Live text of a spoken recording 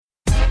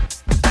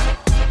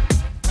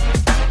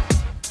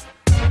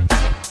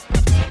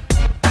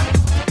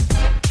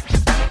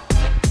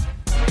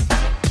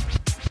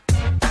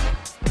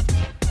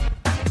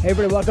Hey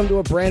everybody, welcome to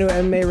a brand new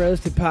MMA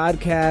Roasted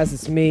podcast.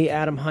 It's me,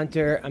 Adam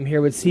Hunter. I'm here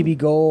with CB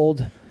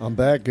Gold. I'm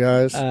back,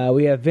 guys.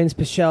 We have Vinc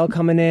Pichel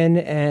coming in,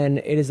 and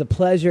it is a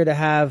pleasure to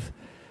have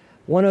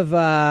one of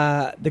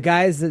the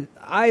guys that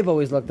I've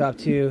always looked up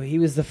to. He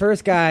was the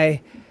first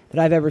guy that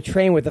I've ever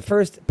trained with, the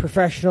first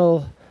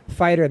professional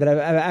fighter that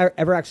I've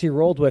ever actually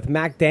rolled with.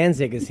 Mac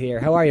Danzig is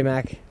here. How are you,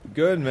 Mac?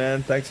 Good,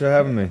 man. Thanks for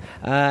having me.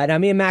 Now,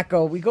 me and Mac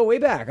we go way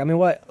back. I mean,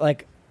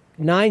 like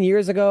 9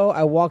 years ago,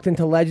 I walked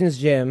into Legends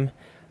Gym.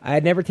 I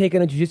had never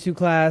taken a jiu-jitsu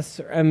class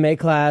or MMA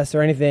class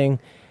or anything,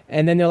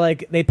 and then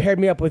they paired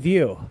me up with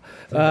you,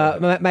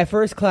 my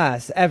first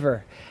class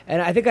ever. And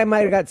I think I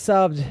might have got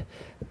subbed,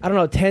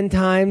 10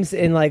 times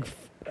in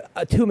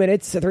 2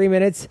 minutes, 3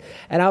 minutes,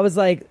 and I was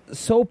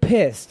so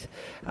pissed.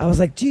 I was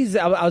like, geez,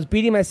 I was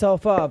beating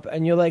myself up,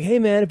 and you're like, hey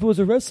man, if it was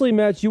a wrestling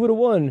match, you would have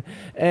won.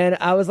 And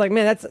I was like,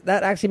 man,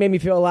 that actually made me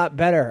feel a lot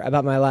better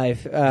about my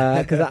life,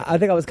 because I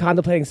think I was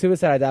contemplating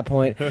suicide at that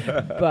point.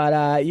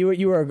 But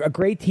you were a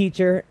great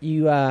teacher.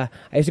 I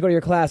used to go to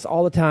your class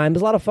all the time. It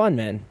was a lot of fun,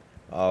 man.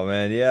 Oh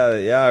man,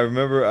 yeah. I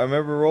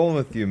remember rolling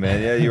with you,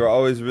 man. Yeah, you were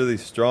always really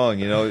strong,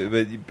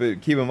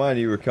 But keep in mind,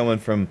 you were coming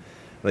from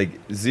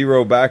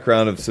zero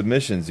background of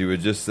submissions. You were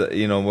just, what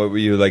were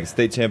you, like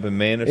state champion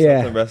Maine or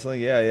something, wrestling?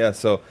 Yeah.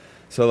 So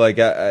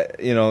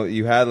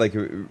you had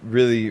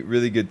really,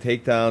 really good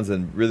takedowns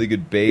and really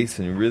good base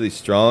and really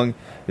strong.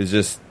 It's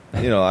just,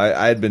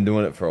 I had been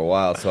doing it for a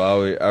while, so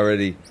I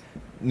already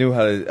knew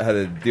how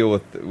to deal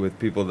with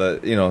people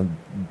that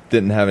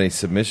didn't have any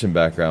submission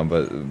background.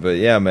 But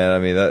yeah, man. I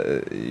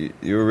mean,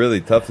 you were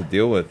really tough to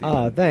deal with.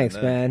 Oh, thanks,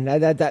 man.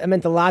 That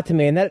meant a lot to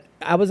me, and that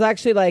I was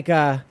actually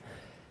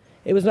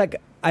it was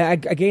I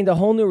gained a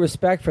whole new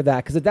respect for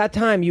that, because at that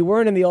time you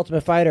weren't in the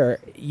Ultimate Fighter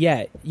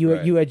yet.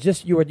 You were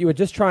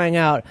just trying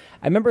out.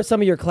 I remember some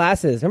of your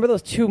classes. Remember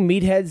those two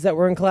meatheads that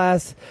were in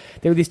class?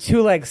 They were these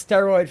two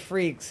steroid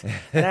freaks.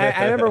 And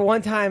I remember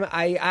one time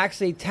I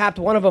actually tapped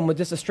one of them with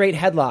just a straight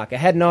headlock, a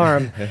head and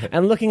arm,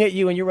 and looking at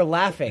you, and you were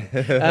laughing.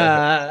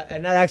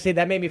 And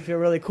that made me feel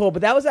really cool.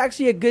 But that was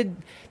actually a good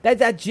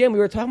that gym. We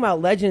were talking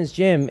about Legends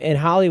Gym in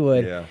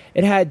Hollywood. Yeah.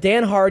 It had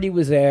Dan Hardy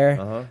was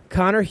there,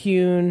 Connor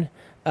Hune.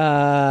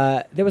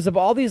 There was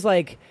all these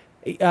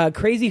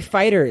crazy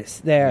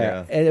fighters there.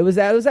 Yeah. And it was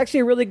actually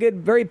a really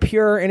good, very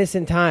pure,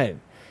 innocent time.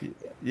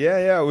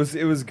 Yeah, it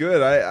was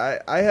good.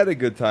 I had a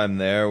good time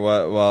there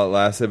while it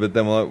lasted. But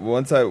then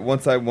once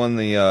I won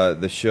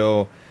the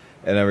show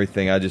and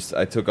everything, I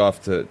took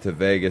off to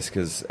Vegas,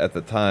 because at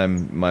the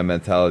time my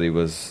mentality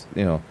was,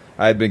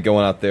 I had been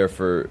going out there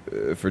for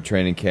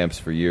training camps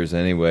for years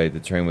anyway,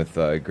 to train with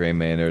Gray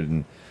Maynard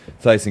and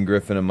Tyson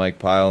Griffin and Mike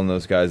Pichel and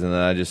those guys. And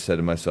then I just said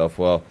to myself,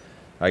 well,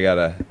 I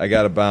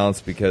gotta bounce,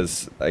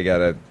 because I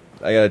gotta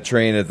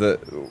train at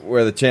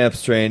where the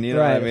champs train. You know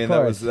what I mean?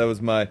 That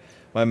was my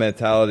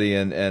mentality,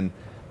 and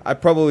I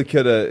probably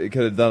could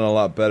have done a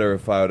lot better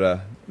if I would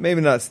have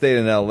maybe not stayed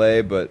in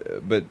LA,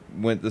 but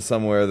went to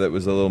somewhere that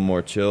was a little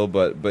more chill.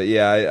 But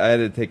yeah, I had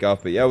to take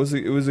off. But yeah, it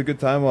was a good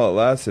time while it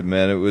lasted,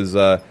 man. It was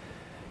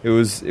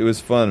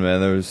fun, man.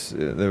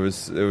 There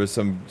was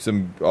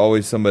some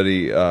always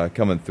somebody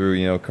coming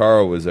through.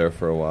 Carl was there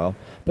for a while.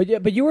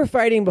 But you were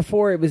fighting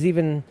before it was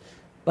even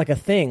a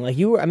thing.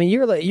 You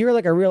were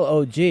like a real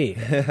OG.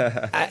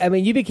 I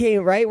mean, you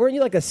became, right? Weren't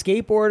you like a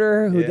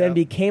skateboarder who then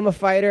became a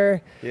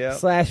fighter /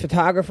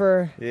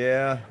 photographer?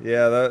 Yeah.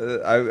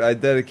 I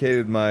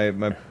dedicated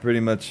my pretty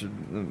much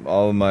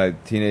all of my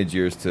teenage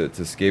years to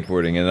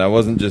skateboarding, and I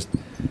wasn't just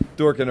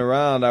dorking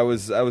around. I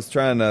was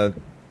trying to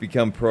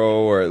become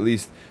pro, or at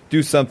least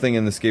do something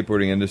in the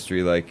skateboarding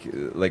industry,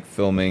 like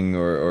filming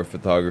or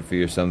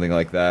photography or something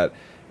like that.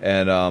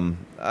 And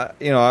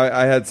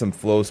I had some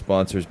Flow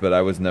sponsors, but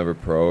I was never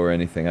pro or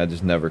anything. I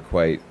just never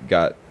quite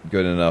got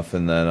good enough.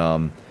 And then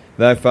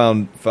I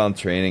found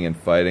training and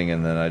fighting,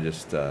 and then I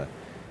just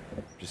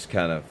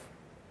kind of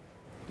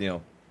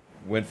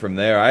went from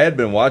there. I had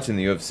been watching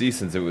the UFC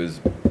since it was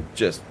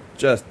just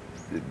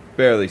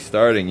barely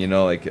starting.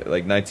 Like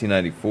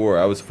 1994.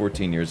 I was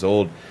 14 years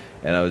old,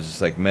 and I was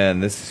just like, man,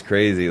 this is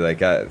crazy. I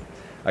gotta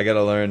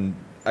learn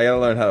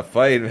how to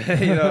fight.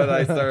 And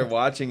I started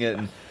watching it,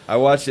 and I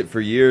watched it for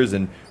years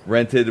and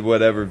rented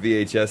whatever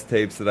VHS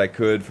tapes that I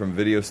could from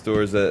video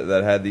stores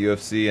that had the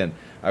UFC, and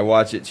I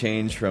watched it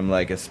change from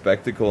a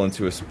spectacle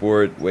into a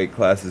sport. Weight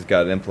classes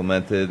got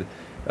implemented,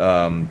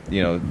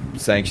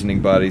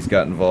 sanctioning bodies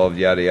got involved,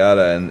 yada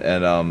yada,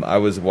 and I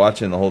was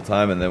watching the whole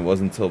time, and then it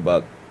wasn't until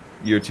about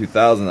year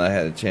 2000 I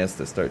had a chance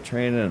to start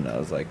training, and I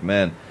was like,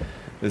 man,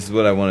 this is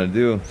what I want to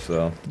do.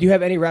 So, do you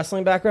have any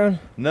wrestling background?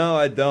 No,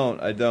 I don't.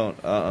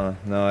 No,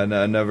 I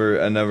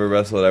never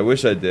wrestled. I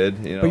wish I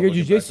did. But your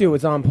jiu-jitsu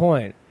was on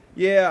point.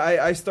 Yeah,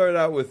 I started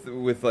out with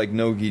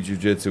no-gi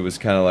jiu-jitsu was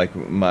kind of like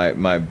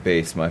my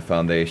base, my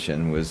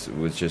foundation was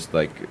just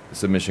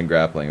submission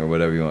grappling or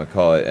whatever you want to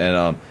call it,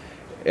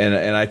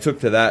 and I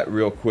took to that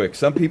real quick.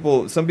 Some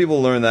people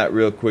learn that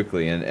real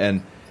quickly,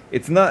 and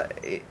it's not,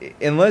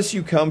 unless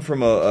you come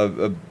from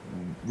a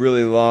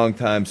really long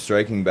time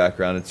striking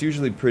background, it's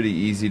usually pretty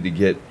easy to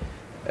get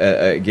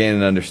gain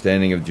an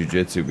understanding of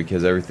jiu-jitsu,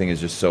 because everything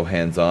is just so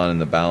hands-on and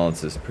the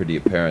balance is pretty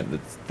apparent. The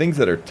things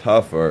that are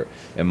tough are,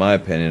 in my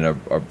opinion,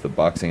 are the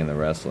boxing and the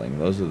wrestling.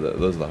 Those are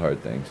the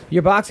hard things.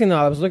 Your boxing, though,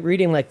 I was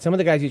reading like some of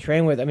the guys you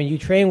train with. I mean, you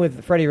train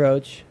with Freddie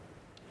Roach.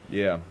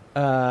 Yeah.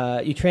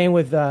 You train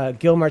with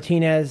Gil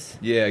Martinez.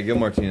 Yeah, Gil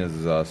Martinez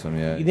is awesome.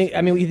 Yeah.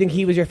 You think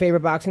he was your favorite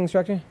boxing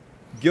instructor?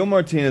 Gil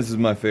Martinez is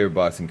my favorite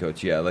boxing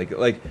coach. Yeah,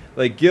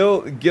 like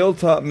Gil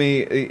taught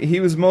me. He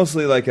was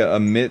mostly like a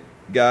mitt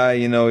guy,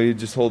 he'd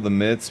just hold the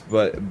mitts,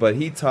 but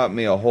he taught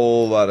me a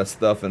whole lot of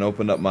stuff and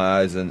opened up my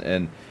eyes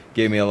and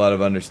gave me a lot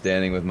of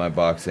understanding with my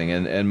boxing.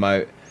 And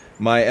my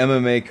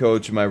MMA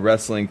coach, my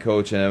wrestling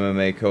coach and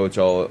MMA coach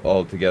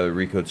all together,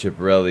 Rico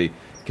Chiparelli,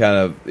 kind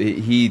of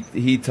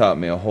he taught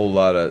me a whole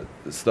lot of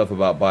stuff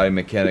about body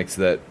mechanics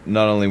that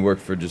not only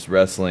worked for just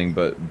wrestling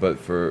but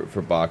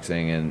for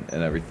boxing and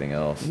everything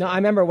else. No, I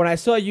remember when I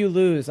saw you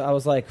lose, I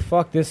was like,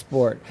 fuck this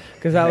sport,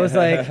 because I was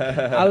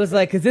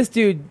like because this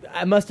dude,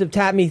 I must have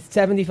tapped me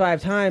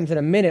 75 times in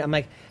a minute. I'm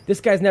like, this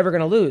guy's never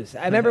gonna lose.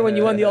 I remember when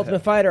you won the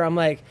Ultimate Fighter, I'm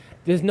like,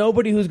 there's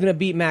nobody who's going to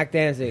beat Mac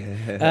Danzig.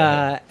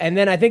 And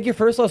then I think your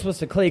first loss was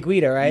to Clay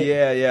Guida, right?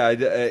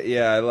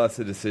 Yeah, I lost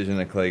the decision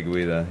to Clay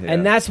Guida. Yeah.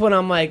 And that's when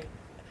I'm like,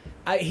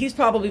 he's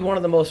probably one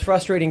of the most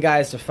frustrating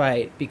guys to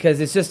fight, because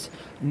it's just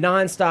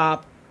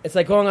nonstop. It's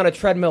like going on a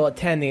treadmill at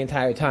 10 the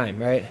entire time,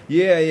 right?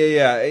 Yeah.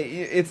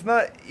 It's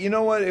not, you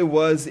know what it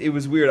was? It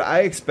was weird.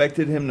 I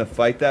expected him to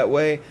fight that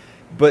way,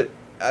 but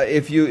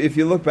if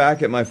you look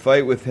back at my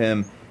fight with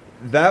him,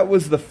 that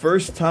was the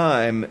first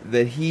time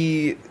that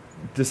he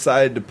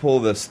decided to pull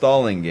the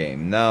stalling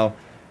game. Now,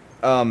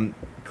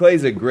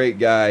 Clay's a great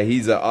guy.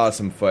 He's an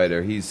awesome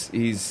fighter.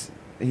 He's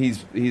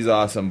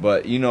awesome,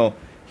 but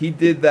he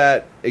did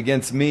that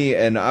against me,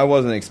 and I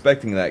wasn't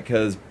expecting that,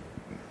 because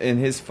in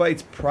his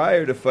fights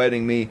prior to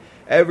fighting me,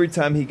 every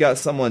time he got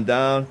someone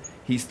down,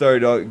 he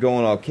started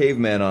going all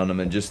caveman on them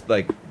and just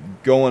like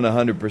going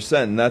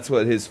 100%. And that's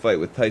what his fight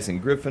with Tyson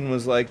Griffin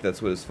was like.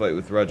 That's what his fight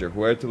with Roger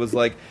Huerta was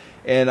like.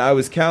 And I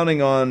was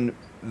counting on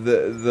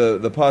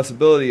the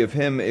possibility of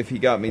him, if he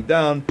got me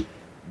down,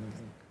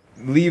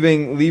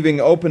 leaving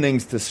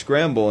openings to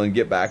scramble and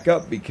get back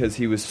up, because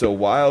he was so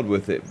wild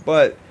with it.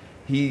 But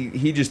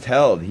he just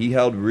held. He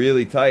held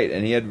really tight,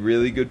 and he had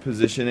really good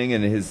positioning,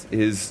 and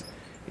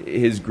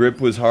his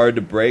grip was hard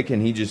to break,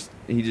 and he just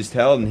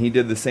held. And he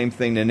did the same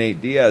thing to Nate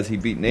Diaz. He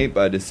beat Nate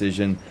by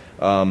decision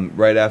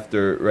right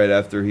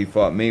after he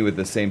fought me with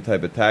the same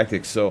type of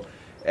tactics. So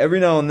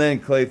every now and then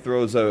Clay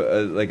throws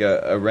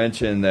a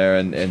wrench in there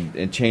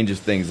and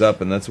changes things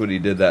up, and that's what he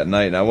did that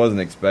night. And I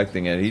wasn't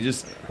expecting it.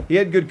 He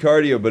had good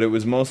cardio, but it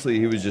was mostly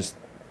he was just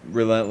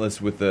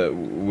relentless with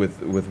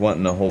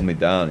wanting to hold me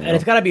down. And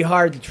it's got to be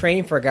hard to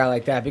train for a guy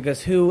like that,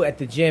 because who at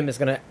the gym is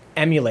going to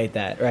emulate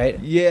that, right?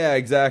 Yeah,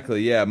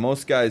 exactly. Yeah,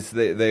 most guys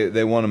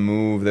they want to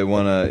move, they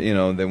want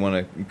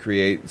to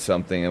create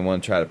something, and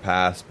want to try to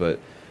pass. But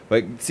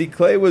see,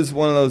 Clay was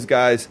one of those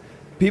guys.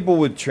 People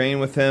would train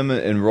with him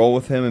and roll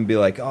with him and be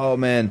like, "Oh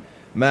man,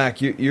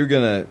 Mac, you're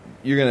gonna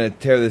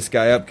tear this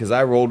guy up," because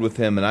I rolled with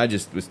him and I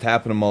just was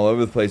tapping him all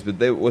over the place. But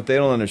what they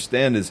don't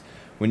understand is,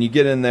 when you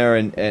get in there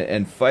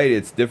and fight,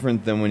 it's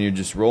different than when you're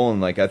just rolling.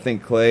 Like, I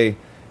think Clay,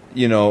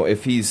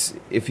 if he's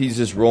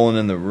just rolling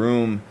in the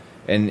room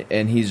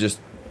and he's just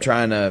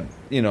trying to,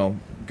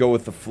 go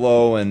with the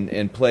flow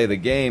and play the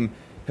game,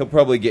 he'll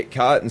probably get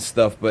caught and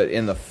stuff. But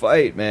in the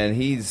fight, man,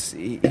 he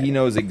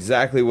knows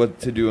exactly what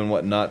to do and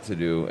what not to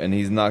do, and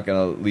he's not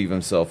going to leave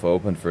himself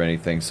open for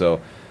anything. So,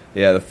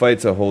 yeah, the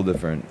fight's a whole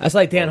different. That's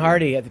like Dan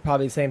Hardy,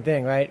 probably the same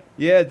thing, right?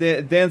 Yeah,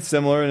 Dan's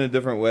similar in a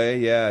different way.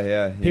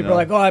 Yeah. People are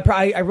like, "Oh,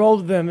 I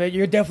rolled with him.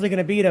 You're definitely going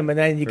to beat him," and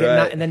then you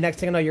get and then next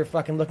thing you know, you're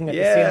fucking looking at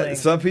the ceiling. Yeah,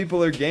 some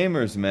people are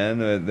gamers, man.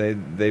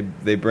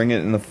 They bring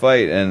it in the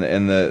fight,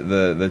 and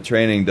the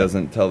training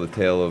doesn't tell the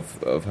tale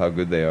of how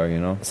good they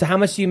are. So how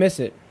much do you miss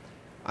it?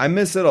 I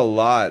miss it a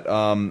lot.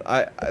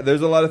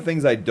 There's a lot of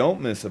things I don't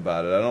miss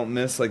about it. I don't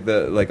miss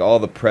like all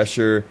the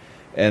pressure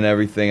and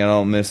everything. I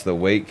don't miss the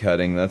weight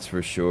cutting, that's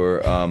for sure.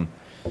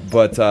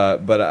 But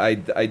I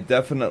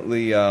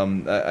definitely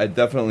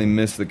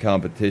miss the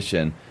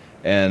competition,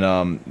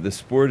 and the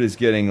sport is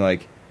getting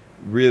like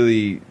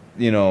really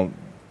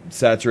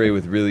saturated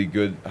with really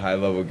good high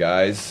level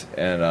guys,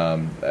 and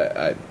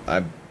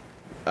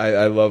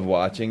I love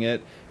watching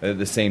it. At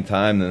the same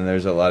time, then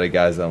there's a lot of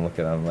guys that I'm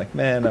looking at. I'm like,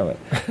 man, I want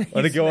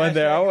to go in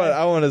there.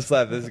 I want to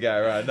slap this guy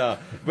around. No,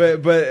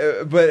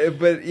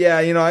 but yeah,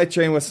 I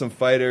train with some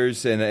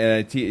fighters and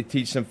I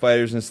teach some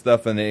fighters and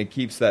stuff, and it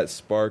keeps that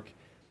spark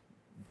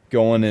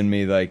going in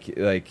me, like,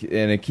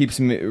 and it keeps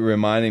me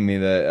reminding me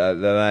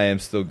that I am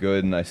still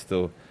good and I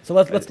still. So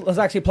let's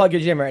actually plug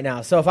your gym right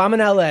now. So if I'm in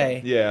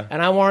LA, yeah,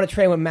 and I want to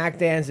train with Mac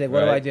Danzig,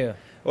 what do I do?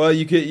 Well,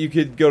 you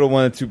could go to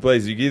one of two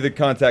places. You could either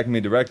contact me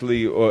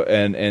directly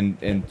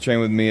and train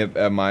with me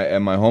at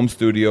my home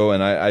studio,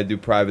 and I do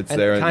privates and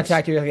there.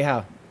 Contact you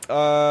how?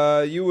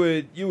 You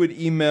would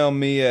email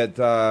me at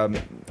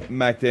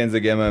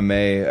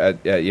macdanzigmma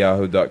at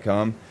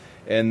yahoo.com,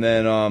 And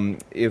then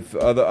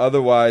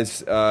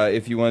otherwise,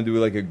 if you want to do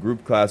like a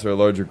group class or a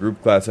larger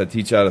group class, I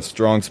teach out a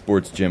Strong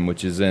Sports Gym,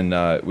 which is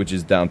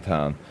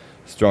downtown.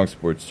 Strong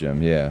Sports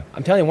Gym, yeah.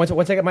 I'm telling you,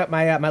 once I get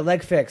my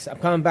leg fixed, I'm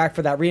coming back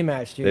for that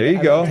rematch, dude. There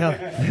you go.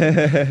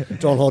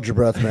 Don't hold your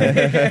breath,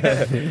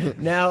 man.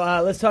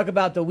 Now, let's talk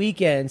about the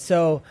weekend.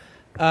 So,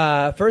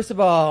 first of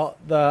all,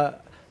 the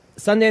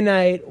Sunday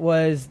night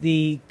was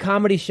the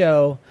comedy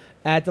show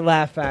at the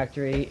Laugh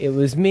Factory. It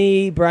was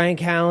me, Brian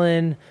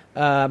Callen,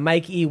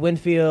 Mike E.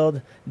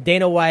 Winfield,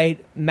 Dana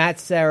White, Matt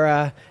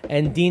Serra,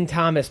 and Dean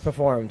Thomas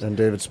performed. And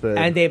David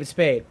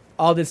Spade.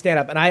 All did stand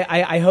up, and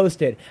I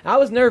hosted. I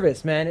was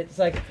nervous, man. It's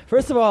like,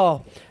 first of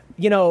all,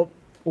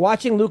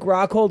 watching Luke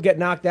Rockhold get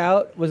knocked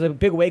out was a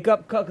big wake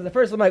up call. Because at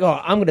first I'm like, oh,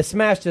 I'm going to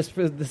smash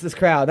this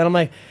crowd. Then I'm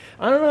like,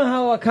 I don't know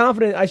how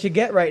confident I should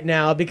get right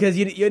now, because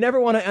you never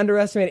want to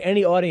underestimate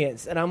any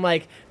audience. And I'm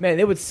like, man,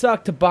 it would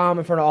suck to bomb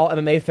in front of all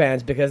MMA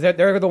fans, because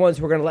they're the ones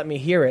who are going to let me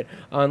hear it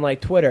on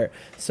like Twitter.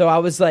 So I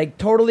was like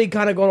totally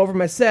kind of going over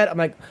my set. I'm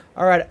like,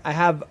 all right, I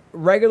have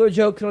regular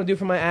jokes I'm going to do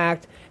for my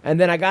act, and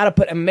then I got to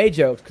put MMA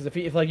jokes, because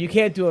if like you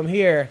can't do them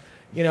here,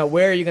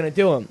 where are you going to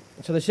do them?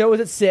 So the show was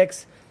at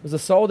 6. It was a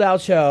sold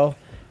out show.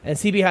 And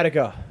CB, how'd it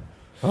go?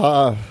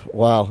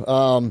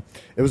 Wow.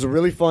 It was a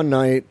really fun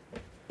night.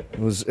 It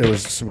was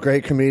some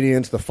great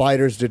comedians. The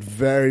fighters did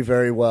very,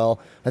 very well.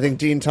 I think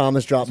Dean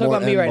Thomas dropped more Talk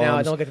about me right now.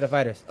 N-bombs. Don't get to the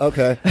fighters.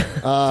 Okay.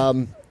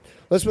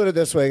 Let's put it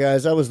this way,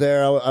 guys. I was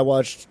there. I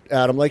watched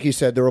Adam. Like he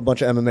said, there were a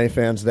bunch of MMA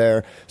fans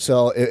there.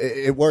 So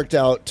it worked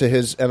out to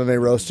his MMA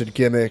roasted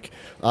gimmick.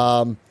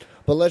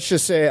 But let's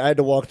just say I had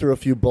to walk through a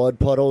few blood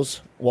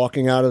puddles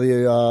walking out of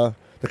the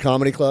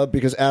comedy club,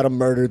 because Adam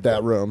murdered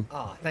that room.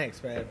 Oh,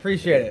 thanks, man.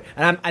 Appreciate it.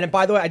 And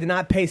by the way, I did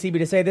not pay CB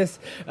to say this.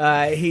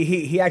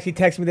 He actually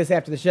texted me this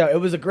after the show. It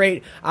was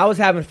I was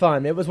having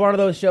fun. It was one of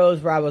those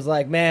shows where I was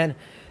like, man,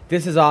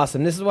 this is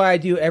awesome. This is why I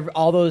do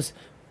all those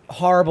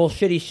horrible,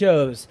 shitty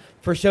shows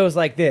for shows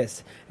like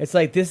this. It's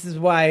like, this is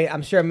why,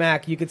 I'm sure,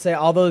 Mac, you could say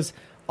all those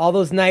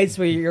nights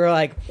where you're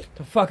like,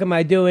 the fuck am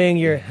I doing?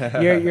 You're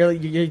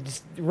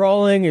just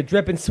rolling, you're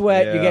dripping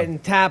sweat, You're getting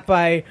tapped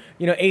by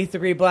 8th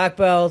degree black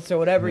belts or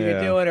whatever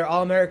you're doing, or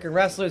All American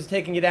wrestlers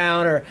taking you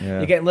down, or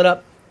you're getting lit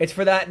up. It's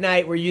for that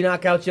night where you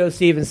knock out Joe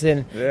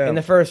Stevenson in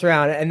the first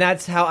round, and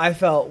that's how I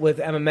felt with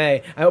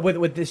MMA,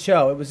 with this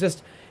show.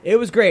 It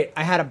was great.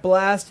 I had a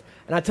blast,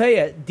 and I'll tell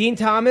you, Dean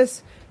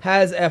Thomas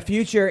has a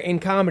future in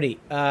comedy.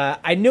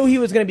 I knew he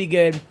was going to be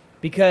good,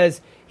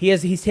 because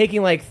he's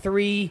taking like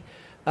 3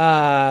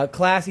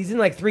 class. He's in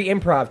like 3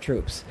 improv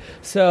troupes.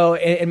 So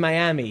in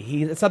Miami,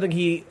 it's something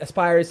he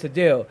aspires to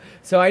do.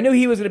 So I knew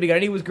he was going to be good,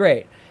 and he was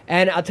great.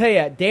 And I'll tell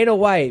you, Dana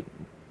White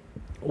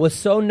was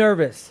so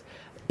nervous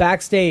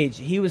backstage.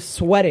 He was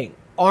sweating,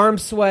 arm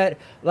sweat.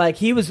 Like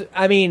he was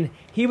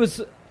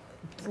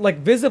like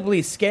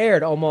visibly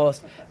scared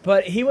almost.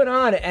 But he went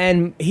on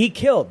and he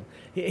killed.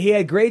 He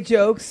had great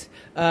jokes,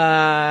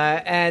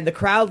 and the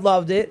crowd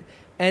loved it.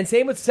 And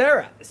same with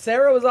Sarah.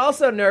 Sarah was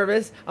also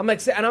nervous. I'm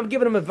like, and I'm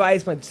giving him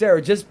advice. I'm like,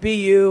 Sarah, just be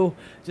you.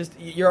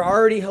 You're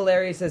already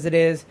hilarious as it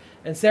is.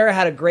 And Sarah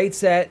had a great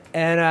set,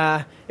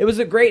 and it was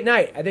a great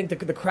night. I think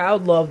the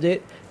crowd loved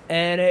it,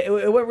 and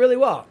it went really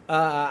well.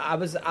 I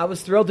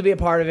was thrilled to be a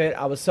part of it.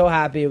 I was so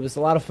happy. It was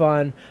a lot of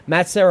fun.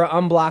 Matt Serra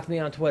unblocked me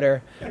on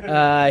Twitter.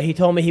 He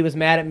told me he was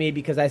mad at me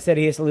because I said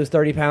he has to lose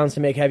 30 pounds to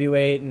make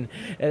heavyweight, and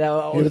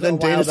but then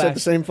Dana said the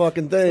same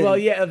fucking thing. Well,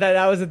 yeah,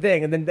 that was the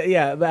thing, and then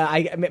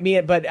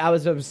but I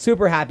was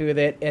super happy with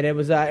it, and it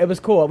was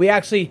cool. We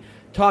actually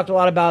talked a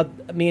lot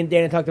about, me and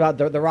Dana talked about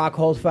the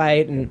Rockhold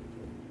fight and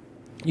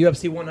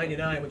UFC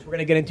 199, which we're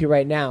gonna get into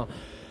right now.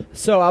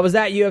 So I was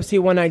at UFC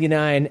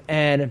 199,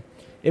 and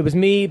it was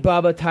me,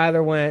 Bubba,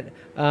 Tyler went,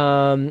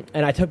 and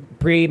I took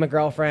Bree, my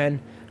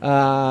girlfriend.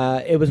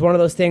 It was one of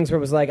those things where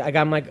it was like,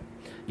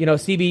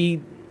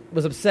 CB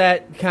was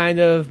upset, kind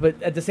of,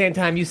 but at the same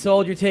time, you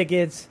sold your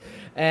tickets.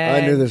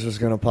 And I knew this was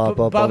going to pop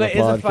up on the podcast. Bubba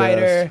is a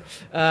fighter,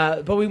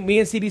 but me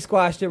and CB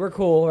squashed it. We're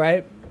cool,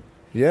 right?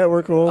 Yeah,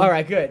 we're cool. All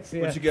right, good. So,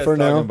 what you guys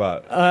talking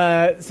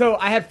about? So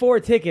I had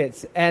 4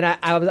 tickets, and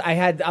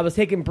I was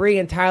taking Bree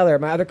and Tyler,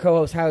 my other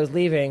co-host, how I was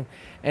leaving.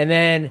 And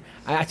then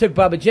I took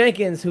Bubba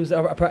Jenkins, who's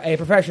a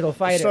professional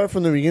fighter. Start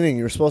from the beginning.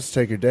 You were supposed to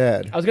take your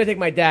dad. I was going to take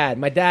my dad.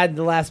 My dad,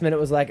 the last minute,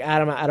 was like,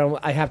 Adam,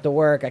 I have to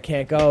work. I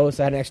can't go.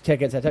 So I had extra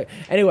tickets.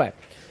 Anyway,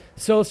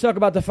 so let's talk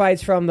about the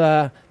fights from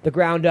the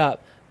ground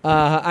up.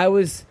 I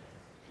was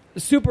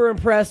super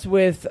impressed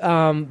with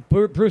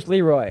Bruce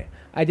Leroy.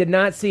 I did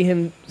not see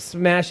him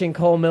smashing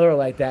Cole Miller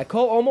like that.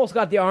 Cole almost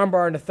got the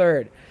armbar in the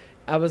third.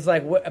 I was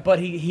like, what? But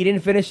he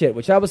didn't finish it,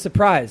 which I was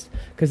surprised,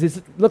 because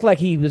it looked like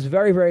he was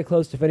very, very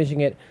close to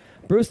finishing it.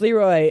 Bruce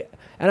Leroy,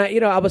 and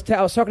I was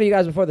talking to you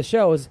guys before the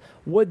show,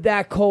 would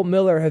that Cole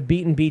Miller have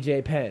beaten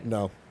BJ Penn?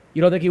 No.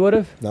 You don't think he would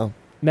have? No.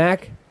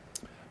 Mac?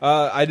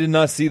 I did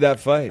not see that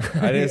fight.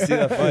 I didn't see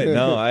that fight.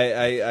 No,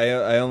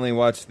 I only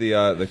watched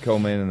the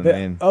co-main and the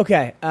main.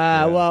 Okay.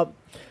 Well,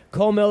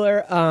 Cole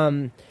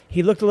Miller,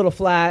 he looked a little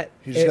flat.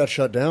 He just got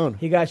shut down.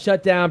 He got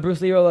shut down. Bruce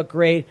Leroy looked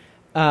great.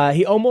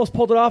 He almost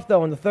pulled it off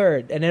though in the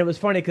third, and then it was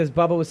funny because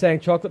Bubba was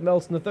saying chocolate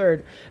melts in the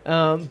third,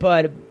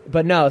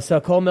 but no. So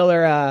Cole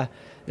Miller,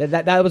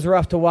 that was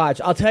rough to watch.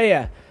 I'll tell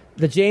you,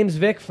 the James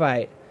Vic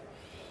fight,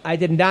 I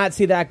did not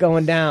see that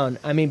going down.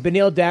 I mean,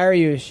 Beneil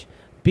Dariush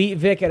beat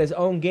Vic at his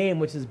own game,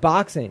 which is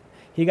boxing.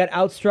 He got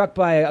outstruck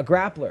by a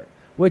grappler,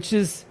 which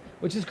is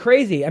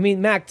crazy. I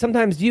mean, Mac,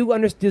 sometimes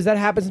does that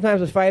happen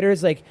sometimes with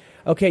fighters? Like,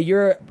 okay,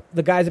 you're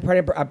the guy's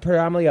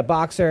predominantly a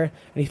boxer, and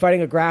he's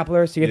fighting a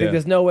grappler, so you think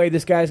there's no way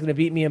this guy's going to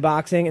beat me in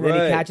boxing, and then he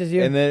catches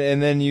you? And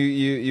then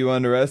you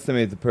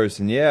underestimate the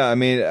person. Yeah, I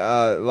mean,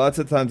 lots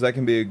of times that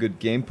can be a good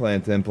game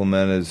plan to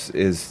implement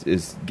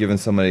is giving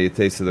somebody a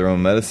taste of their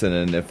own medicine,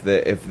 and if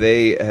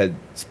they had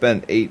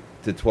spent 8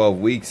 to 12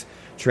 weeks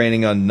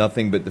training on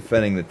nothing but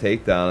defending the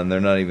takedown, and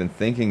they're not even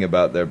thinking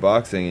about their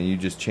boxing, and you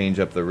just change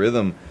up the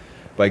rhythm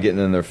by getting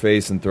in their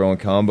face and throwing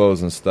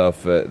combos and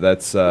stuff,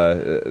 that's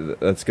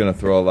going to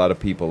throw a lot of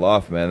people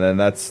off, man. And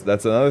that's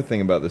another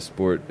thing about the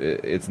sport.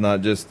 It's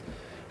not just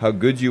how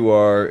good you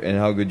are and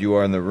how good you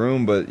are in the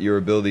room, but your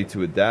ability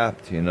to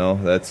adapt.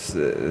 That's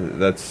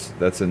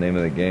the name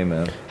of the game,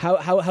 man.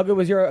 How good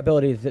was your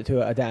ability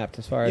to adapt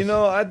as far as?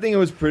 I think it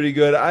was pretty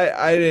good.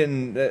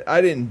 I'm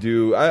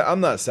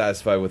not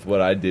satisfied with what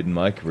I did in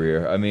my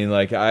career. I mean,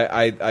 like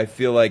I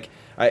feel like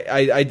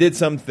I did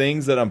some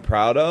things that I'm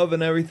proud of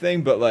and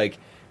everything, but like,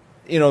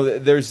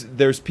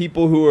 there's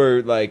people who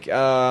are like,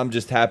 I'm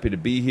just happy to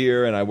be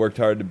here, and I worked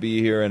hard to be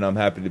here, and I'm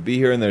happy to be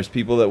here. And there's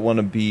people that want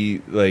to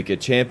be like a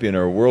champion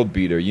or a world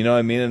beater. You know what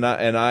I mean?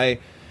 And I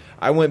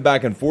went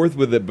back and forth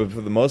with it, but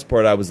for the most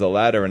part, I was the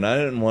latter, and I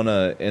didn't want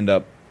to end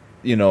up,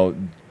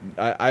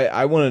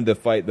 I wanted to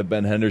fight the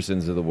Ben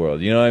Hendersons of the world.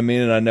 You know what I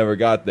mean? And I never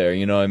got there.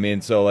 You know what I mean?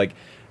 So like,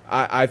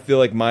 I feel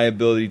like my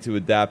ability to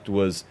adapt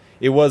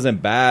it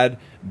wasn't bad,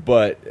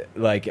 but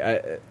like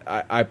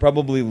I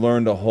probably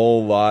learned a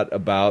whole lot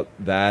about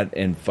that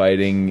and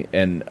fighting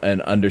and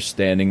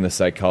understanding the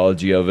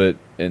psychology of it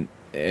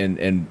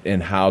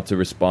and how to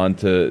respond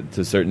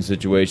to certain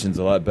situations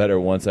a lot better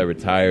once I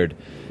retired.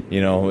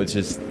 It's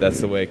just that's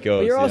the way it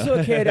goes. But you're also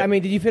a kid. I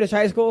mean, did you finish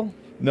high school?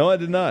 No, I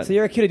did not. So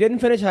you're a kid who didn't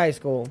finish high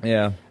school.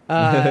 Yeah.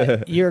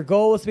 Your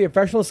goal was to be a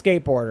professional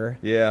skateboarder.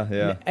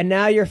 Yeah. And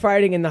now you're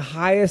fighting in the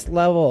highest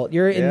level.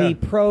 You're in the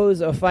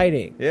pros of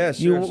fighting. Yeah,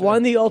 sure. You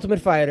won the Ultimate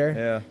Fighter.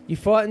 Yeah. You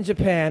fought in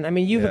Japan. I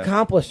mean, you've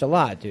accomplished a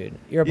lot, dude.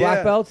 You're a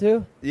black belt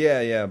too?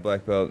 Yeah,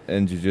 black belt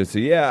in jiu-jitsu.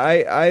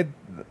 Yeah,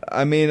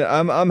 I mean,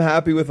 I'm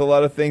happy with a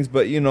lot of things,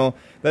 but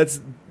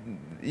that's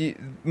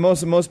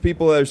most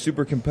people that are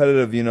super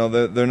competitive,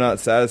 they're not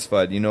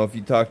satisfied. If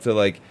you talk to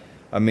like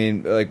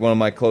one of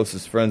my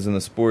closest friends in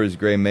the sport is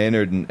Gray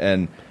Maynard,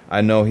 and I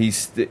know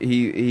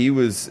he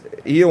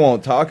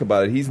won't talk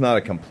about it. He's not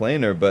a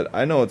complainer, but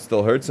I know it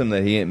still hurts him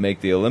that he didn't make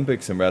the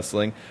Olympics in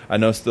wrestling. I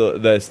know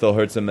that it still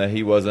hurts him that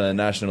he wasn't a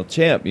national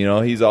champ.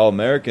 He's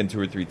All-American 2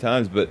 or 3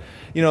 times, but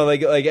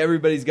like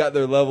everybody's got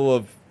their level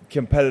of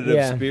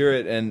competitive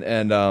spirit,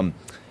 and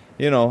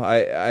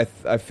I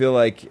feel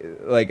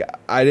like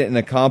I didn't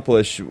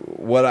accomplish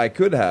what I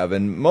could have,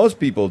 and most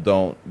people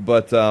don't.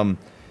 But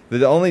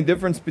the only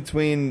difference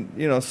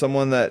between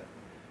someone that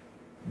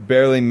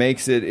barely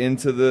makes it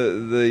into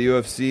the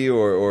UFC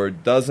or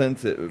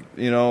doesn't,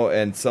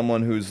 and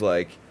someone who's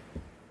like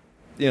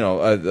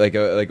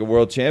a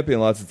world champion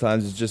lots of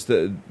times is just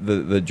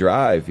the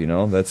drive.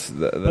 That's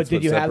but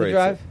did you have the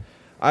drive?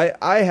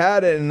 I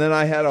had it, and then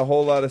I had a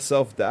whole lot of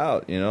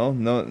self-doubt,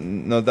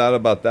 no doubt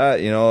about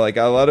that. Like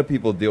a lot of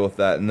people deal with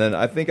that, and then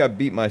I think I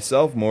beat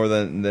myself more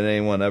than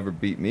anyone ever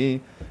beat me.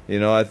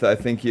 I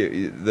think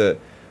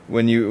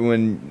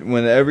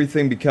when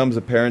everything becomes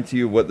apparent to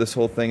you what this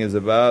whole thing is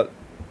about,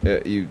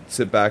 you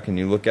sit back and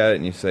you look at it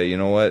and you say, you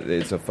know what,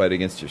 it's a fight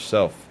against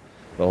yourself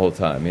the whole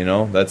time.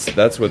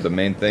 That's what the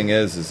main thing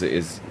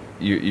is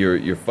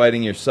you're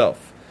fighting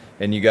yourself,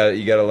 and you got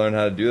to learn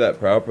how to do that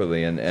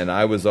properly. And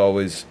I was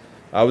always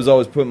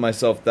putting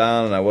myself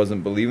down, and I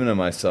wasn't believing in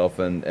myself,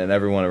 and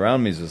everyone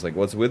around me is just like,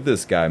 what's with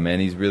this guy,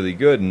 man? He's really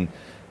good. And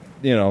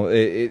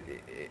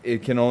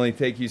it can only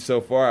take you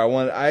so far. I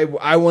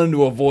wanted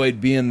to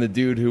avoid being the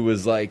dude who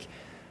was like,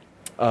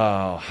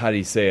 how do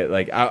you say it?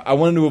 Like I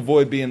wanted to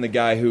avoid being the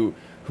guy who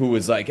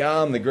was like,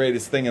 I'm the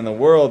greatest thing in the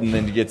world, and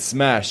then to get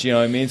smashed. You know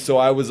what I mean? So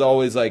I was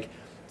always like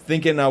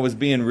thinking I was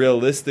being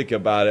realistic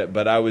about it,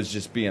 but I was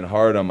just being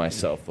hard on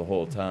myself the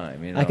whole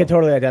time. I could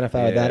totally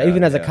identify with that.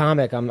 Even as a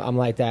comic, I'm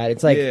like that.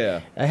 It's like,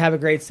 I have a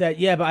great set,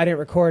 but I didn't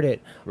record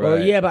it.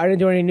 Right. Or, but I didn't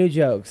do any new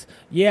jokes.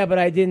 But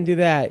I didn't do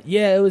that.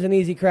 It was an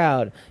easy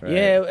crowd. Right.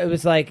 It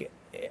was like,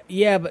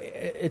 but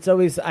it's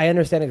always, I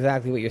understand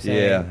exactly what you're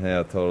saying.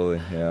 Yeah,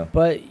 totally, yeah.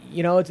 But,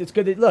 it's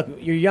good that, look,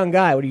 you're a young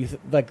guy. What are you,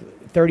 like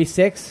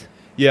 36?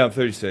 Yeah, I'm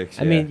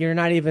 36. I mean, you're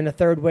not even a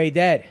third way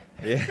dead.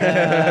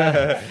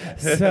 Yeah.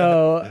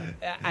 So,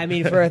 I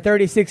mean, for a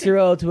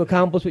 36-year-old to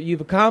accomplish what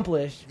you've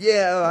accomplished.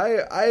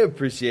 Yeah, I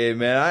appreciate it,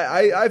 man.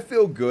 I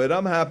feel good.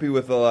 I'm happy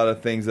with a lot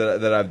of things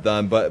that I've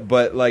done.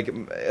 But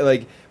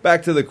like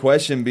back to the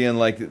question being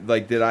like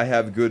did I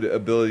have good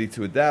ability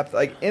to adapt?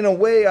 Like in a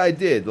way I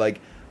did.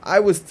 Like I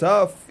was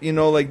tough,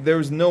 like there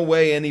was no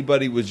way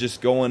anybody was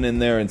just going in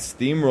there and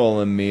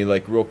steamrolling me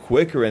like real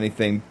quick or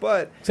anything.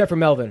 But except for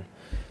Melvin.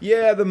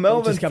 Yeah, the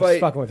Melvin just kept fight.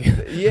 Fucking with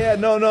you. Yeah,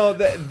 no,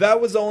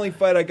 that was the only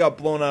fight I got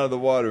blown out of the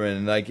water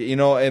in. Like, it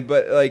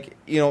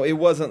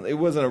wasn't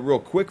a real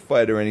quick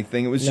fight or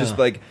anything. It was just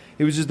like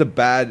it was a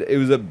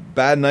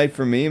bad night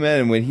for me,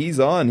 man. And when he's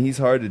on, he's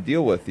hard to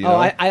deal with. You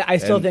know? I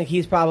still think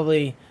he's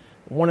probably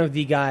one of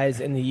the guys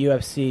in the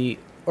UFC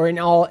or in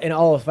all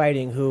of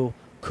fighting who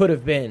could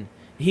have been.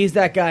 He's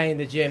that guy in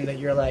the gym that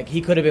you're like, he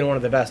could have been one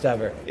of the best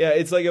ever. Yeah,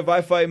 it's like if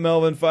I fight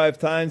Melvin 5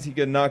 times, he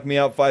could knock me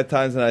out 5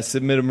 times, and I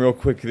submit him real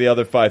quick the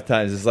other 5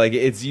 times. It's like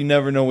you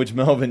never know which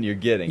Melvin you're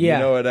getting. Yeah.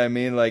 You know what I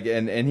mean? Like,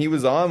 and he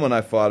was on when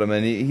I fought him,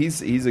 and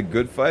he's a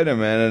good fighter,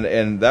 man.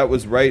 And that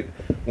was right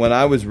when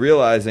I was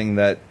realizing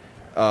that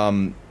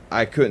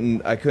I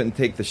couldn't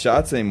take the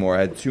shots anymore. I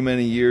had too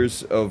many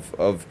years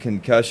of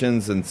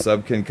concussions and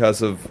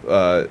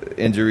subconcussive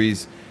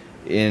injuries.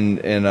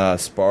 In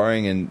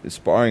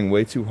sparring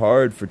way too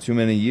hard for too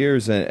many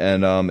years,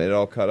 and it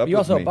all caught up. You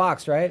also with me.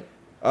 boxed, right?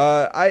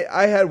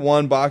 I had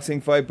one boxing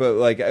fight, but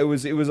like it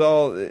was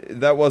all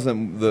that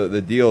wasn't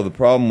the deal. The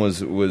problem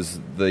was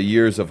the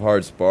years of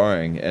hard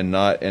sparring and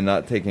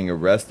not taking a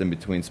rest in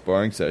between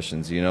sparring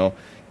sessions.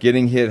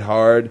 Getting hit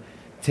hard,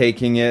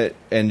 taking it,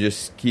 and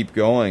just keep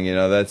going.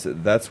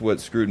 That's what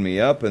screwed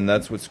me up, and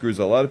that's what screws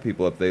a lot of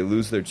people up. They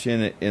lose their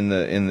chin in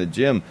the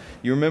gym.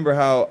 You remember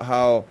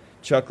how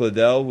Chuck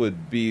Liddell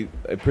would be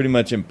pretty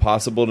much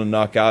impossible to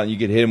knock out, and you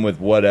could hit him with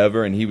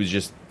whatever, and he was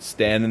just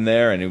standing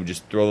there, and he would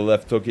just throw the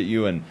left hook at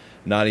you and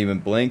not even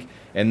blink.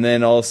 And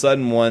then all of a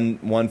sudden,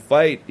 one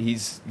fight,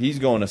 he's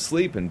going to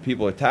sleep, and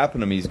people are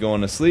tapping him. He's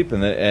going to sleep,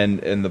 and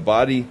the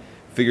body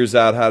figures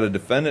out how to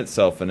defend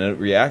itself, and it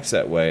reacts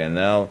that way. And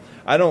now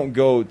I don't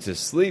go to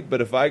sleep, but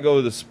if I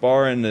go to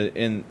spar in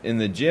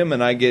the gym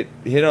and I get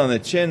hit on the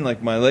chin,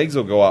 like my legs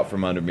will go out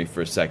from under me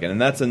for a second, and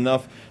that's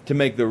enough to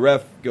make the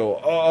ref go,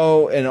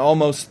 oh, and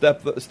almost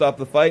stop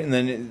the fight. And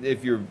then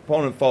if your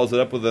opponent follows it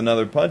up with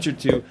another punch or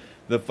two,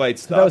 the fight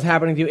stops. So that was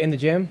happening to you in the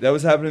gym? That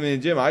was happening to me in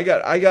the gym. I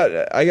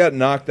got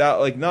knocked out,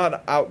 like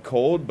not out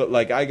cold, but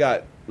like I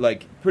got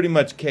like pretty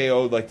much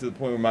KO'd, like to the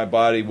point where my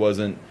body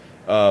wasn't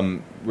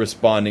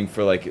responding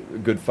for like a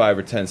good 5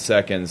 or 10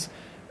 seconds.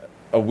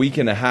 A week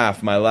and a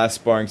half, my last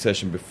sparring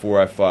session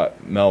before I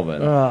fought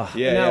Melvin.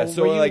 Yeah.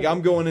 So like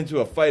I'm going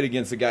into a fight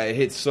against a guy that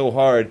hits so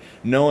hard,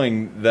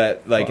 knowing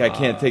that like I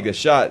can't take a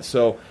shot.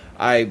 So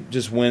I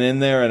just went in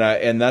there,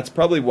 and that's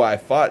probably why I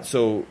fought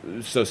so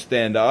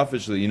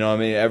standoffishly. You know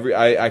what I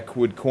mean? I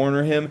would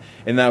corner him,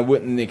 and I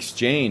wouldn't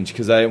exchange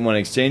because I didn't want to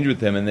exchange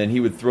with him, and then he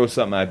would throw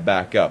something, I'd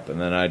back up,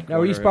 and then I'd. Now,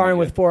 were you sparring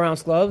with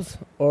 4-ounce gloves,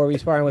 or were you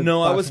sparring with?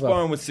 No, I was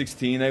sparring with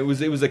 16. It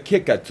was a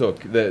kick I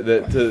took. Yeah.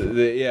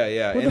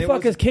 Who the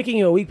fuck is kicking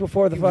you a week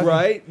before the fucking?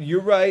 Right,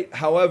 you're right.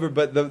 However,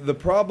 but the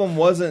problem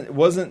wasn't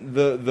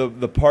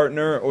the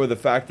partner or the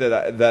fact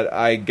that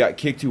I got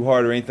kicked too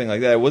hard or anything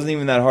like that. It wasn't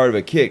even that hard of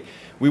a kick.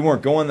 We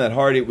weren't going that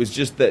hard. It was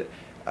just that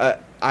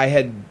I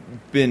had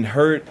been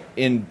hurt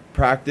in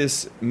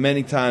practice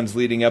many times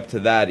leading up to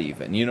that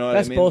even. You know what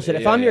I mean? That's bullshit.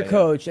 If I'm your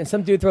coach and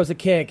some dude throws a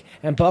kick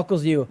and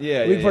buckles you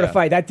a week before the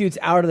fight, that dude's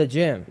out of the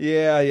gym.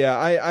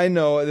 Yeah. I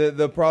know.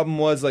 The problem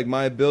was like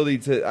my ability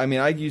to. I mean,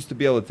 I used to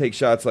be able to take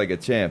shots like a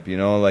champ.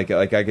 Like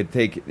I could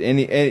take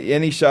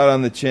any shot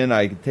on the chin.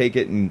 I could take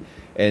it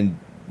and.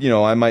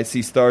 I might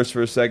see stars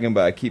for a second,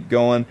 but I keep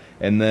going,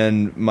 and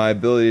then my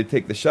ability to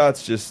take the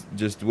shots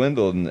just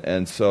dwindled,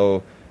 and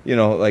so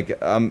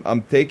like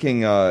I'm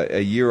taking a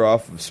year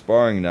off of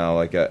sparring now,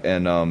 like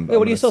and I'm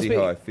gonna see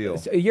how I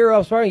feel. A year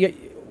off sparring,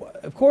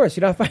 of course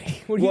you're not fighting.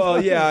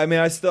 Yeah, I mean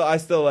I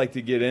still like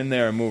to get in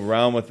there and move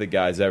around with the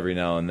guys every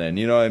now and then.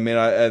 You know what I mean?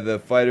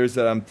 The fighters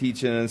that I'm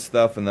teaching and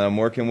stuff, and that I'm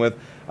working with.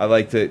 I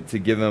like to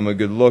give them a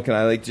good look, and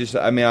I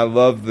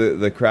love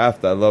the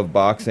craft. I love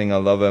boxing. I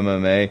love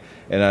MMA,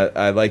 and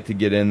I like to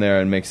get in there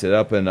and mix it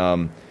up.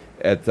 And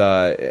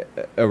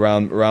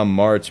around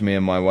March, me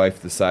and my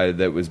wife decided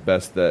that it was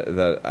best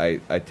that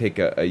I take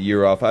a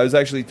year off. I was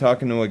actually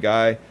talking to a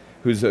guy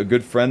who's a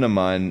good friend of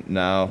mine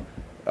now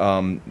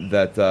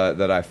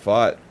that I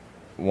fought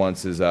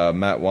once is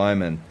Matt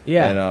Wyman.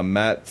 Yeah. And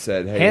Matt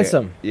said, hey.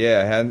 Handsome.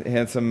 Yeah,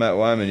 handsome Matt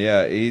Wyman.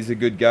 Yeah, he's a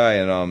good guy.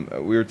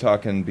 And we were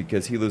talking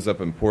because he lives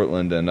up in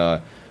Portland, and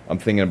I'm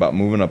thinking about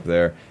moving up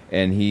there.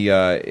 And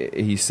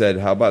he said,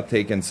 how about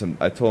taking some,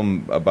 I told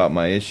him about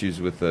my issues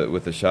with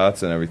the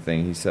shots and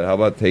everything. He said, how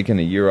about taking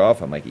a year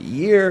off? I'm like, a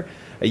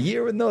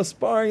year with no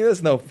sparring?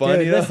 That's no fun.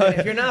 Dude, listen,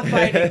 if you're not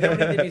fighting, you don't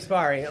need to be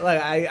sparring. Look,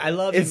 I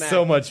love you, It's Matt.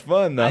 so much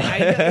fun, though. I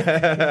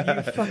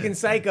know. You fucking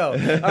psycho.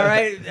 All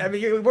right? I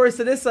mean, you're worse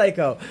than this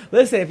psycho.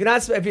 Listen, if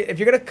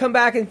you're going to come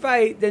back and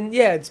fight, then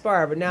yeah, it's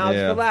spar. But now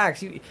just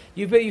relax.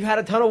 You've had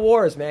a ton of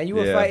wars, man. You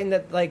were fighting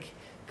that, like,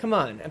 come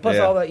on. And plus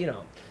all that,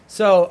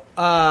 So,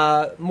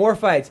 more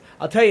fights.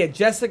 I'll tell you,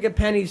 Jessica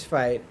Penny's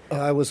fight.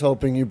 I was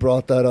hoping you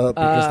brought that up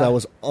because that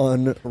was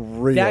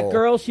unreal. That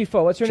girl she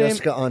fought, what's her name?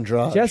 Jessica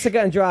Andrade. Jessica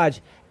Andrade.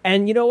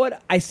 And you know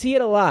what? I see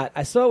it a lot.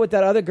 I saw it with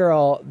that other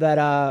girl,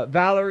 that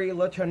Valerie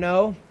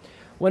Letourneau,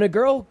 when a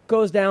girl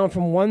goes down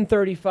from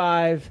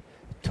 135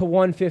 to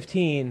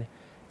 115,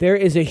 there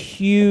is a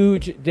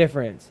huge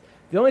difference.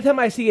 The only time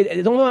I see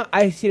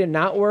it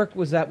not work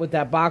was that with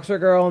that boxer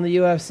girl in the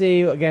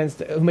UFC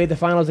who made the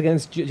finals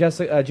against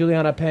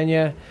Juliana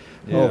Pena.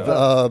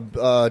 Yeah.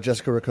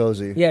 Jessica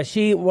Rakoczy. Yeah,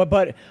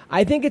 but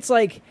I think it's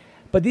like,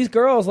 but these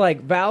girls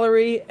like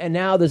Valerie and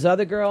now this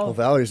other girl. Well,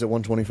 Valerie's at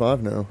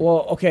 125 now.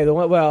 Well, okay,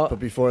 but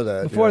before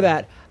that,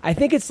 that, I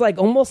think it's like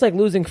almost like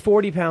losing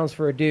 40 pounds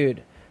for a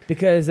dude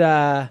because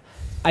I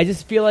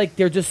just feel like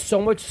they're just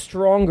so much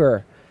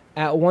stronger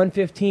at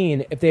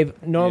 115 if they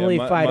normally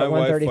fight at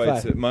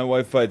 135. My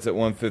wife fights at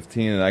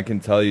 115, and I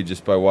can tell you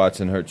just by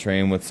watching her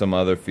train with some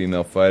other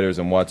female fighters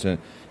and watching,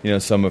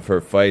 some of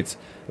her fights,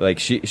 like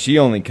she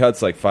only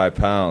cuts like 5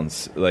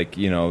 pounds, like,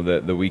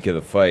 the week of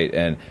the fight,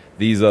 and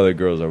these other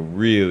girls are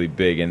really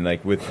big, and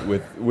like with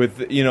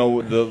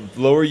the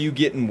lower you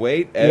get in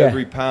weight,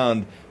 every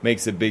pound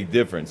makes a big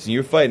difference. And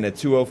you're fighting at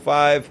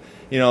 205,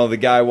 the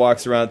guy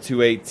walks around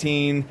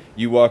 218,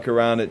 you walk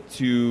around at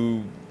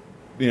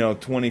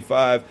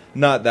 25,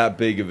 not that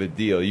big of a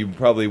deal. You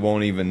probably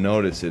won't even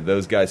notice it.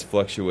 Those guys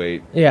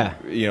fluctuate, day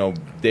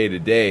to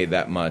day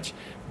that much.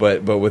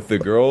 But with the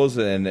girls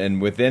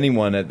and with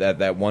anyone at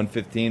that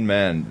 115,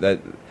 man,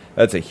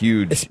 that's a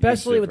huge,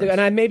 especially huge with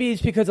and maybe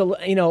it's because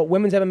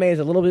women's MMA is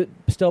a little bit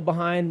still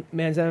behind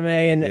men's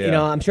MMA, and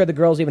I'm sure the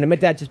girls even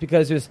admit that just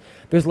because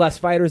there's less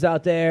fighters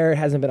out there. It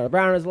hasn't been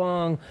around as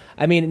long.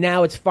 I mean,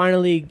 now it's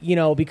finally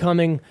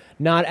becoming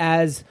not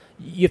as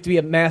you have to be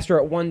a master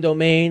at one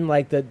domain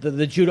like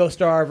the judo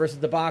star versus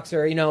the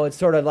boxer. It's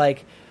sort of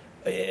like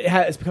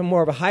it's become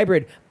more of a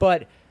hybrid.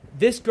 But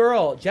this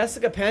girl,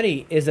 Jessica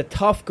Pena, is a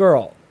tough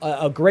girl,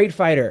 a great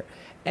fighter,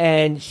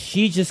 and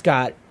she just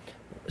got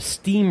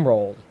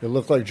steamrolled. It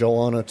looked like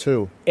Joanna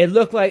too. It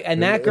looked like,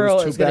 and that girl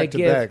is going to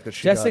give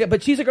Jessica.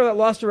 But she's a girl that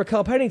lost to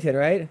Raquel Pennington,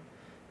 right?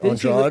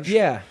 Andrade?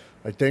 Yeah.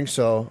 I think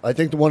so. I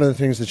think one of the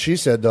things that she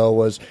said, though,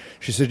 was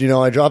she said,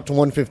 I dropped to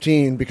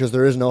 115 because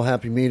there is no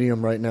happy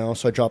medium right now,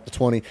 so I dropped to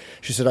 20.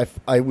 She said,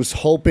 I was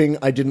hoping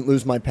I didn't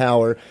lose my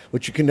power,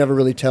 which you can never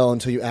really tell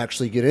until you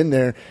actually get in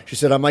there. She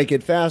said, I might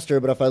get faster,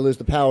 but if I lose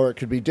the power, it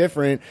could be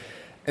different.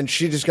 And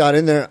she just got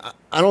in there.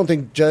 I don't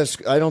think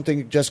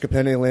Jessica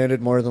Pena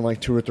landed more than like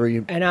 2 or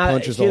 3 punches the whole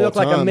time. She looked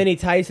like a mini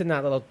Tyson,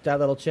 that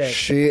little chick.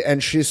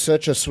 She's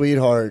such a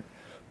sweetheart.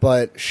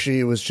 But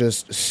she was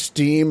just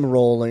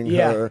steamrolling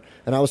her.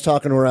 And I was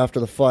talking to her after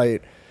the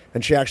fight,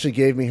 and she actually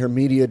gave me her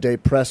media day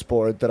press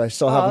board that I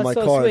still have in my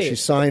car. Sweet. She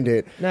signed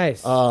it.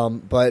 Nice.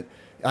 But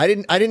I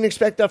didn't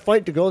expect that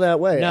fight to go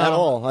that way at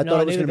all. I thought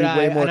it was going to be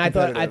way more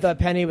competitive. I thought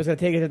Penny was going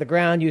to take it to the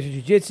ground, use her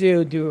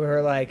jiu-jitsu, do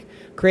her like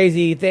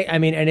crazy thing. I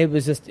mean, and it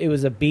was a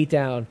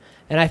beatdown.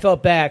 And I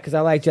felt bad because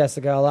I like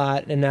Jessica a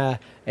lot,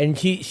 and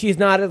she's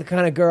not the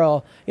kind of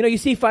girl. You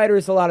see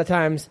fighters a lot of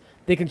times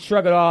they can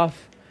shrug it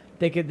off.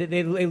 They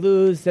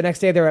lose. The next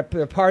day they're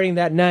partying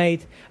that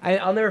night.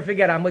 I'll never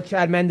forget. I'm with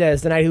Chad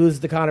Mendez the night he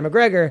loses to Conor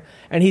McGregor,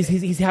 and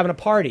he's having a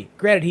party.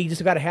 Granted, he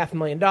just got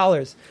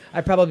 $500,000.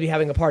 I'd probably be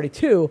having a party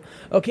too.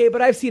 Okay,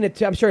 but I've seen it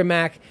too. I'm sure,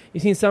 Mac,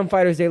 you've seen some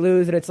fighters they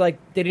lose, and it's like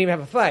they didn't even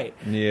have a fight.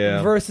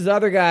 Yeah. Versus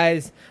other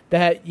guys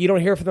that you don't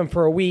hear from them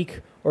for a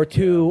week or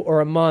two or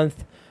a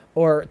month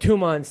or 2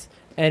 months.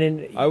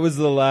 I was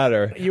the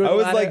latter. I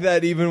was like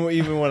that even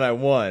when I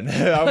won.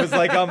 I was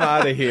like, I'm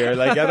out of here.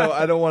 Like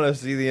I don't want to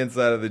see the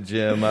inside of the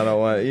gym. I don't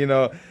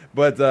want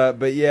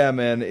But yeah,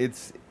 man,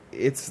 it's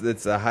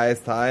the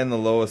highest high and the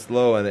lowest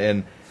low,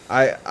 and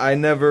I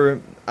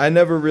never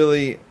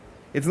really.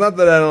 It's not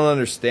that I don't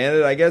understand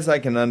it. I guess I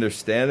can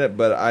understand it,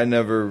 but I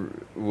never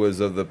was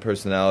of the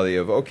personality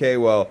of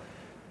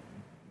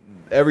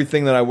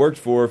everything that I worked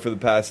for the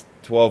past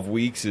 12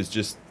 weeks is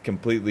just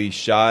completely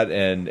shot,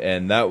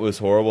 and that was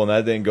horrible, and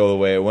that didn't go the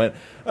way it went.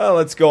 Oh,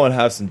 let's go and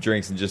have some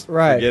drinks and just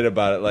forget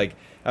about it. Like,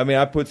 I mean,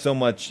 I put so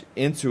much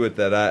into it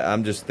that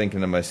I'm just thinking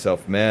to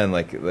myself, man,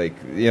 I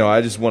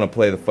just want to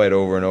play the fight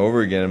over and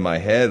over again in my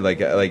head.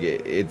 Like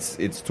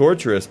it's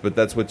torturous, but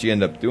that's what you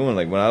end up doing.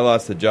 Like when I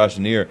lost to Josh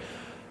Neer,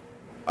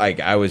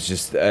 I was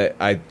just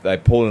I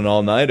pulled an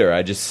all-nighter.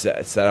 I just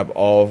sat up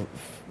all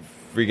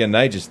freaking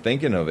night just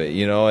thinking of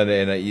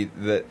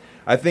it,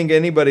 I think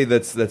anybody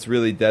that's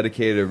really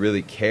dedicated or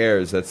really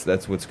cares,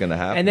 that's what's going to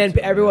happen. And then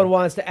everyone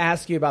wants to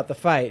ask you about the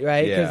fight,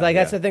 right? Because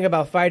that's the thing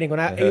about fighting.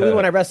 Even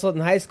when I wrestled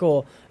in high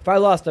school, if I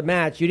lost a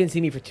match, you didn't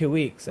see me for 2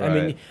 weeks. Right. I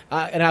mean,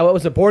 and I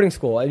was at boarding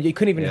school, and you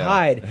couldn't even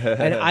hide.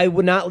 And I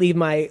would not leave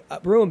my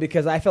room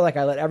because I felt like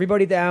I let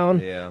everybody down.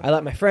 Yeah. I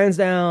let my friends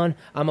down.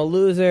 I'm a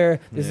loser.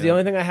 This is the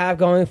only thing I have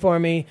going for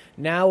me.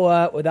 Now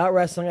what? Without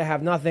wrestling, I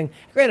have nothing.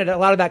 Granted, a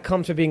lot of that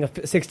comes from being a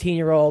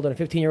 16-year-old and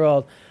a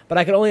 15-year-old. But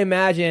I can only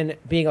imagine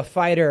being a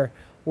fighter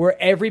where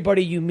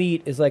everybody you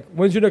meet is like,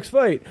 when's your next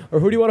fight?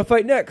 Or who do you want to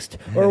fight next?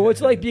 Or what's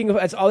it like being,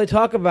 that's all they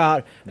talk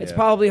about. It's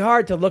probably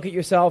hard to look at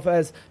yourself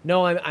as,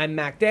 no, I'm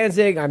Mac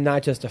Danzig. I'm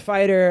not just a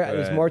fighter. Right.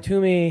 There's more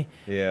to me.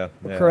 Yeah.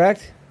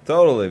 Correct?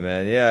 Totally,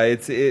 man. Yeah,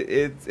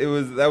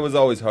 that was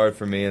always hard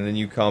for me. And then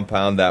you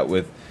compound that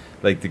with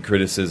like the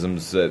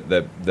criticisms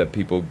that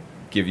people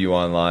give you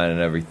online and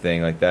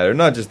everything like that, or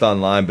not just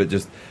online, but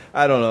just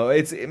I don't know.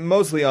 It's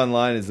mostly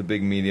online is a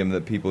big medium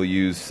that people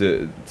use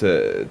to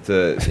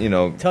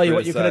tell you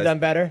what you could have done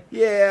better.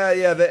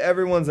 Yeah. That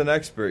everyone's an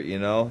expert,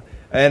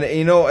 And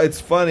it's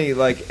funny,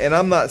 like, and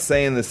I'm not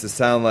saying this to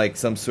sound like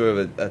some sort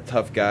of a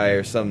tough guy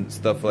or some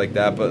stuff like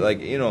that, but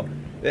like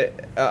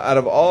out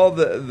of all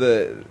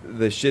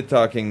the shit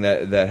talking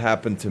that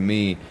happened to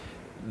me,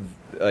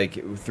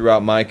 like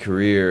throughout my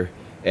career,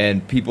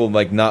 and people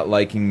like not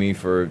liking me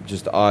for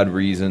just odd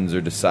reasons or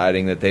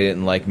deciding that they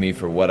didn't like me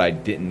for what I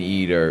didn't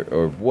eat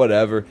or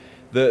whatever.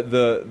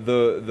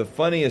 The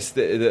funniest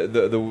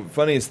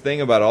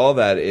thing about all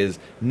that is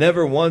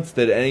never once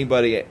did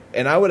anybody,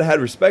 and I would have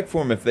had respect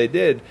for them if they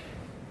did,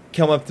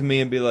 come up to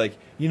me and be like,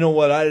 you know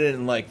what, I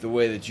didn't like the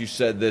way that you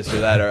said this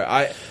or that, or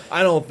I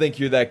don't think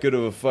you're that good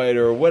of a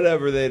fighter, or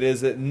whatever that is.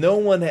 That no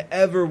one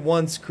ever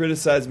once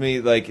criticized me,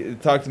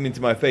 like talked to me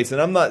to my face.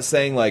 And I'm not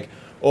saying like,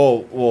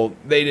 oh, well,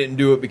 they didn't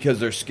do it because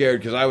they're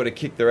scared because I would have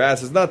kicked their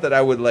ass. It's not that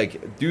I would,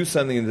 like, do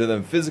something to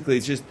them physically.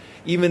 It's just,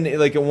 even,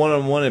 like, a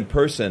one-on-one in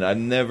person, I've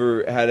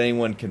never had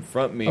anyone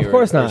confront me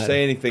or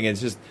say anything. It's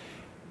just,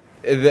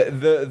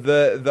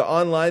 the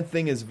online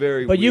thing is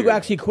very But weird. you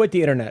actually quit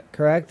the internet,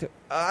 correct?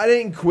 I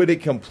didn't quit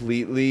it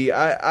completely.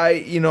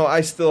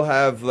 I still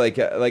have, like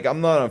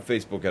I'm not on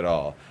Facebook at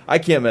all. I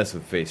can't mess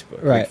with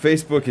Facebook. Right. Like,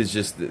 Facebook is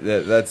just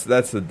that's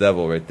the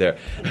devil right there.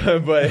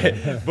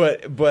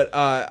 but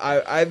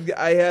I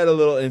had a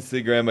little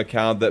Instagram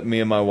account that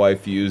me and my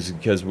wife use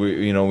because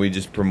we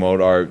just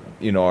promote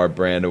our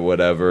brand or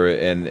whatever,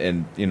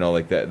 and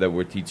like that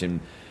we're teaching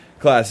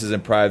classes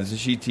in private. So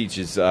she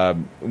teaches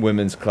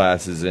women's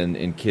classes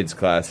and kids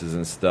classes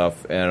and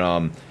stuff, and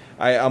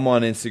I'm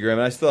on Instagram,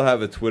 and I still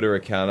have a Twitter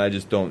account. I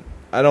just don't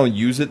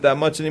use it that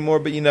much anymore,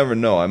 but you never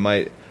know. I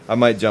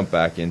might jump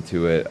back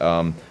into it.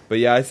 But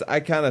yeah, I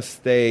kind of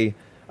stay.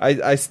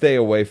 I stay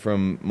away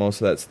from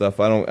most of that stuff.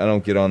 I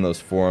don't get on those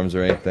forums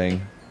or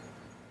anything.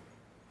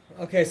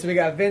 Okay, so we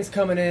got Vince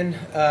coming in.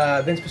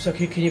 Vince, so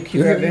can you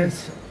grab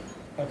Vince?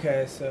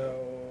 Okay,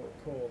 so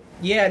cool.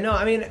 Yeah, no,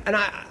 I mean, and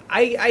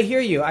I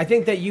hear you. I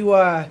think that you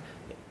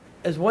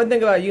there's one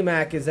thing about you,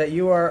 Mac, is that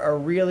you are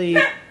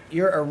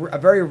you're a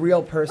very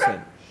real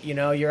person.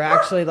 You're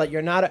actually like,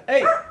 you're not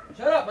hey,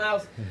 shut up,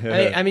 Miles.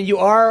 I mean,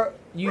 you're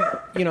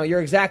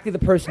exactly the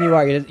person you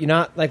are. You're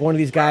not like one of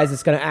these guys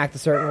that's going to act a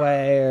certain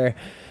way, or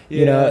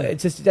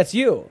it's just that's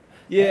you.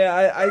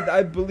 Yeah,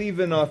 I believe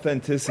in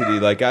authenticity.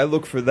 Like, I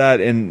look for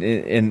that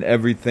in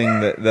everything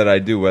that I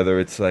do, whether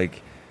it's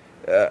like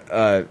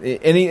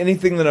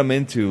anything that I'm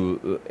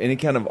into, any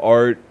kind of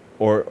art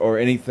or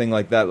anything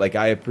like that. Like,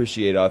 I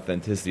appreciate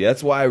authenticity.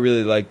 That's why I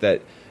really like the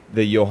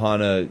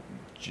Johanna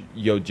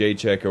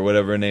Jacek or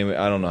whatever her name.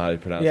 I don't know how to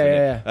pronounce her name.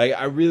 Yeah. Like,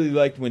 I really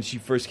liked when she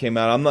first came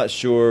out. I'm not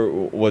sure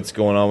what's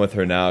going on with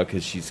her now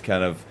because she's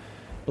kind of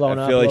blown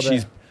up. I feel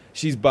like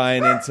she's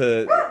buying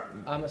into.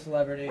 I'm a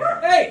celebrity.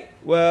 Hey.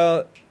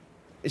 Well,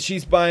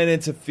 she's buying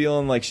into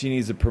feeling like she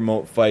needs to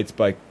promote fights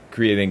by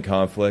creating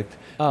conflict.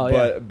 Oh,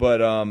 yeah.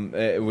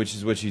 But which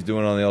is what she's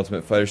doing on the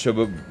Ultimate Fighter show.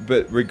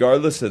 But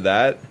regardless of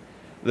that,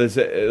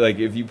 like,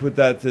 if you put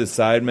that to the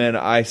side, man,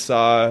 I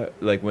saw,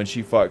 like, when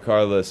she fought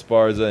Carla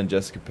Esparza and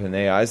Jessica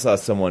Pena, I saw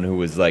someone who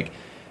was like,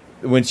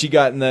 when she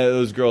got in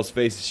those girls'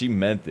 faces, she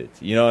meant it.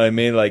 You know what I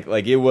mean? Like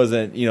it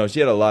wasn't. She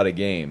had a lot of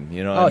game.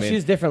 You know what I mean?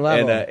 She's different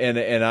level.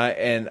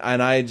 And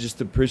I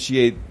just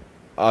appreciate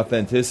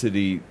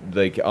authenticity,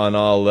 like, on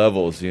all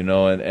levels. And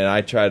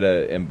I try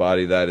to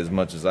embody that as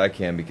much as I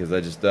can because I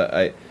just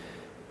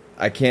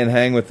I can't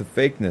hang with the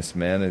fakeness,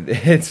 man.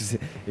 It's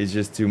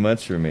just too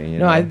much for me.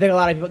 No, I think a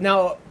lot of people.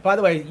 Now, by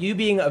the way, you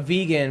being a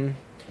vegan,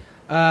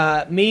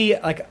 me,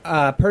 like,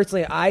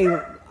 personally,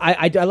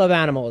 I love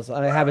animals.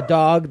 I have a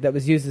dog that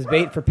was used as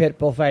bait for pit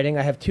bull fighting.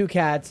 I have 2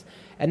 cats,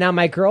 and now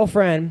my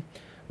girlfriend.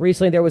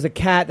 Recently, there was a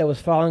cat that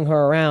was following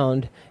her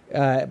around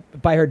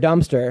by her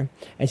dumpster,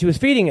 and she was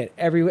feeding it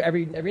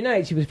every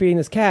night. She was feeding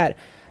this cat.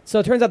 So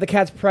it turns out the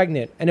cat's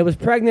pregnant, and it was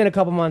pregnant a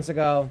couple months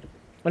ago.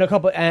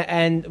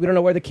 And we don't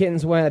know where the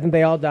kittens went. I think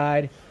they all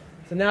died.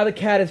 So now the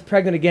cat is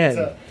pregnant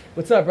again.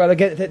 What's up, brother?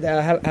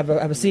 Have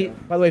a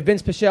seat. By the way,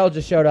 Vince Pichel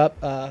just showed up,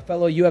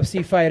 fellow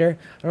UFC fighter.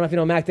 I don't know if you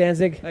know Mac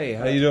Danzig. Hey,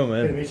 how you doing,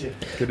 man? Good to meet you.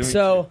 Good to meet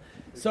you.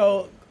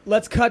 So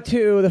let's cut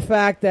to the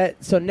fact that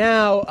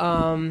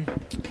now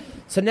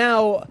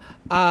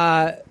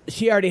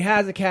she already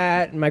has a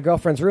cat, and my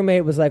girlfriend's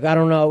roommate was like, I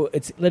don't know,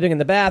 it's living in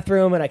the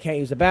bathroom, and I can't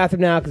use the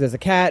bathroom now because there's a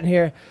cat in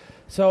here.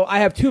 So I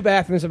have 2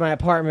 bathrooms in my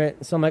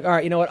apartment. So I'm like, all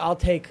right, you know what?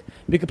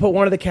 We could put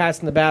one of the cats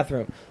in the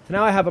bathroom. So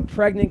now I have a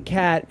pregnant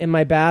cat in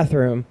my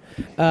bathroom.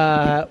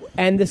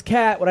 And this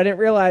cat, what I didn't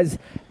realize,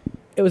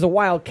 it was a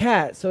wild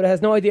cat. So it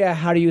has no idea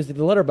how to use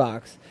the litter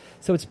box.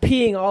 So it's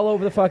peeing all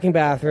over the fucking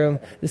bathroom.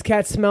 This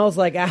cat smells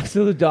like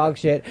absolute dog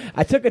shit.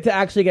 I took it to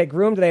actually get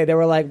groomed today. They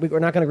were like, we're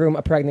not going to groom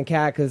a pregnant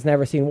cat because it's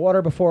never seen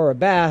water before or a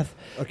bath.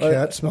 A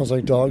cat smells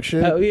like dog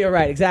shit? You're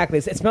right, exactly.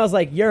 It smells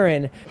like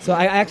urine. So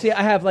I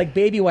have like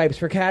baby wipes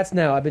for cats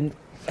now. I've been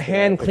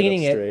hand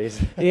cleaning it.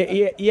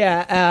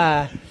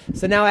 Yeah.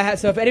 So now I have.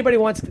 So if anybody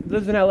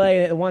lives in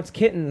LA and wants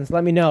kittens,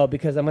 let me know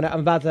because I'm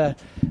about to.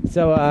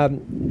 So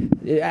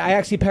I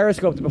actually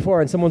periscoped it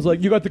before, and someone's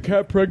like, "You got the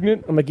cat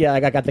pregnant?" I'm like, "Yeah, I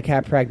got the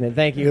cat pregnant.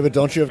 Thank you." Yeah, but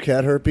don't you have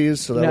cat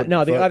herpes? So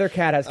No, the other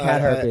cat has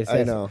cat herpes.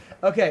 I know.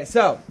 Okay,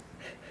 so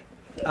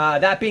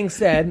that being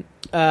said.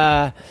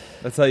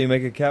 That's how you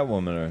make a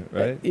Catwoman,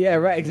 right? Yeah,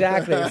 right,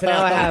 exactly. So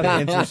now I have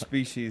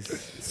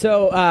interspecies.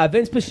 So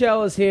Vinc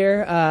Pichel is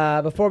here.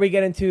 Before we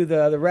get into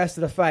the rest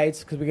of the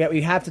fights, because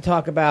we have to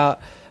talk about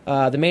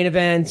the main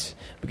event.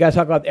 We got to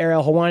talk about the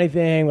Ariel Helwani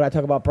thing. We got to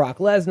talk about Brock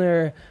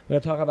Lesnar. We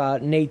got to talk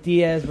about Nate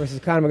Diaz versus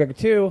Conor McGregor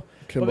 2.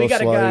 But we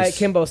got a guy,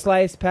 Kimbo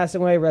Slice,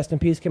 passing away. Rest in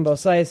peace, Kimbo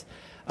Slice.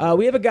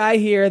 We have a guy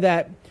here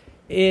that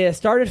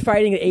started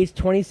fighting at age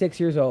 26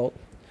 years old.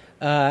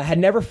 Had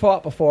never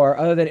fought before,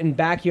 other than in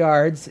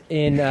backyards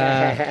in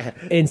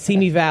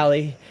Simi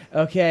Valley.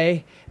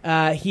 Okay,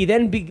 he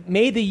then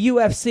made the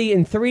UFC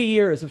in 3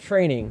 years of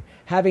training,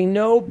 having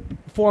no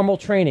formal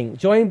training.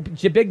 Joined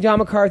Big John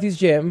McCarthy's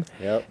gym,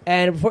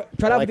 and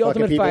tried out for the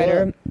Ultimate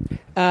Fighter,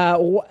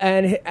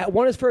 and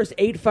won his first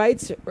 8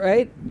 fights.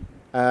 Right?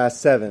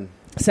 7.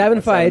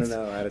 7 fights.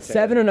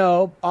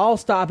 7-0, all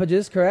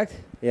stoppages. Correct.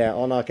 Yeah,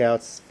 all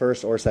knockouts,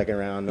 first or second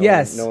round.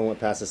 No one went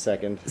past the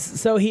second.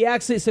 So he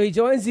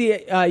joins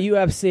the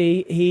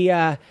UFC.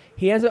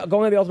 He ends up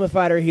going to the Ultimate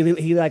Fighter. He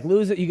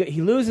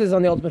loses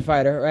on the Ultimate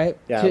Fighter, right?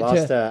 Yeah,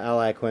 lost to Al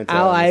Iaquinta in the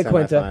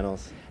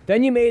semifinals.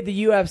 Then you made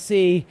the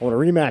UFC. I want a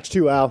rematch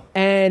too, Al.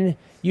 And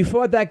you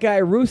fought that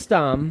guy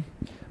Rustam.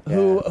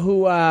 Who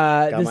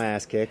got my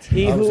ass kicked.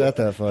 I was at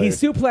that fight. He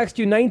suplexed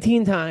you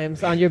 19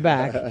 times on your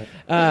back.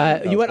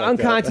 You went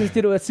unconscious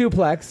due to a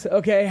suplex.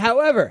 Okay.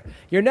 However,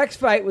 your next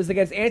fight was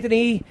against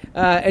Anthony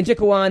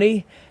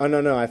Njokuani. Oh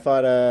no! I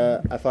fought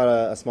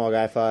a small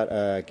guy. I fought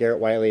Garrett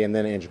Whiteley and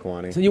then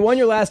Njokuani. So you won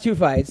your last 2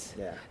 fights.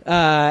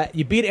 Yeah.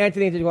 You beat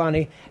Anthony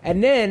Njokuani,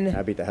 and then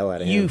I beat the hell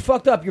out of him. You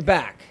fucked up your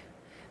back,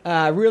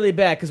 really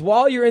bad. Because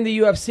while you're in the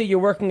UFC, you're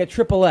working at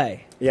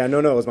AAA. Yeah, no,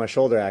 it was my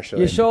shoulder, actually.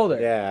 Your shoulder?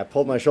 Yeah, I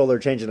pulled my shoulder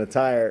changing a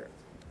tire.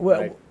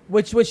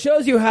 Which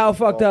shows you how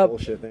fucked up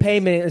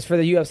payment is for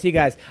the UFC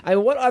guys. I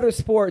mean, what other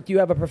sport do you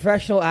have a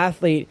professional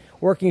athlete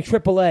working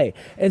AAA?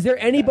 Is there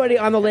anybody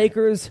on the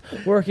Lakers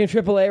working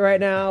AAA right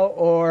now?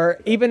 Or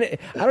even, I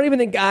don't even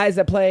think guys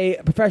that play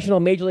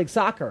professional Major League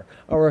Soccer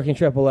are working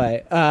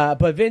AAA.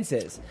 But Vince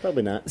is.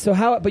 Probably not. So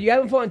but you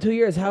haven't fought in 2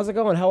 years. How's it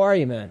going? How are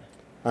you, man?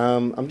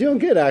 I'm doing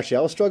good, actually. I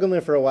was struggling there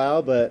for a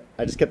while, but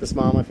I just kept a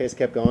smile on my face,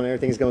 kept going.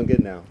 Everything's going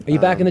good now. Are you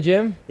back in the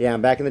gym? Yeah,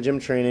 I'm back in the gym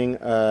training.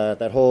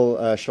 That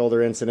whole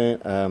shoulder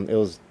incident, it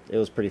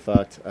was pretty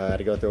fucked. I had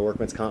to go through a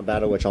workman's comp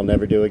battle, which I'll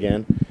never do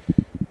again.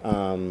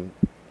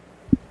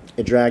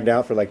 It dragged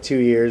out for like 2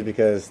 years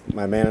because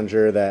my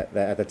manager that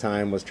at the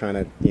time was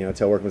trying to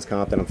tell workman's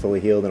comp that I'm fully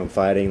healed and I'm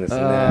fighting this and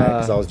that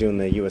because I was doing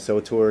the USO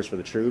tours for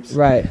the troops.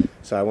 Right.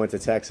 So I went to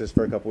Texas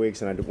for a couple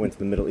weeks and I went to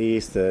the Middle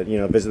East to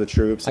visit the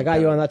troops. I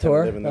got you on that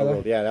tour. Live in the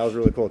world. Yeah, that was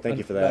really cool. Thank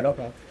you for that. No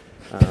problem.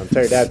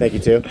 Tell your dad thank you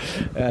too.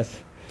 Yes.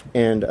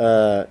 And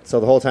so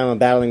the whole time I'm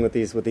battling with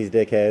these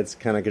dickheads,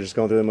 kind of just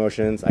going through the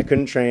motions. I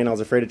couldn't train. I was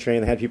afraid to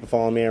train. They had people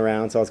following me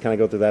around, so I was kind of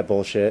going through that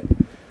bullshit.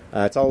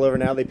 It's all over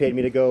now. They paid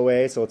me to go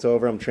away, so it's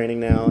over. I'm training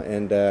now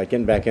and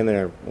getting back in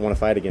there. I want to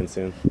fight again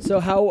soon. So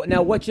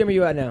what gym are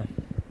you at now?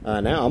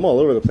 Now I'm all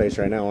over the place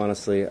right now,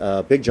 honestly.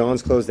 Big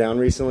John's closed down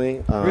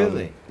recently.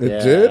 Really?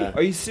 It did?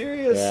 Are you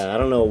serious? Yeah, I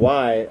don't know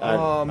why.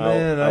 Oh,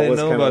 man, I didn't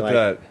know about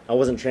that. I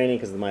wasn't training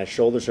because of my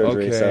shoulder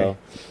surgery. Okay. So.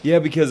 Yeah,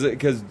 because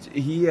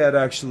he had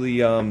actually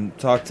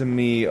talked to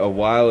me a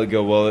while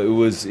ago. Well,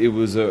 it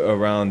was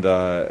around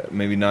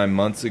maybe 9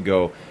 months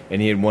ago,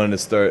 and he had wanted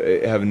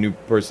to have a new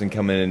person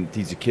come in and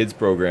teach a kids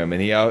program,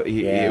 and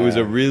it was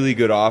a really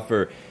good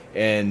offer,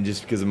 and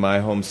just because of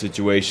my home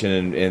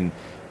situation and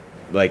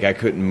like I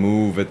couldn't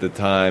move at the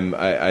time.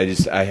 I had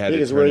to turn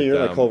it down.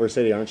 You're in Culver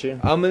City, aren't you?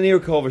 I'm near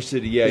Culver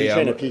City. Yeah, you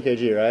train at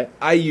PKG, right?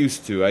 I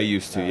used to.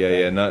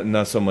 Yeah.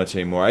 Not so much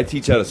anymore. I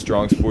teach out of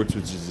Strong Sports,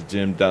 which is a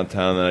gym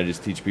downtown, and I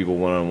just teach people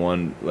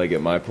one-on-one, like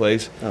at my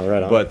place. Oh,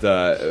 right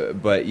on.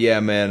 But yeah,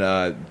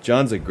 man,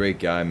 John's a great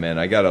guy, man.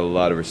 I got a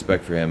lot of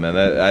respect for him, man.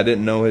 I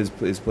didn't know his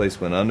place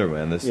went under,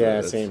 man.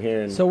 Same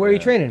here. So where are you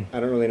training?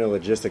 I don't really know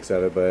logistics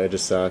of it, but it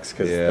just sucks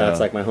because that's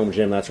like my home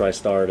gym. That's where I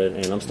started,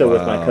 and I'm still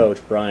with my coach,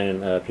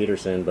 Brian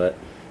Peterson. But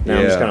now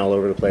I'm just kind of all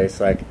over the place.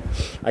 Like,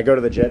 I go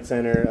to the Jet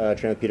Center,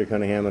 train with Peter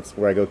Cunningham. That's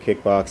where I go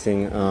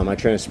kickboxing. I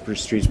train at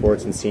Street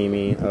Sports in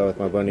Simi with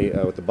my buddy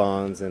with the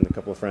Bonds and a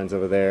couple of friends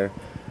over there.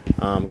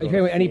 Are you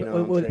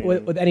training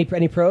with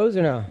any pros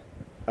or no?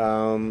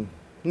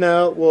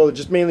 No, well,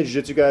 just mainly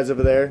jiu-jitsu guys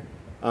over there.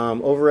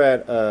 Over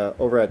at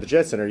the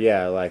Jet Center,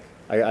 yeah. Like,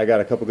 I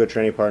got a couple good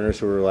training partners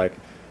who were like,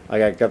 I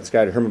got this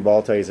guy Herman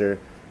Baltaser.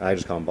 I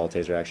just call him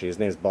Baltaser. Actually, his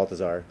name's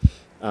Baltazar.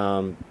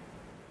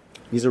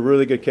 He's a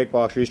really good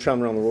kickboxer. He's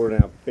traveling around the world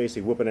now,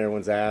 basically whooping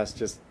everyone's ass.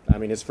 His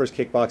first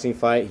kickboxing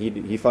fight,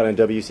 he fought in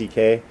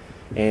WCK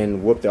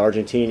and whooped the I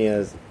think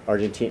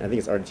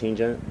it's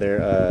Argentina.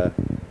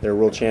 their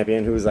world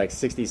champion, who was like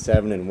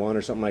 67-1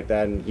 or something like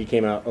that, and he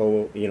came out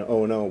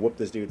 0-0, whooped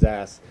this dude's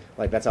ass.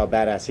 Like, that's how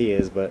badass he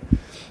is, but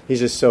he's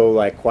just so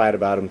like quiet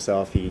about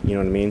himself. You know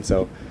what I mean?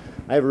 So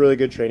I have really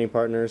good training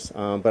partners,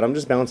 but I'm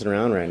just bouncing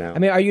around right now. I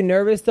mean, are you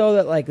nervous though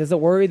that like does it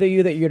worry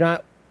you that you're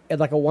not at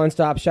like a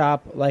one-stop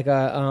shop, like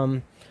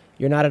a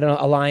you're not at an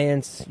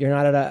Alliance, you're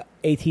not at a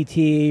ATT,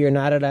 you're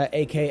not at a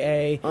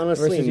AKA,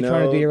 honestly, versus you're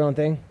trying to do your own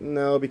thing?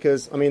 No,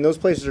 because I mean those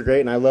places are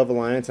great, and I love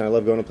Alliance, and I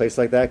love going to places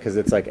like that because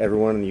it's like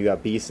everyone, and you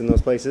got beasts in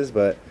those places.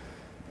 But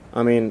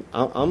I mean,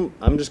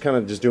 I'm just kind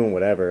of just doing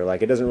whatever.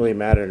 Like, it doesn't really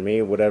matter to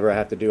me. Whatever I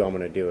have to do, I'm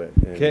going to do it.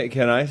 And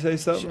Can I say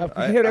something? You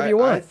can do whatever you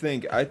want.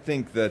 I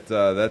think that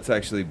that's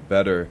actually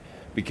better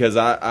because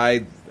I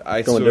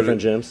going to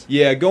different gyms.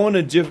 Yeah, going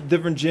to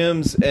different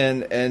gyms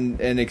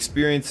and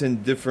experiencing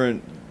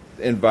different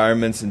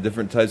environments and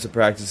different types of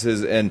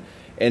practices and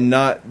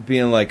not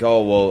being like,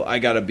 oh well, I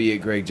got to be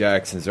at Greg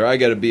Jackson's or I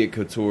got to be at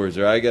Couture's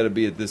or I got to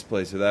be at this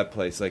place or that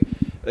place. Like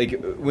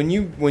when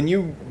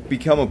you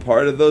become a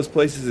part of those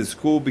places, it's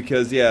cool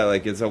because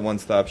like it's a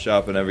one-stop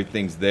shop and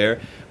everything's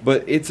there.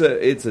 But it's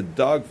a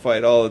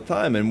dogfight all the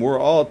time, and we're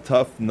all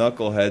tough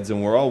knuckleheads,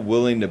 and we're all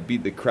willing to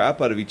beat the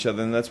crap out of each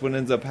other, and that's what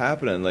ends up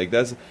happening. Like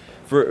that's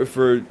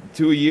for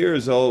 2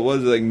 years, all it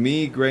was like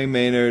me, Gray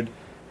Maynard,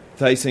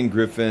 Tyson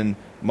Griffin,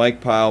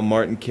 Mike Pyle,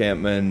 Martin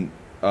Campman,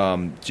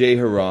 Jay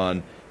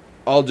Haran,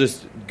 all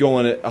just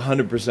going at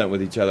 100%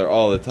 with each other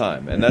all the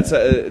time, and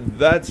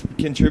that's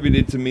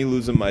contributed to me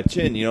losing my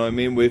chin. You know what I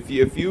mean?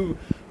 If you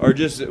are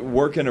just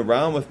working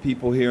around with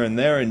people here and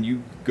there, and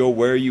you go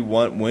where you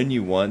want when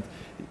you want,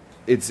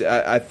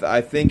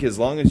 I think as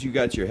long as you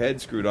got your head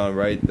screwed on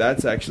right,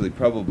 that's actually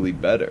probably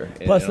better.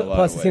 Plus,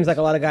 it seems like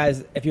a lot of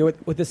guys, if you're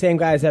with the same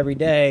guys every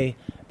day,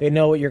 they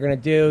know what you're going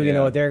to do, you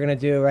know what they're going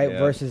to do, right? Yeah.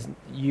 Versus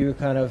you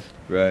kind of...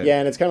 Right. Yeah,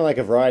 and it's kind of like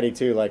a variety,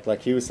 too.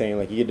 Like he was saying,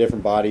 like you get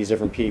different bodies,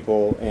 different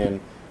people. And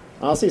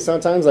honestly,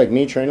 sometimes, like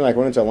me training, like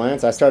went into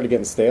Alliance, I started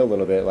getting stale a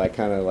little bit. Like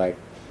kind of like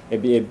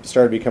it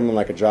started becoming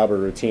like a job or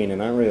routine.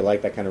 And I don't really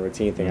like that kind of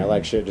routine thing. I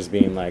like shit just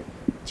being like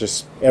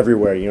just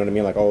everywhere, you know what I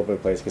mean? Like all over the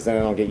place, because then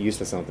I don't get used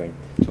to something.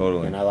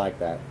 Totally. And I like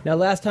that. Now,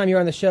 last time you were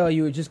on the show,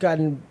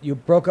 you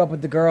broke up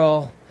with the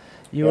girl...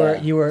 You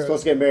were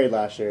supposed to get married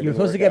last year. You were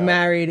supposed to get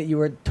married. You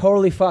were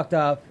totally fucked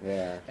up.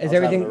 Yeah. Is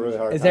everything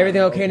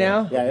okay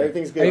now? Yeah,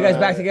 everything's good. Are you guys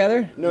back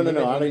together? No. I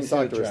don't even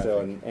talk to her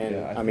still. And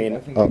I mean,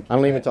 I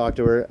don't even talk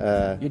to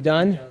her. You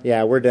done?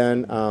 Yeah, we're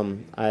done.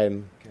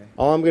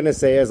 All I'm gonna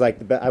say is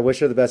like I wish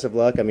her the best of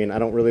luck. I mean, I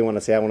don't really want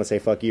to say I want to say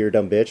fuck you, you're a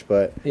dumb bitch,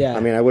 but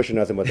I mean, I wish her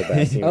nothing but the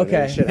best. You know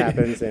okay. I mean? Shit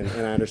happens, and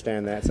I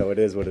understand that, so it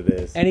is what it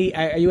is.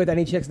 Are you with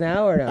any chicks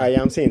now or no?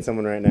 Yeah, I'm seeing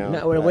someone right now.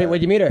 No,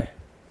 where'd you meet her?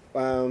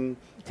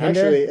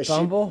 Tinder? Actually,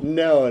 Bumble?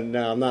 No,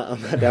 I'm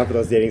not down for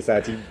those dating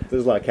sites.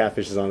 There's a lot of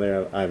catfishes on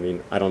there. I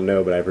mean, I don't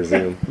know, but I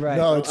presume. Right.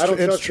 No, I don't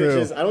trust true.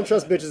 Bitches. I don't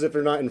trust bitches if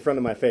they're not in front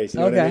of my face. You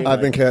know what I mean?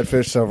 I've been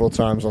catfished several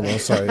times on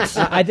those sites.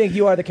 I think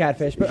you are the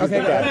catfish, but okay.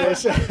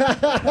 Catfish.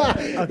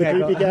 Okay,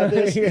 the creepy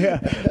catfish.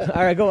 Yeah.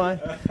 All right, go on.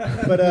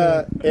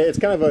 But it's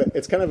kind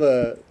of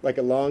a like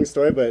a long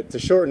story, but to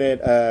shorten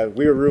it,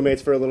 we were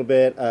roommates for a little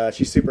bit.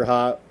 She's super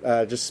hot,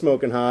 just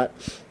smoking hot.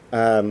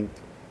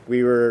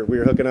 We were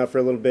hooking up for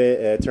a little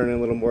bit, turning a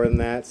little more than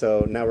that.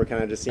 So now we're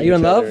kind of just seeing each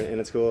other, and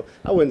it's cool.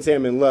 I wouldn't say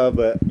I'm in love,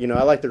 but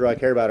I like the girl. I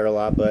care about her a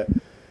lot, but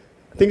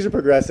things are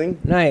progressing.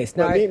 Nice.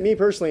 But me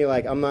personally,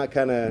 like I'm not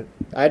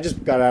I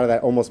just got out of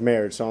that almost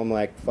marriage, so I'm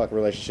like, fuck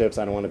relationships.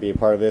 I don't want to be a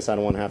part of this. I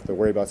don't want to have to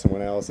worry about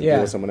someone else and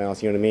deal with someone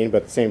else. You know what I mean?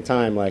 But at the same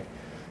time, like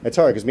it's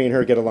hard because me and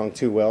her get along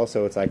too well,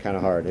 so it's like kind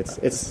of hard.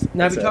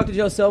 Now, have you talked to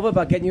Joe Silva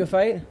about getting you a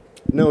fight?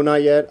 No,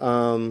 not yet.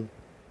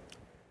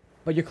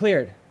 But you're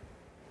cleared.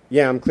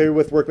 Yeah, I'm clear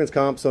with workman's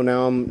comp, so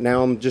now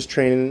I'm just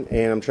training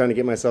and I'm trying to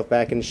get myself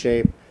back in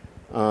shape.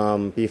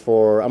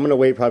 Before I'm gonna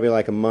wait probably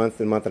like a month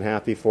and a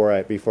half before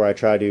I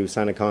try to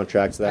sign a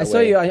contract. So that I saw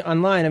you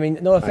online. I mean,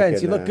 no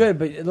offense, you look good,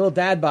 but a little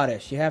dad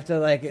bodish. You have to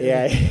like.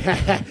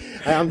 Yeah,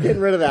 I'm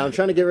getting rid of that. I'm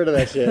trying to get rid of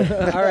that shit.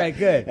 All right,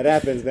 good. It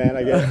happens, man.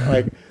 I get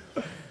like,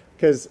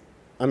 because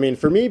I mean,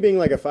 for me being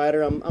like a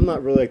fighter, I'm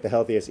not really like the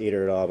healthiest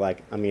eater at all.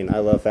 Like, I mean, I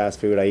love fast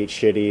food. I eat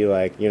shitty.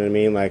 Like, you know what I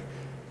mean? Like.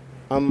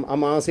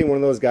 I'm honestly one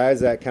of those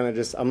guys that kind of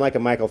just, I'm like a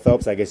Michael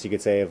Phelps, I guess you could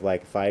say, of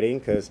like fighting,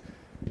 because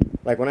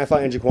like when I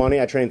fought in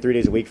Jaquani, I trained 3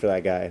 days a week for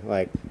that guy.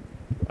 Like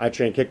I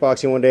trained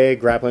kickboxing one day,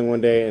 grappling one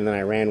day, and then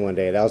I ran one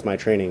day. That was my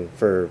training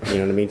for,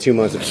 2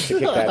 months to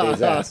kick that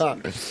dude's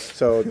ass.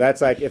 So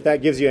that's like, if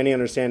that gives you any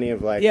understanding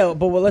of like... Yeah,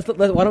 but let's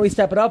why don't we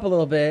step it up a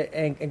little bit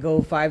and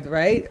go 5,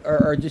 right?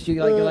 Or just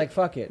you're like,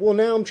 fuck it. Well,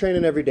 now I'm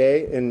training every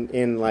day,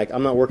 and like,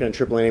 I'm not working at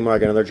AAA anymore. I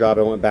got another job.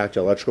 I went back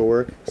to electrical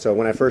work. So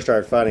when I first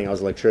started fighting, I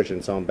was an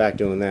electrician, so I'm back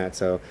doing that.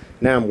 So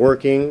now I'm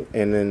working,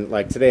 and then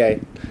like today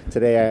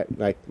I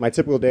like, my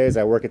typical days,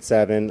 I work at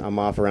 7, I'm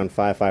off around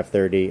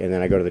 5:30, and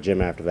then I go to the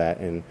gym after that.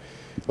 And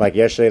like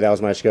yesterday, that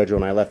was my schedule,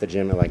 and I left the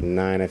gym at like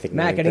 9, I think.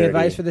 Mac, any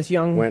advice for this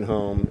went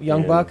home,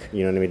 buck?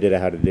 You know what I mean? Did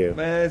it how to do.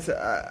 Man,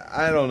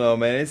 I don't know,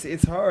 man.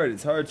 It's hard.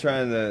 It's hard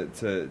trying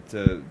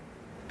to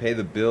pay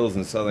the bills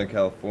in Southern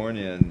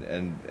California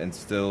and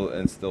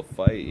still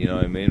fight. You know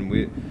what I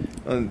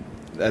mean?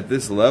 at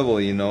this level,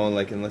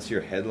 like unless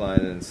you're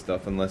headlining and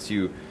stuff, unless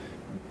you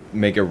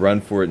make a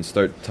run for it and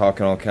start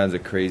talking all kinds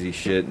of crazy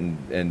shit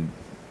and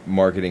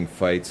marketing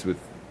fights with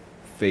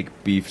fake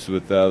beefs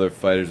with the other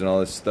fighters and all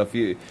this stuff,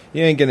 you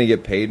ain't gonna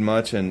get paid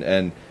much,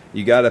 and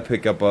you got to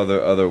pick up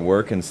other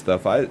work and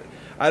stuff. I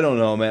don't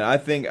know, man. I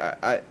think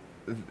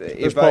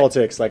there's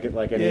politics like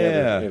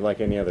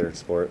any other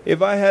sport.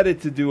 If I had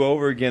it to do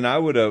over again, I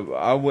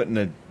wouldn't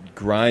have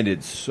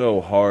grinded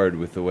so hard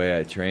with the way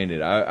I trained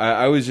it.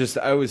 I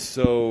was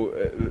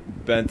so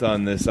bent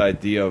on this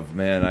idea of,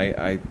 man,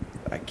 I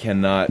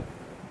cannot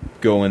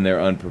go in there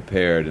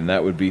unprepared, and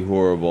that would be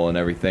horrible and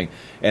everything.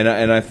 And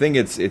I think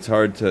it's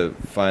hard to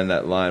find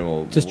that line.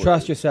 Well, just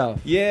trust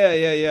yourself. Yeah.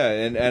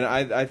 And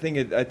I think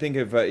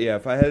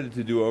if I had it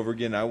to do over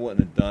again, I wouldn't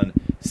have done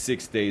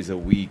 6 days a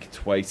week,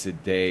 twice a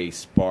day,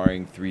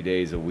 sparring 3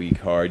 days a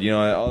week hard.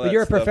 All that. But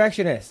you're a stuff.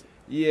 Perfectionist.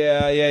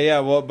 Yeah.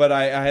 Well, but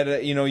I had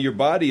a, your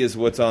body is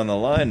what's on the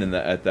line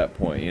at that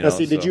point. Now,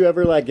 see, did you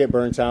ever get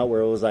burnt out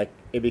where it was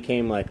it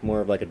became more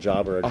of a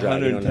job or a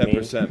drag?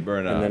 110%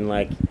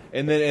 burnout.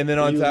 And then and then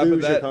on top lose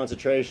of that, your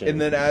concentration.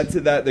 And then add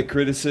to that the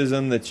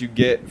criticism that you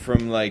get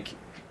from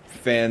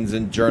fans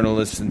and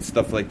journalists and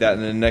stuff like that.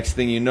 And then the next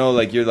thing you know,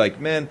 you're like,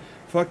 man,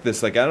 fuck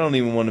this. I don't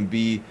even want to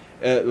be.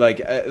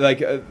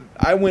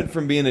 I went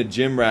from being a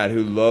gym rat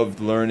who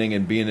loved learning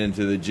and being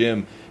into the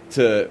gym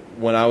to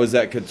when I was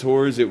at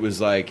Couture's, it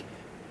was I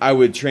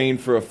would train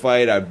for a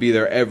fight. I'd be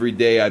there every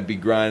day. I'd be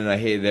grinding. I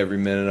hated every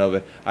minute of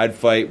it. I'd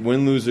fight,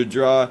 win, lose, or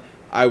draw.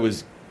 I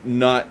was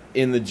not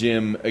in the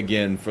gym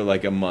again for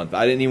a month.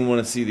 I didn't even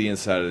want to see the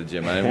inside of the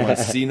gym. I didn't want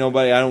to see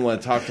nobody. I don't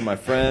want to talk to my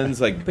friends.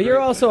 But you're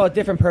also a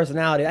different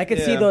personality. I could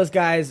see those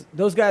guys.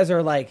 Those guys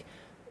are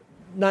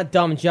not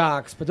dumb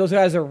jocks, but those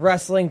guys are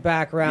wrestling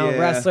background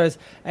wrestlers,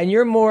 and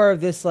you're more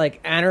of this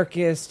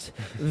anarchist,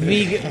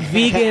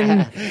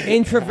 vegan,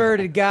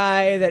 introverted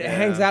guy that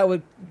hangs out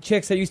with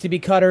chicks that used to be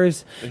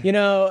cutters. I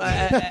feel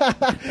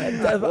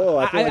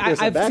like there's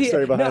some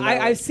backstory behind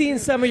that. I've seen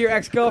some of your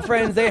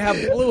ex-girlfriends. They have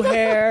blue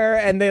hair,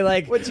 and they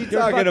What you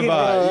talking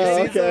about?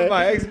 You seen some of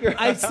my ex-girlfriends?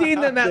 I've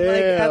seen them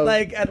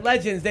at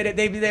Legends. They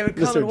would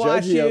come Mr. and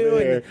watch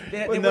Judgy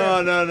you.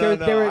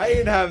 No. I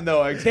didn't have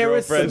no ex-girlfriends. They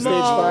were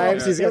small.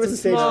 Stage 5. They were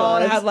small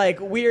and had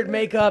weird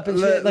makeup and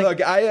shit.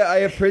 Look, I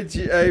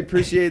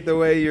appreciate the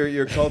way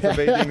you're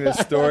cultivating this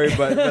story,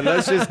 but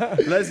let's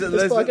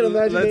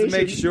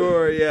make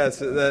sure,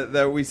 yes,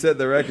 that we set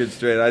the record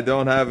straight. I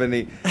don't have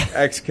any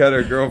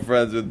ex-cutter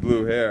girlfriends with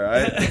blue hair.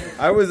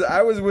 I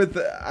was with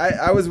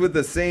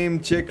the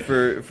same chick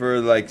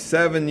for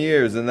 7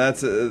 years, and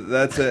that's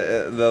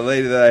the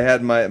lady that I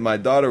had my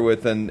daughter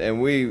with,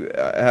 and we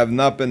have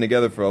not been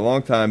together for a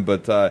long time,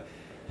 but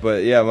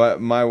yeah,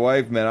 my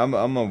wife, man, I'm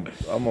a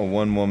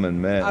one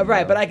woman man.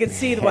 Right, but I could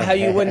see how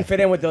you wouldn't fit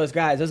in with those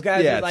guys. Those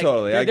guys, yeah, are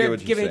totally. I get they're what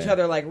you're giving saying. each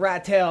other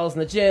rat tails in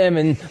the gym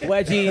and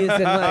wedgies,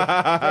 and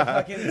they're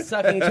fucking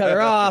sucking each other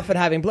off and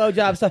having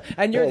blowjob stuff.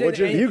 And you're what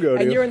gym do you go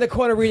to? And you're in the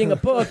corner reading a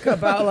book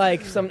about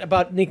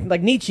about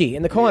Nietzsche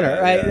in the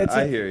corner, right? Yeah,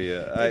 I hear you.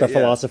 The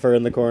philosopher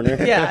in the corner.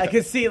 Yeah, I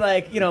could see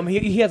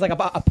he has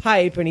a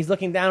pipe and he's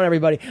looking down on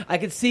everybody. I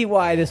could see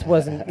why this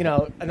wasn't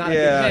not a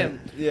good gym.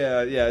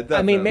 Yeah, definitely.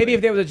 I mean, maybe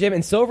if there was a gym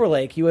in Silver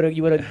Lake, you would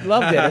have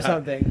loved it or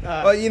something.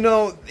 Well,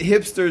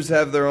 hipsters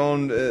have their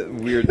own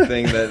weird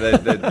thing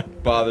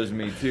that bothers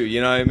me too. You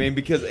know what I mean?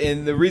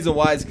 And the reason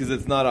why is because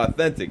it's not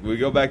authentic. We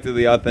go back to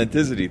the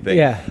authenticity thing.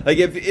 Yeah.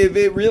 If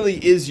it really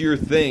is your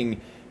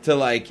thing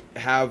to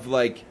have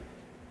a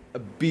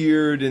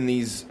beard and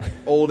these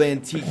old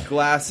antique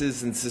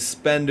glasses and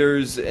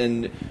suspenders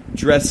and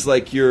dress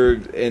like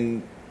you're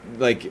in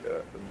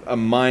a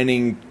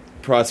mining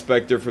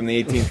prospector from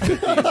the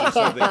 1850s or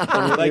something.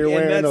 You're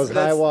wearing those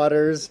high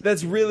waters.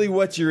 That's really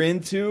what you're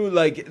into.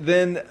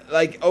 Then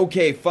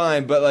okay,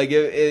 fine, but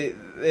otherwise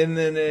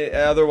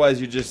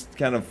you're just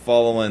kind of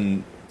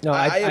following. No,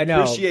 I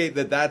appreciate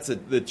that that's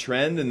the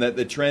trend, and that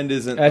the trend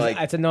isn't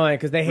it's annoying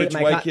because they hate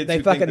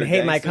they fucking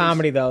hate my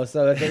comedy though.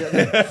 So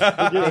they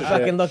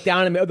fucking look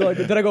down at me.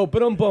 Then I go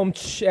boom boom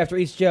after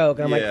each joke,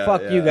 and I'm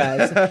fuck you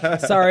guys.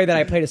 Sorry that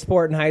I played a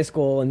sport in high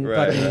school and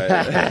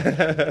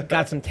fucking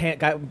got some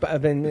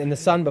I've been in the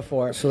sun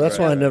before. So that's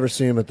why I never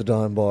see them at the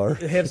Don Bar.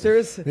 The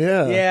hipsters.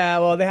 Yeah.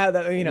 Well, they have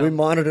that. We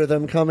monitor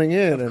them coming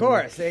in. Of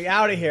course, they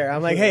out of here.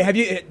 I'm like, hey,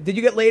 did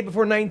you get laid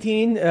before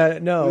 19?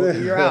 No,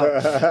 you're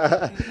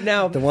out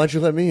now. Why don't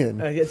you let me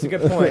in? It's a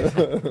good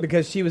point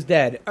because she was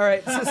dead. All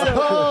right,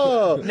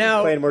 now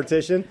playing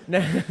mortician.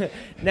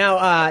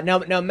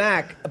 Now,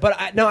 Mac. But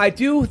I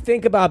do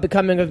think about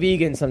becoming a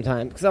vegan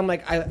sometimes because I'm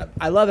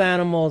I love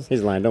animals.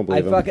 He's lying. Don't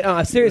believe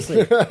him.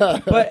 Seriously.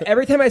 But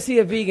every time I see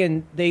a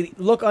vegan, they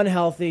look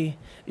unhealthy.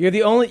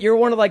 You're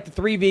one of the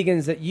 3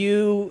 vegans that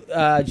you,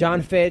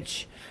 John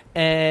Fitch.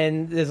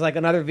 And there's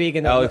another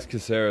vegan, Alex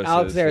Caceres.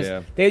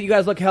 Yeah. You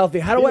guys look healthy.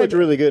 How do he I looked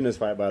really good in his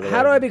fight, by the way?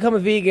 How do I become a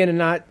vegan and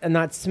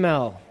not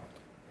smell?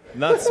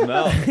 Not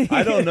smell.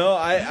 I don't know.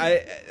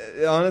 I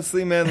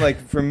honestly, man,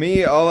 for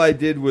me, all I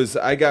did was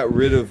I got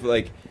rid of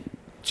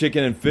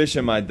chicken and fish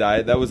in my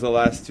diet. That was the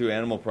last 2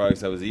 animal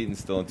products I was eating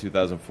still in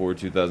 2004,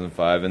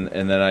 2005, and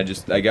then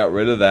I got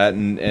rid of that,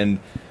 and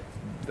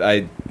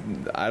I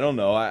don't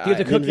know. Do you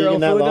have to cook your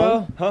own food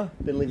though? Huh?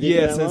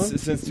 Yeah,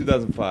 since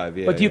 2005.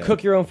 Yeah. But do you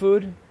cook your own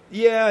food?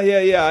 Yeah,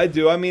 I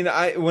do. I mean,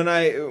 when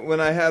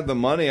I had the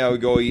money, I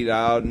would go eat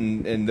out,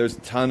 and there's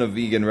a ton of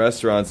vegan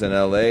restaurants in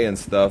LA and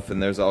stuff,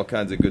 and there's all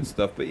kinds of good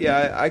stuff. But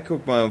yeah, I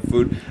cook my own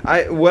food.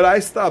 What I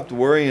stopped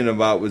worrying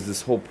about was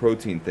this whole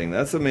protein thing.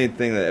 That's the main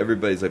thing that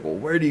everybody's like, well,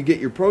 where do you get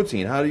your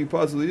protein? How do you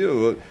possibly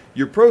do it?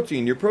 Your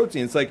protein.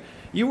 It's like,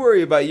 you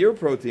worry about your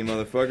protein,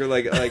 motherfucker.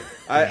 Like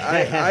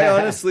I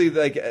honestly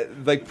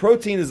like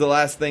protein is the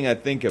last thing I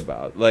think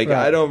about. Like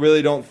right. I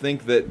don't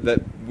think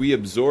that we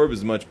absorb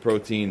as much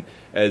protein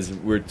as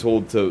we're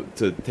told to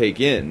take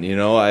in. You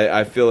know,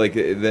 I feel like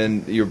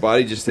then your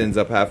body just ends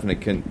up having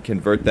to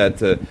convert that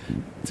to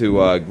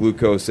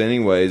glucose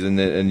anyways,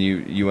 and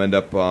you end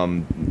up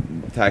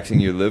taxing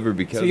your liver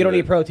because. So you don't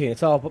eat protein.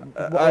 It's all.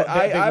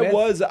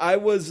 I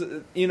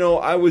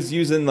was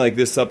using like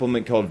this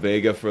supplement called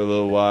Vega for a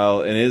little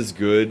while, and it is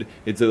good.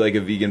 It's like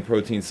a vegan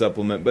protein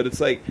supplement, but it's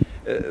like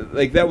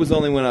that was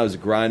only when I was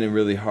grinding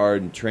really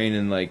hard and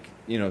training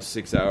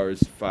 6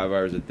 hours, 5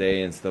 hours a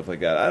day and stuff like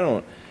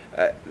that.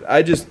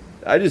 I just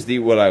eat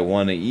what I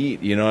want to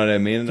eat. You know what I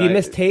mean? Do you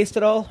miss taste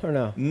at all or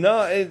no?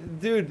 No,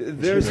 dude.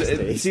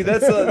 See,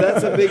 that's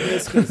a big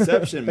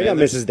misconception, man. I got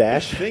Mrs.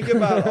 Dash. Think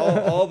about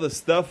all the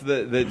stuff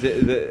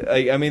that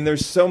I mean,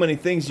 there's so many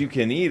things you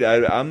can eat.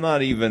 I'm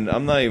not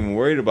even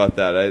worried about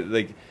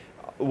that.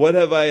 What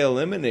have I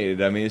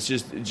eliminated? I mean, it's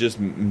just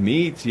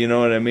meat. You know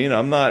what I mean?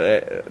 I'm not.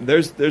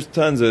 There's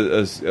tons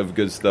of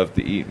good stuff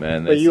to eat,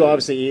 man. But you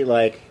obviously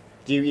eat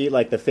do you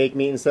eat the fake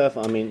meat and stuff?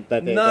 I mean,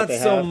 not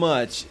so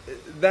much.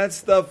 That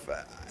stuff,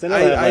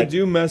 I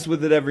do mess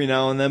with it every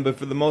now and then, but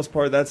for the most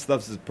part, that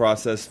stuff is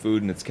processed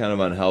food, and it's kind of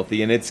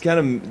unhealthy, and it's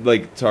kind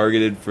of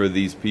targeted for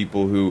these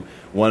people who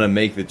want to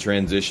make the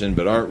transition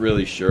but aren't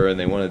really sure, and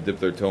they want to dip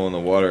their toe in the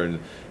water. And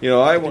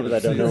I want to.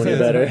 Don't know any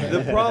better.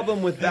 The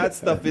problem with that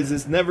stuff is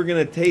it's never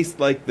going to taste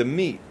like the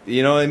meat.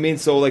 You know what I mean?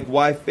 So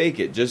why fake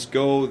it? Just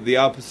go the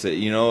opposite.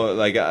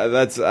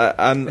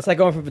 I'm. It's like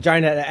going from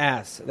vagina to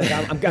ass.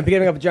 I'm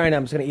getting a vagina.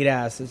 I'm just going to eat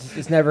ass.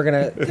 It's never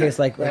going to taste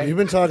like. Have you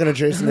been talking to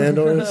Jason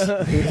Andors?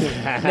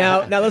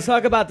 Now let's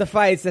talk about the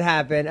fights that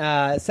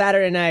happened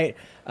Saturday night.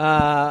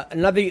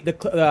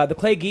 The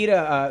Clay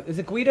Guida. Is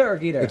it Guida or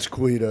Guida? It's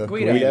Guida.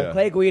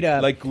 Clay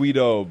Guida. Like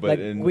Guido, but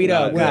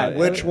Guido.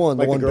 Which one?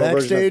 The one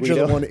backstage or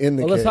the one in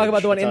the cage? Let's talk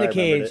about the one in the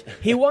cage.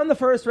 He won the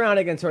first round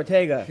against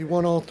Ortega. He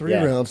won all 3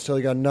 rounds till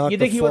he got knocked. You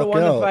think he would have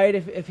won out. The fight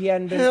if he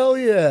hadn't been? Hell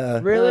yeah!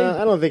 Really?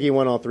 I don't think he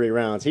won all 3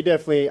 rounds. He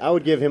definitely. I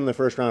would give him the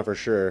first round for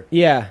sure.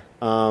 Yeah.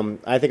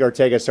 I think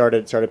Ortega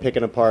started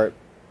picking apart.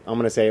 I'm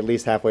going to say at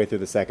least halfway through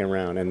the second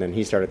round, and then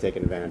he started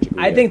taking advantage of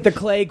Guida. I think the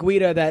Clay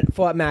Guida that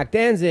fought Mac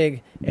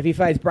Danzig, if he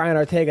fights Brian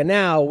Ortega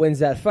now, wins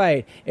that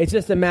fight. It's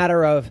just a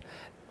matter of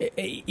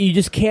you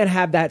just can't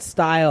have that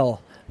style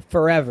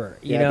forever.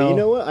 You know? But you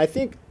know what?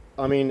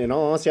 In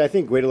all honesty, I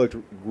think Guida looked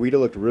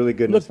really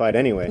good in this fight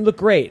anyway. Looked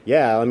great.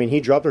 Yeah, I mean, he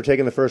dropped Ortega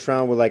in the first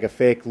round with a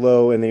fake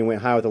low, and then he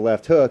went high with the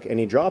left hook,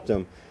 and he dropped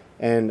him.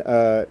 And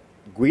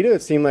Guida,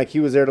 it seemed like he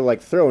was there to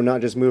throw,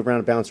 not just move around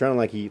and bounce around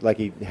like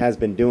he has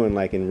been doing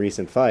in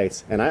recent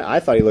fights. And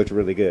I thought he looked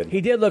really good. He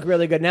did look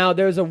really good. Now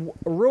there's a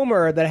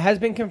rumor that has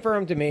been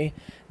confirmed to me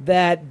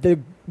that the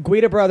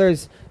Guida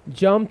brothers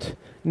jumped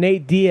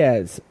Nate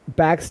Diaz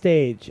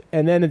backstage,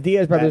 and then the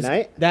Diaz brothers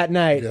that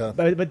night. Yeah.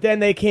 But then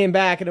they came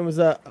back and it was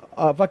a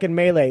fucking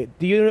melee.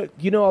 Do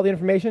you know all the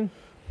information?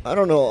 I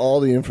don't know all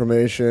the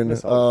information.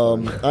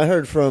 I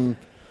heard from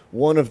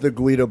one of the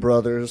Guida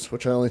brothers,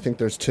 which I only think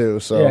there's 2.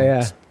 So.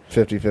 Yeah.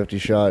 50-50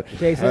 shot.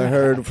 Jason? I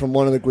heard from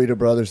one of the Guida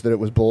brothers that it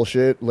was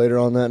bullshit later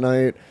on that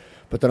night,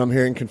 but then I'm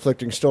hearing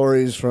conflicting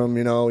stories from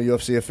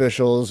UFC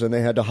officials, and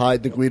they had to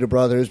hide the Guida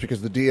brothers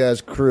because the Diaz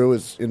crew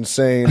is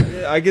insane.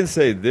 I can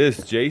say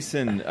this,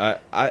 Jason.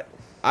 I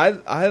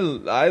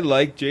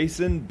like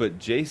Jason, but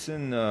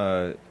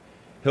Jason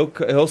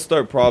he'll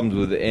start problems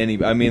with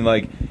any. I mean,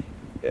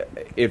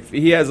 if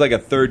he has a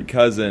third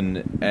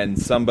cousin and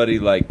somebody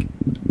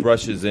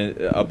brushes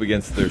up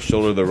against their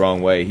shoulder the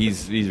wrong way,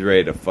 he's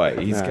ready to fight.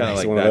 He's kind of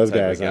like one that of those type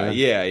guys, of guy. huh?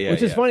 Yeah.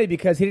 Which is funny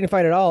because he didn't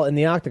fight at all in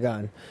the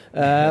octagon.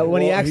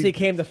 When he actually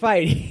came to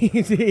fight, he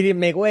didn't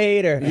make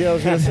weight. Or yeah, I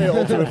was going to say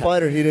Ultimate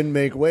Fighter. He didn't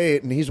make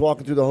weight, and he's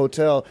walking through the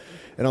hotel,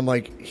 and I'm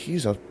like,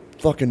 he's a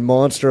fucking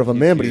monster of a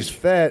man, but he's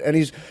fat.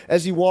 And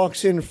as he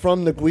walks in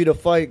from the Guida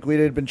fight,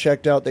 Guida had been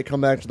checked out. They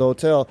come back to the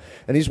hotel,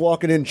 and he's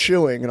walking in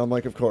chewing, and I'm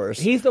like, of course.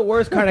 He's the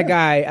worst kind of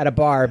guy at a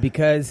bar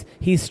because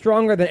he's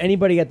stronger than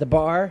anybody at the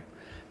bar.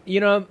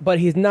 But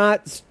he's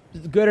not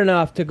good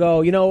enough to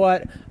go, you know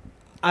what?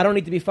 I don't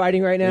need to be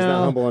fighting right now. He's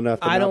not humble enough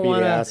to not be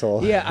the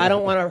asshole. Yeah, I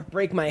don't want to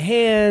break my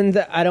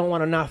hand. I don't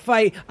want to not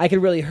fight. I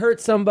could really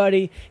hurt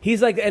somebody.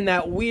 He's like in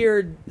that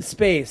weird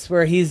space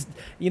where he's,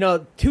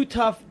 too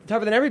tougher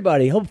than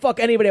everybody. He'll fuck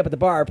anybody up at the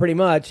bar, pretty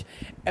much.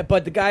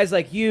 But the guys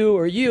like you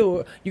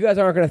guys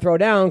aren't going to throw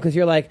down because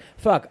you're like,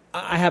 fuck,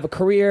 I have a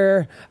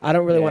career. I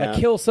don't really want to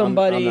kill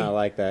somebody. I'm not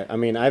like that. I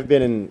mean, I've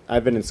been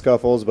in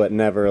scuffles, but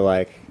never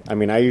like. I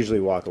mean, I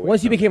usually walk away.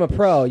 Once you became a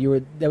pro,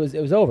 it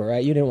was over,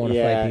 right? You didn't want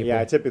to fight people.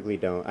 Yeah, I typically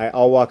don't.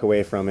 I'll walk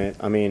away from it.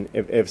 I mean,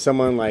 if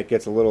someone like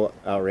gets a little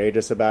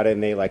outrageous about it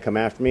and they like come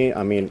after me,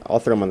 I mean, I'll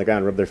throw them on the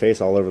ground, rub their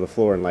face all over the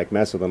floor, and like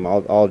mess with them.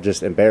 I'll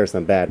just embarrass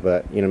them bad.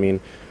 But you know what I mean?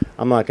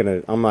 I'm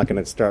not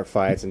gonna start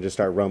fights and just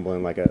start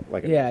rumbling like a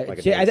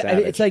savage.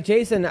 It's like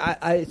Jason.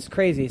 It's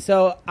crazy.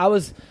 So I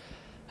was,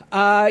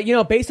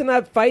 based on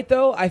that fight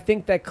though, I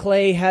think that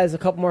Clay has a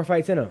couple more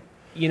fights in him.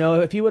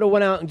 If he would have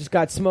went out and just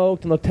got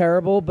smoked and looked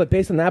terrible, but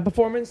based on that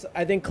performance,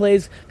 I think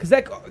Clay's because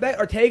that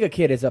Ortega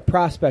kid is a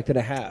prospect and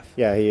a half.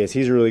 Yeah, he is.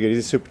 He's really good.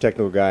 He's a super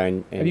technical guy.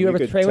 And have you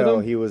ever trained with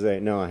him? He was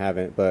no, I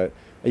haven't, but.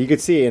 You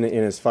could see in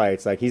his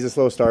fights, like he's a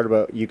slow starter,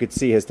 but you could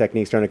see his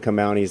technique's starting to come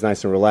out. And he's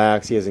nice and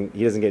relaxed. He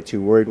doesn't get too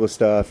worried with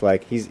stuff.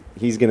 Like he's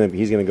gonna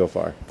go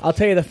far. I'll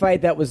tell you, the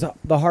fight that was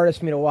the hardest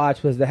for me to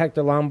watch was the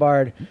Hector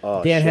Lombard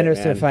Dan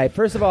Henderson fight.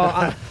 First of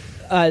all,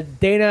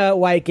 Dana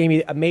White gave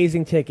me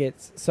amazing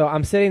tickets, so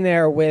I'm sitting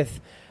there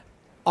with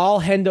all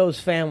Hendo's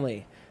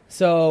family.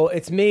 So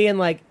it's me and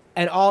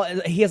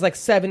he has like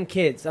 7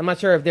 kids. I'm not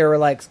sure if they were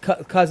like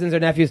cousins or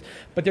nephews,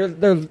 but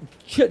they're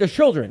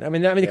children. I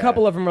mean, a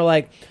couple of them are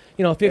like.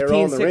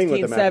 15,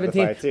 16,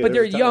 17, but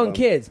they're young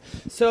kids.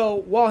 So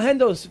while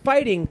Hendo's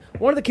fighting,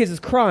 one of the kids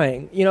is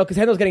crying, because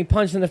Hendo's getting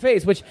punched in the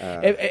face, which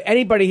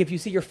if you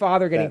see your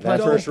father getting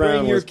punched. Don't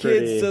bring your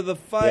kids to the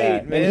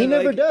fight, man. And he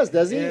never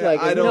does he? Yeah,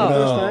 like, I don't know.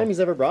 The first time he's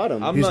ever brought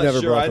him. He's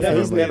never brought I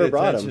he's never never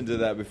brought attention to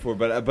that before,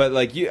 but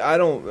like I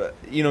don't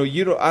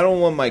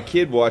want my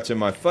kid watching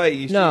my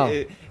fight.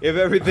 If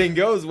everything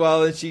goes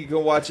well, then she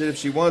can watch it if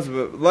she wants.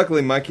 But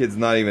luckily, my kid's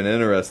not even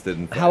interested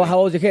in fighting. How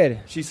old's your kid?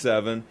 She's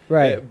 7.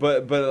 Right.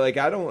 But like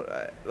I don't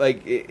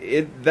like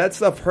it. That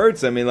stuff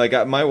hurts. I mean, like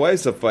my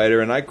wife's a fighter,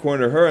 and I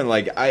corner her, and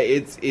like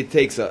it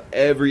takes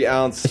every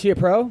ounce. Is she a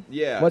pro?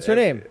 Yeah. What's her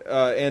name?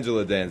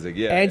 Angela Danzig.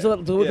 Yeah. Angela.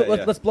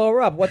 Let's blow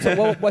her up. What's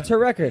her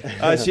record?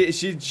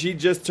 She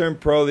just turned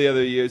pro the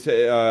other year,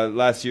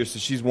 last year, so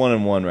she's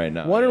 1-1 right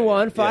now.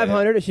 1-1,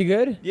 500. Is she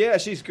good? Yeah,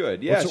 she's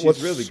good. Yeah,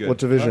 she's really good. What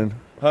division?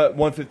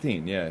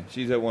 115, yeah.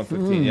 She's at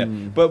 115, yeah.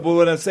 But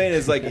what I'm saying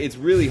is, like, it's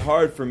really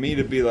hard for me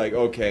to be like,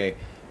 okay,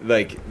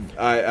 like,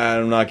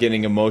 I'm not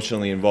getting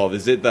emotionally involved.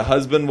 Is it the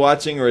husband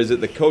watching or is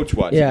it the coach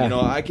watching? Yeah.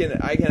 I can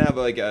have,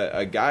 like,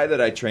 a guy that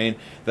I train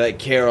that I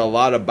care a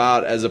lot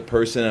about as a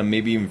person I'm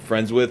maybe even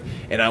friends with,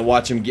 and I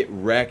watch him get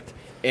wrecked.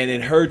 And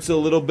it hurts a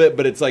little bit,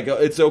 but it's like,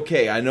 it's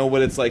okay. I know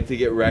what it's like to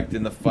get wrecked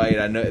in the fight.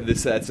 I know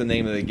that's the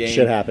name of the game.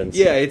 Shit happens.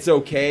 Yeah, it's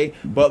okay.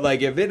 But,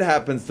 like, if it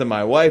happens to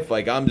my wife,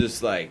 like, I'm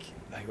just like,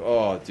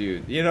 oh,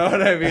 dude, you know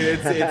what I mean?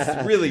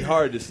 It's really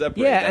hard to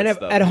separate. Yeah, and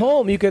stuff. at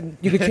home you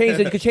could change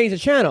the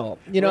channel.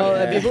 Right.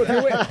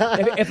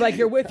 if like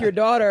you're with your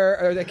daughter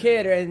or the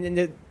kid, and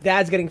the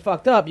dad's getting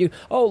fucked up,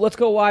 let's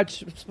go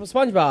watch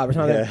SpongeBob or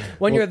something. Yeah.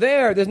 When you're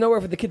there's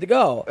nowhere for the kid to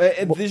go.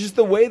 And there's just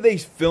the way they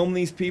film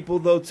these people,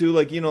 though, too.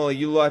 Like you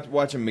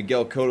watching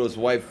Miguel Cotto's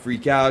wife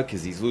freak out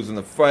because he's losing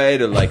the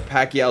fight, or like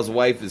Pacquiao's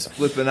wife is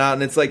flipping out,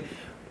 and it's like.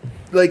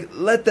 Like,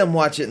 let them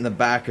watch it in the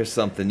back or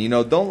something.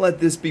 Don't let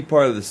this be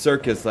part of the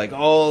circus. Like,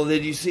 oh,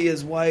 did you see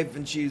his wife?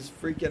 And she's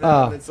freaking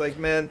out. And it's like,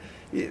 man.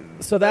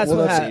 So that's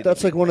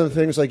that's like one of the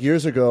things. Like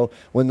years ago,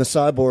 when the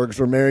cyborgs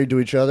were married to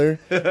each other,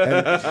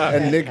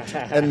 and Nick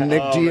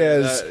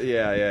Diaz,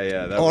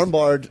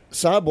 armbarred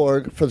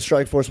Cyborg for the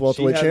Strikeforce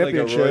welterweight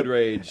championship, like a roid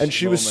rage and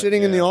she was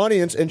sitting in the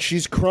audience and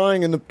she's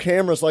crying, and the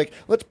camera's like,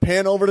 let's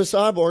pan over to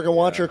Cyborg and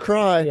watch her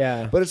cry.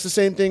 Yeah. But it's the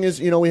same thing as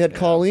we had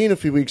Colleen a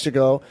few weeks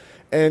ago.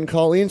 And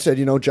Colleen said,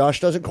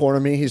 Josh doesn't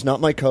corner me. He's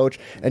not my coach.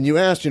 And you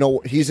asked,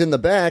 he's in the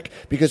back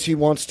because he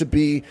wants to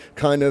be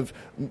kind of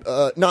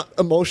not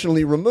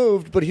emotionally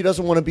removed, but he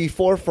doesn't want to be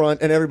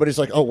forefront. And everybody's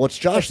like, oh, what's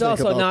Josh think about this?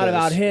 It's also not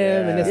about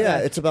him. And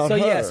it's about her.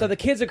 Yeah, so the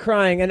kids are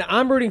crying, and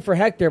I'm rooting for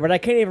Hector, but I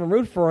can't even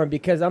root for him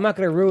because I'm not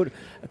going to root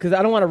because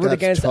I don't want to root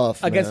against a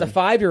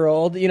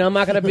 5-year-old. I'm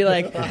not going to be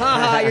like,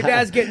 ha, your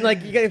dad's getting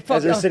like you get fucked.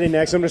 As they're sitting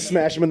next to him to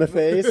smash him in the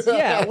face.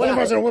 Yeah, one of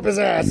us gonna whip his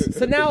ass.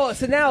 So now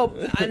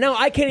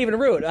I can't even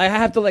root.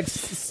 I have to like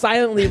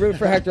silently root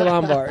for Hector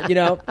Lombard,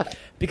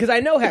 because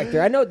I know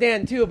Hector. I know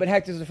Dan too, but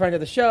Hector's a friend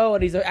of the show,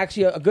 and he's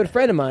actually a good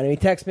friend of mine. And he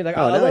texts me like,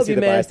 "Oh, I love you,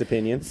 man." Biased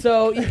opinion.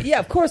 So yeah,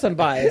 of course I'm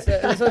biased.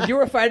 So if you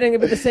were fighting,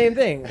 it'd be the same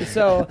thing.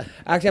 So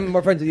actually, I'm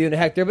more friends with you than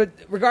Hector, but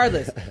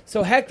regardless.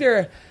 So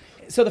Hector.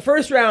 So the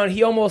first round,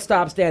 he almost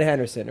stops Dan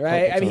Henderson,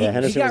 right?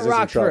 He got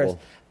rocked first.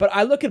 But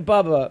I look at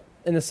Bubba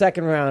in the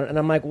second round, and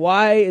I'm like,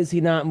 why is he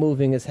not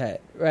moving his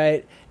head,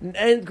 right?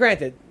 And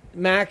granted,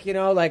 Mac,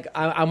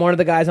 I'm one of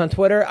the guys on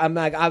Twitter. I'm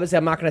like, obviously,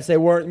 I'm not going to say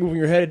weren't moving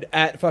your head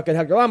at fucking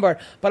Hector Lombard,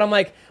 but I'm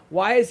like,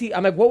 why is he?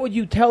 I'm like, what would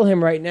you tell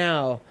him right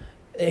now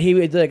he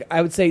would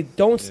I would say,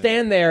 don't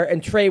stand there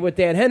and trade with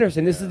Dan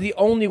Henderson. This is the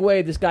only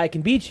way this guy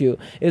can beat you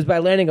is by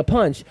landing a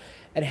punch.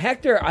 And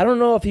Hector, I don't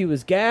know if he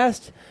was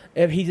gassed,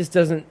 if he just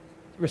doesn't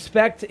he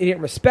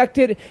didn't respect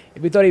it,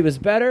 if he thought he was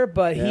better,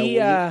 but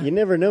you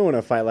never know in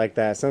a fight like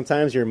that.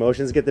 Sometimes your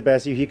emotions get the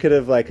best of you. He could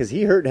have, because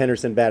he hurt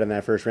Henderson bad in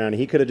that first round.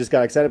 He could have just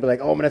got excited, but I'm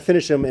going to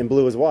finish him, and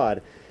blew his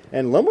wad.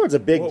 And Lombard's a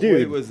big dude. What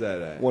weight was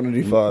that at?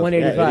 185.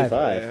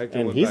 185. Yeah,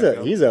 and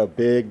he's a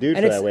big dude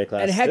for that weight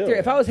class. And Hector, still.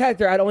 if I was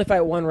Hector, I'd only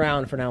fight one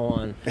round from now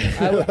on.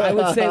 I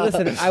would say,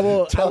 listen, I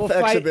will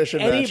fight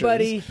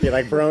anybody. Be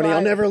like Brony,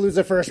 I'll never lose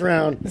the first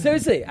round.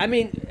 Seriously, I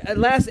mean,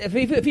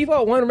 if he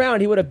fought one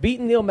round, he would have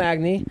beaten Neil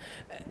Magny,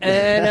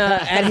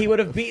 and he would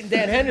have beaten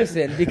Dan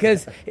Henderson,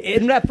 because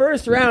in that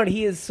first round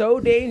he is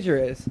so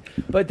dangerous.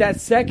 But that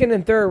second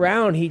and third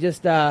round, he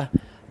just I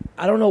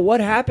don't know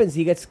what happens.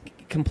 He gets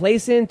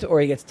complacent or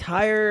he gets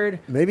tired.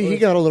 Maybe he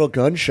got a little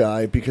gun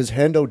shy because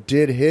Hendo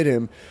did hit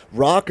him,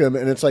 rock him,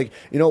 and it's like,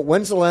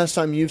 when's the last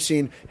time you've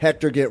seen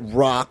Hector get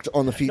rocked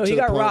on the feet? No, to he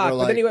the got point rocked, where,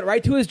 but then he went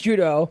right to his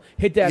judo,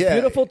 hit that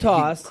beautiful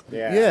toss.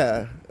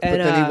 But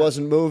then he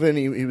wasn't moving.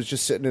 He was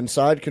just sitting in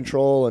side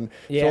control and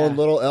throwing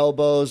little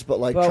elbows, but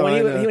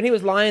when he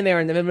was lying there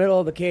in the middle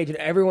of the cage and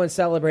everyone's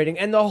celebrating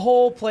and the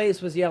whole place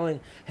was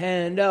yelling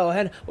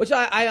Hendo, which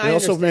I they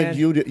also understand.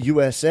 meant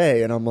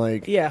USA, and I'm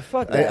like,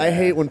 fuck that. I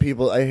hate when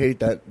people. I hate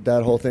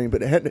that whole thing.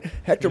 But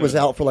Hector was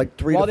out for 3 to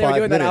 5 minutes. While they were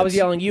doing that, I was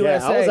yelling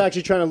USA. I was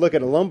actually trying to look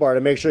at a lumbar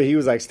to make sure he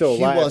was still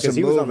alive because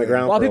he was on the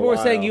ground. While people were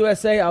saying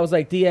USA, I was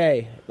like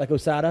DA, like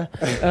Osada.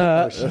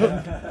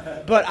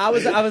 But I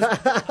was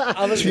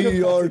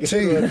TRT.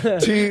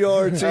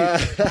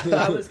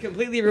 I was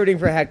completely rooting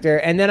for Hector,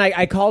 and then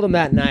I called him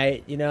that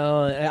night. And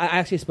I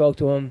actually spoke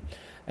to him,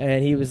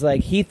 and he was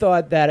like, he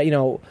thought that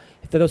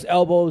that those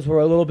elbows were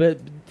a little bit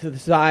to the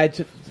side,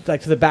 to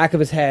the back of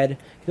his head.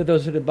 That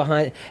those are the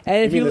behind.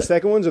 And if you mean the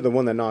second ones or the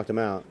one that knocked him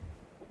out?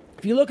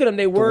 If you look at them,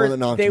 they were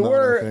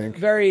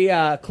very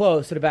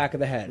close to the back of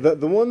the head.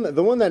 The one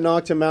that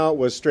knocked him out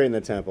was straight in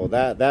the temple.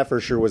 That for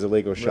sure was a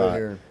legal shot.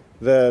 Here.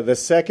 The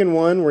second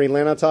one where he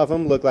landed on top of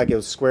him looked like it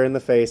was square in the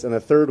face, and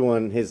the third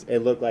one it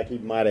looked like he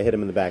might have hit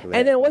him in the back of the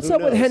head. And then what's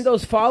up with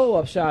Hendo's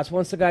follow-up shots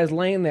once the guy's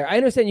laying there? I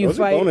understand you those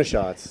fight. Are bonus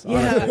shots.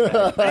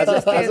 Yeah, as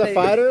a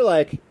fighter,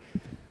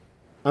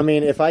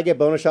 if I get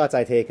bonus shots,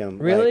 I take them.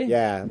 Really?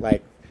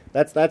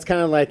 That's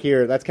kind of like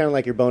your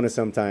bonus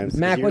sometimes.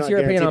 Mac, what's your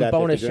opinion on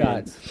bonus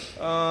shots?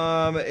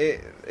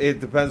 It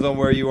depends on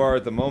where you are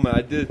at the moment.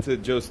 I did it to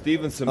Joe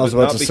Stevenson, but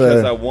not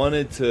because I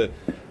wanted to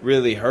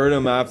really hurt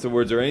him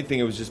afterwards or anything.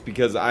 It was just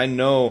because I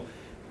know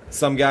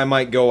some guy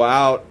might go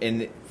out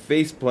and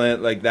face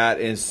plant like that,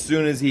 and as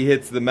soon as he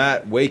hits the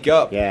mat, wake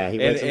up. Yeah, he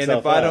wakes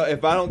himself up.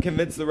 If I don't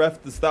convince the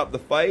ref to stop the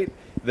fight,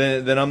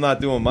 then I'm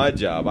not doing my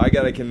job. I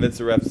got to convince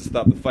the refs to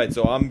stop the fight.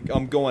 So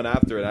I'm going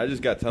after it. I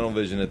just got tunnel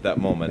vision at that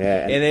moment.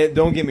 Yeah, and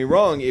don't get me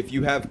wrong, if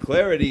you have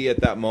clarity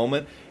at that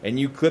moment and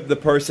you clip the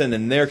person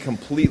and they're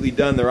completely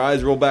done, their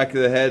eyes roll back to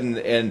the head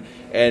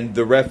and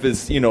the ref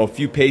is, a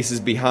few paces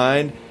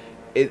behind,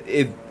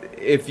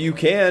 if you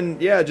can,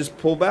 just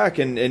pull back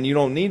and you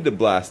don't need to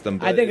blast them.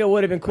 I think it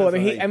would have been cool.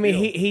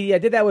 He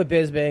did that with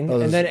Bisping,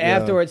 and then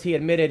afterwards he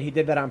admitted he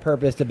did that on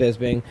purpose to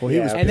Bisping. Well, he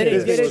was. And then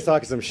he was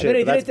talking some shit.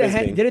 And then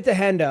he did it to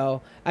Hendo.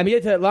 He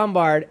did it to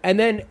Lombard, and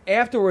then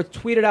afterwards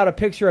tweeted out a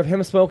picture of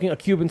him smoking a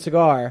Cuban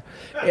cigar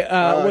with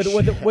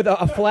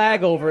a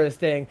flag over his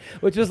thing,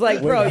 which was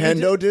like, bro,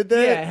 Hendo did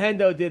that. Yeah,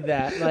 Hendo did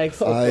that. I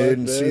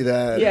didn't see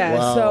that. Yeah,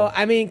 wow.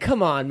 so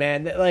come on,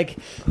 man.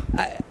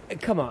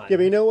 Come on. Yeah,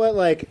 but you know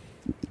what?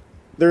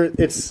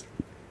 It's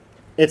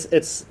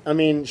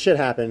shit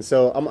happens.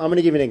 So I'm going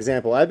to give you an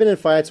example. I've been in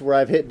fights where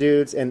I've hit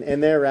dudes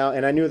and they're out,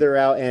 and I knew they're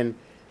out, and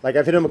I've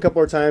hit them a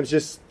couple of times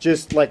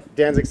just like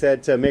Danzig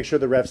said, to make sure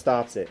the ref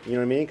stops it. You know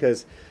what I mean?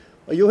 Because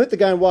you'll hit the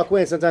guy and walk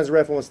away, and sometimes the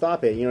ref won't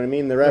stop it. You know what I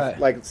mean? The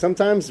ref,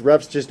 sometimes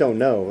refs just don't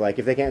know.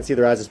 If they can't see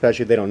their eyes,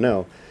 especially, they don't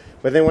know.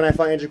 But then when I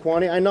fought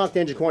Njokuani, I knocked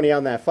Njokuani out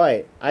in that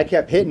fight. I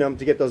kept hitting him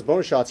to get those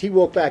bonus shots. He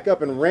woke back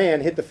up and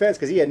ran, hit the fence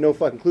because he had no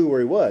fucking clue where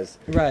he was.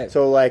 Right.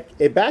 So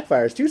it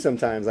backfires too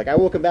sometimes. I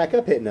woke him back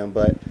up hitting him,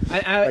 but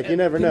you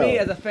never know. To me,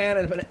 as a fan,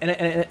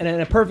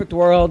 in a perfect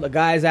world, a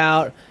guy's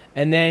out,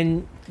 and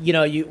then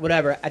you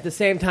whatever. At the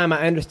same time,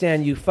 I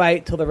understand you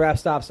fight till the ref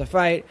stops the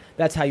fight.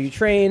 That's how you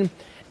train.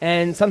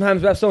 And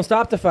sometimes refs don't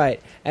stop the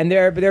fight. And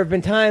there have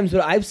been times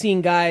where I've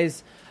seen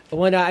guys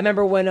when I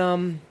remember when.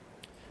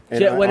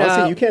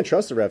 Honestly, you can't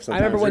trust the refs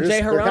sometimes. I remember when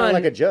Jay Haran,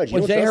 like a judge.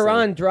 When Jay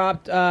Haran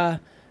dropped Ben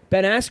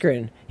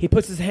Askren, he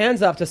puts his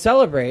hands up to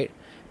celebrate,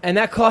 and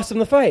that cost him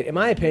the fight, in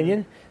my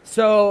opinion.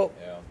 So,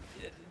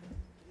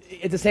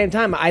 at the same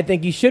time, I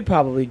think you should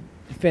probably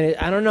finish.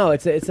 I don't know.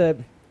 It's a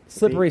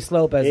slippery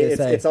slope, as they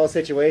say. It's all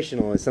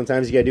situational.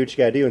 Sometimes you got to do what you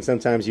got to do, and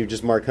sometimes you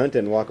just mark Hunt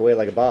and walk away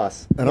like a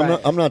boss. And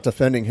I'm not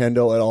defending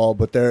Hendo at all,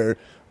 but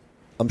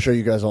I'm sure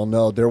you guys all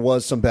know there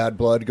was some bad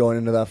blood going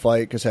into that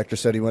fight because Hector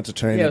said he went to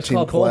train at Team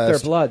Quest. Cold Their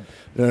Blood.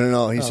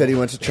 No. He said he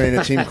went to train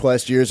at Team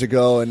Quest years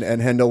ago, and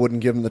Hendo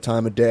wouldn't give him the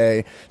time of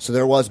day. So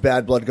there was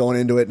bad blood going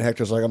into it, and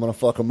Hector's like, I'm going to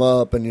fuck him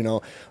up. And,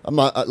 I'm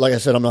not, like I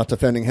said, I'm not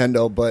defending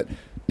Hendo, but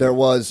there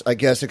was, I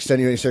guess,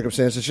 extenuating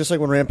circumstances, just like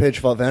when Rampage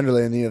fought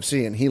Vanderlei in the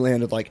UFC, and he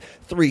landed like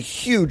 3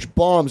 huge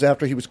bombs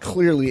after he was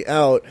clearly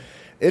out.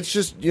 It's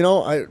just, you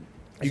got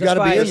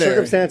to be in there.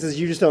 Circumstances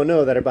you just don't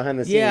know that are behind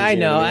the scenes. Yeah, I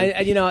know.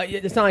 You know what I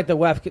mean? It's not like the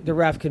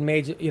ref can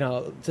major,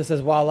 just says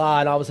voila,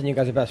 and all of a sudden you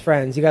guys are best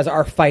friends. You guys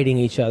are fighting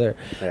each other.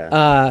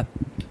 Yeah.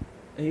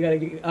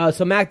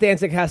 So Mac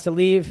Danzig has to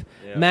leave.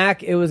 Yeah.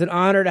 Mac, it was an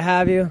honor to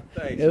have you.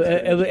 Thanks.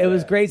 It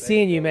was great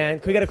seeing you,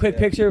 man. Can we get a quick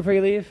picture before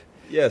you leave?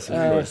 Yes, of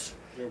course.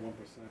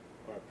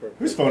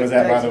 Whose phone is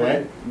that, by the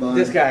way?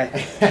 This guy.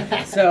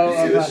 So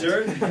See the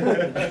shirt?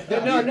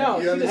 No.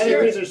 You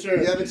haven't,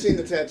 you haven't seen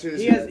the tattoos.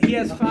 He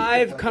has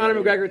 5 Conor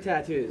McGregor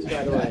tattoos,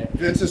 by the way.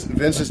 Vince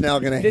is now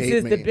going to hate me.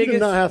 This is the biggest. You do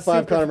not have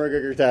 5 Conor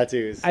McGregor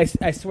tattoos.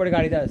 I swear to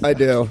God, he does. I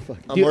do.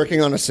 I'm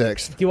working on a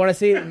 6th. Do you want to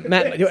see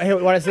Matt? Do you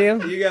want to see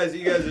him? You guys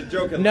are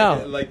joking.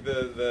 No. Like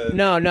the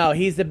No.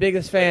 He's the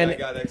biggest fan. I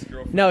got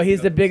ex-girlfriend. No,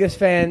 he's the biggest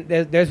fan.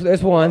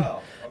 There's one.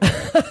 Wow. Okay.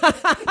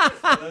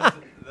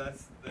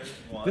 There's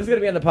one. This is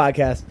gonna be on the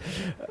podcast.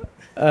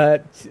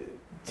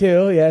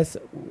 2, yes.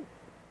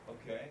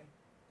 Okay.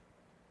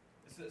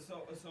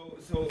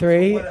 So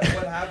 3. What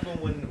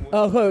happened when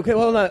Oh, okay.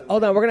 Hold on.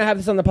 We're gonna have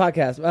this on the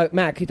podcast.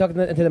 Mac, can you talk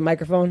into the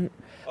microphone?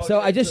 So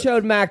I just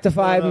showed Mac the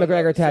 5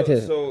 McGregor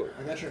tattoos. So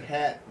I got your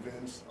hat,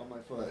 Vince, on my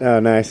foot.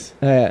 Oh, nice.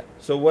 Yeah.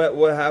 So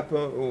what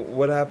happened?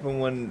 What happened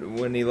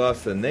when he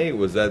lost to Nate?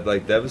 Was that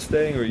like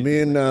devastating? Or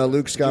Me and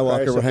Luke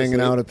Skywalker were hanging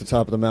out at the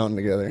top of the mountain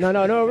together.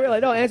 No, really.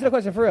 No, answer the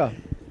question for real.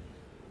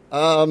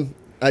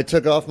 I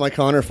took off my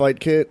Connor fight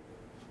kit,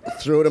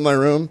 threw it in my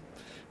room,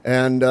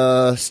 and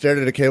stared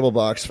at a cable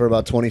box for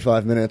about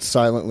 25 minutes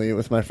silently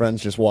with my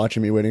friends just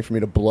watching me, waiting for me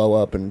to blow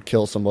up and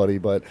kill somebody.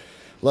 But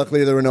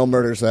luckily, there were no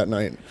murders that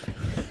night.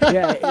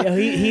 Yeah,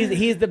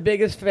 he's the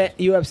biggest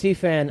UFC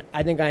fan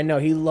I think I know.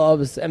 He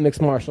loves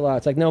mixed martial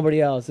arts like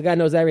nobody else. The guy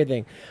knows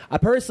everything. I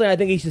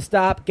think he should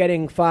stop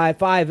getting 5.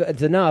 5,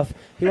 it's enough.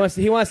 He wants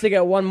to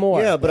get one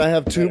more. Yeah, but I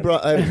have 2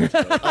 Brock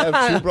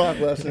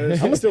Lesnar's. I'm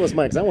going to steal his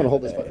mic because I want to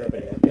hold this fucker up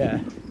anyway.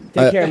 Yeah.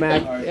 Take care,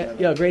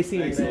 Mac. Great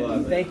seeing you,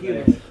 man. Thank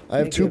you. I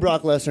have 2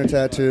 Brock Lesnar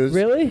tattoos.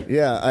 Really?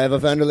 Yeah, I have a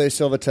Vanderlei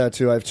Silva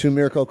tattoo. I have 2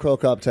 Mirko Cro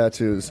Cop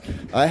tattoos.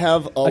 I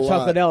have a lot.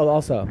 Chocolate L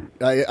also.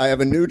 I have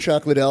a new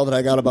Chocolate L that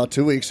I got about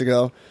 2 weeks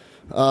ago.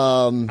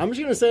 I'm just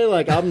gonna say,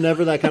 like, I'm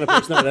never that kind of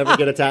person that would ever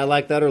get a tat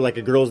like that or like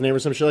a girl's name or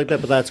some shit like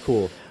that. But that's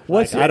cool.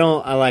 I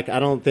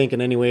don't think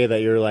in any way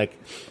that you're like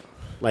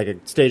a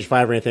stage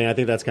 5 or anything. I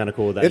think that's kind of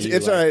cool. That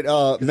it's all right.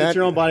 It's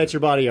your own body. It's your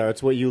body art.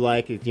 It's what you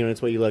like.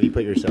 It's what you love. You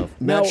put yourself.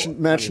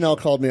 Matt Schnell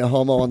called me a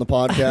homo on the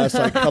podcast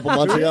like a couple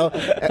months ago.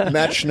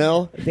 Matt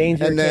Schnell.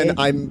 Danger and then Cage.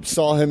 I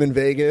saw him in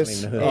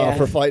Vegas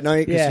for Fight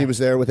Night because he was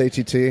there with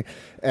ATT.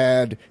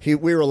 And we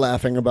were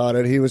laughing about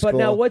it. He was cool. But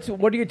now, what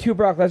are your 2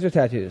 Brock Lesnar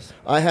tattoos?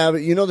 I have,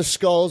 the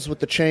skulls with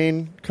the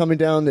chain coming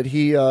down that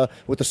he,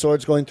 with the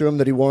swords going through him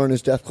that he wore in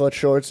his Death Clutch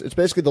shorts. It's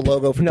basically the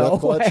logo for Death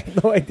Clutch. I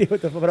have no idea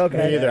what the fuck. Okay.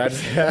 Me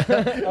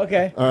either.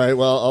 Okay. All right,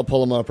 well, I'll pull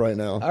them up right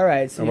now. All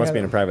right. So I must be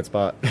in a private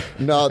spot.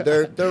 No,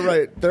 they're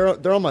right.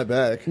 They're on my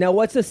back. Now,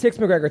 what's the 6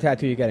 McGregor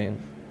tattoo you're getting?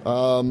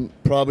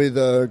 Probably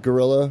the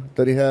gorilla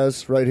that he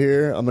has right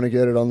here. I'm going to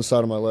get it on the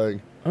side of my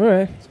leg. All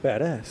right. It's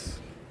badass.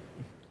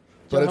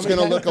 But it's going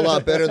to look a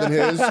lot better than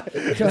his.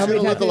 It's going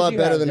to look a lot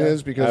better than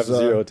his because I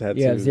have 0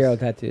 tattoos. You have 0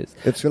 tattoos.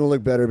 It's going to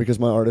look better because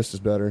my artist is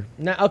better.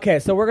 Now, okay,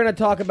 so we're going to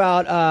talk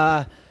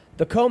about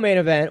the co-main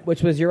event,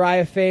 which was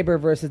Uriah Faber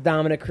versus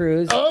Dominic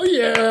Cruz. Oh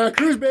yeah,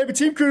 Cruz baby,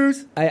 Team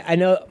Cruz. I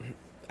know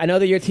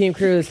that you're Team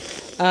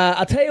Cruz.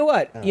 I'll tell you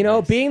what,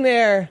 nice. Being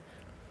there,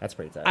 that's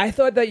pretty tight. I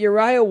thought that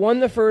Uriah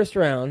won the first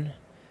round.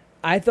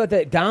 I thought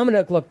that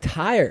Dominic looked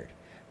tired.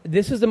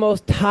 This was the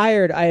most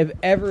tired I have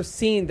ever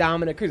seen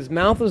Dominic Cruz. His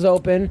mouth was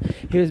open.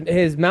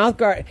 His mouth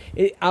guard.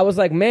 I was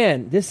like,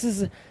 man,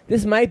 this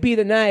might be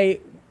the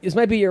night. This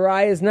might be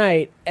Uriah's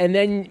night. And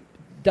then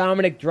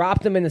Dominic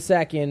dropped him in the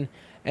second,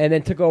 and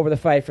then took over the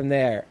fight from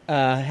there.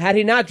 Had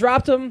he not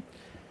dropped him,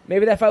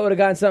 maybe that fight would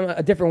have gone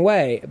a different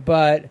way.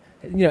 But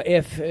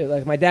if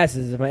like my dad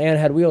says, if my aunt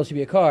had wheels, she'd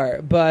be a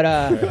car. But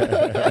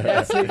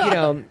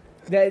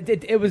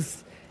it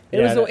was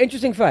an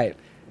interesting fight.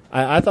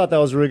 I thought that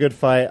was a really good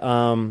fight.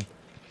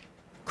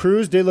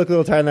 Cruz did look a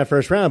little tired in that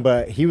first round,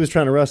 but he was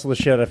trying to wrestle the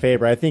shit out of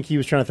Faber. I think he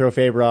was trying to throw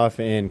Faber off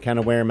and kind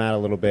of wear him out a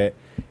little bit.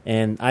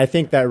 And I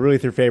think that really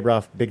threw Faber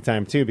off big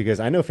time, too, because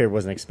I know Faber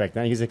wasn't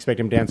expecting that. He was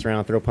expecting him to dance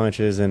around, throw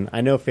punches, and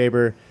I know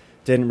Faber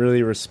didn't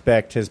really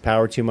respect his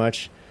power too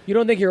much. You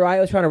don't think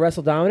Uriah was trying to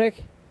wrestle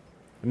Dominic?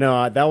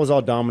 No, that was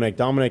all Dominic.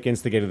 Dominic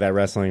instigated that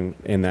wrestling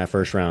in that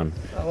first round.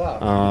 Oh,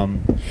 wow.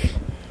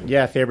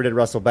 Yeah, Faber did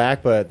wrestle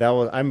back, but that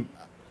was...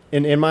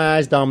 In my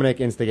eyes,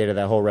 Dominic instigated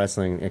that whole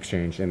wrestling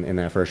exchange in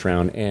that first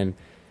round, and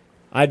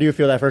I do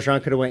feel that first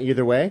round could have went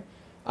either way.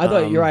 I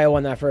thought Uriah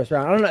won that first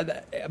round. I don't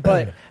know,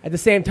 but at the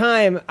same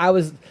time, I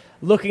was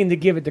looking to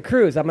give it to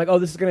Cruz. I'm like, oh,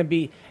 this is going to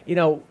be,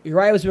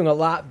 Uriah was doing a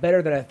lot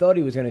better than I thought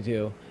he was going to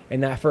do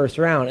in that first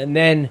round, and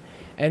then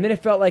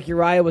it felt like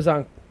Uriah was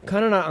on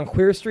kind of not on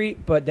Queer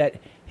Street, but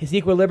that his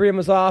equilibrium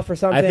was off or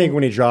something? I think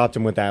when he dropped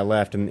him with that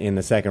left in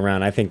the second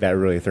round, I think that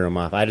really threw him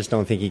off. I just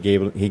don't think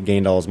he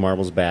gained all his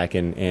marbles back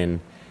and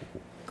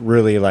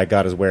really like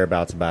got his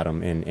whereabouts about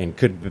him and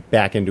could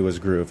back into his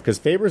groove. Because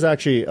Faber's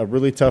actually a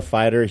really tough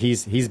fighter.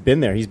 He's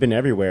been there. He's been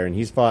everywhere, and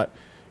he's fought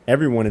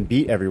everyone and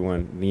beat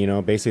everyone. You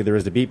know, basically there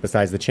is to beat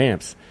besides the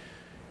champs.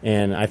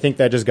 And I think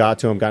that just got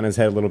to him, got in his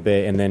head a little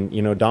bit. And then,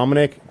 you know,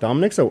 Dominic's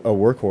a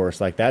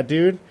workhorse. Like, that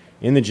dude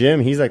in the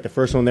gym, he's like the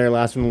first one there,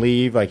 last one to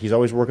leave. Like, he's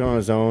always working on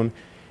his own.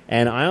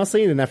 And I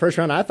honestly, in that first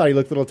round, I thought he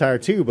looked a little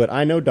tired too. But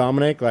I know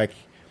Dominic, like,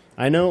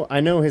 I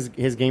know his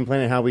game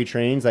plan and how he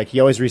trains. Like, he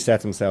always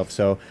resets himself.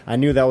 So I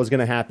knew that was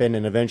going to happen,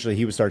 and eventually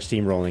he would start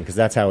steamrolling because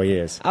that's how he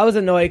is. I was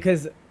annoyed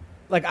because,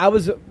 like, I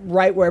was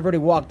right where everybody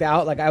walked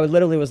out. Like, I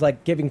was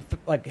like giving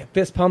like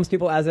fist pumps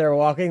people as they were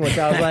walking, which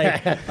I was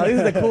like, oh,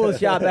 this is the coolest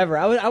job ever.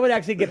 I would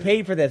actually get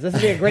paid for this. This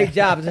would be a great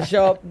job to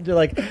show up to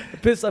like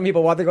fist some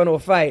people while they're going to a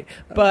fight.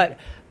 But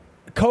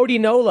Cody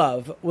No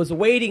Love was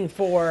waiting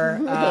for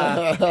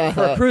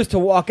Cruz to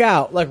walk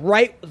out.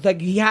 Like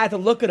he had to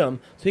look at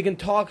him so he can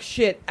talk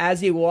shit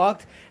as he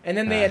walked. And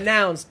then they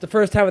announced the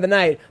first time of the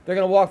night they're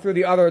going to walk through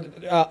the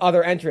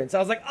other entrance. I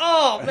was like,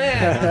 oh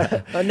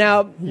man!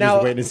 Now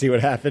just waiting to see what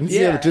happens.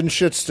 Yeah, but didn't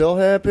shit still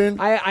happen?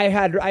 I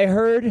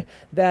heard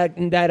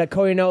that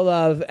Cody No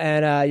Love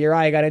and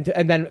Uriah got into,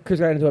 and then Cruz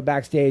got into it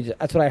backstage.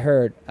 That's what I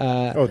heard.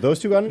 Those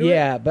two got into it.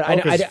 Yeah, but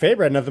because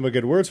Faber had nothing but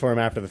good words for him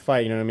after the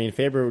fight. You know what I mean?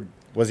 Faber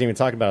wasn't even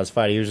talking about his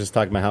fight. He was just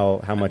talking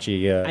about how much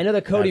he. I know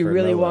that Cody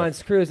really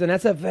wants Cruz, and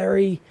that's a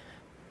very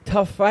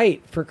tough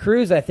fight for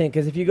Cruz. I think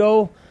because if you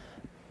go.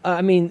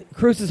 I mean,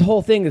 Cruz's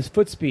whole thing is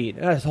foot speed.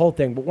 Not his whole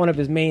thing, but one of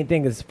his main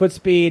things is foot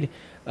speed,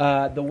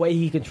 the way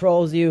he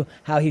controls you,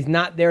 how he's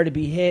not there to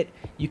be hit.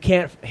 You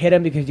can't hit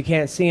him because you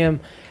can't see him.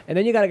 And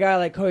then you got a guy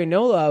like Cody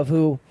No Love,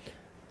 who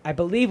I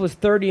believe was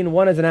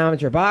 30-1 as an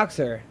amateur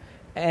boxer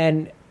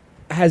and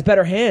has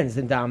better hands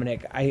than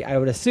Dominic, I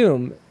would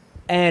assume.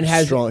 And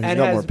has strong. He's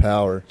got more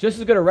power. Just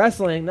as good at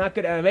wrestling, not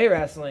good at MMA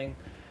wrestling.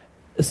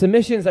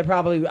 Submissions,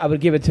 I would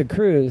give it to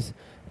Cruz.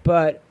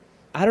 But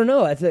I don't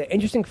know. It's an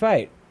interesting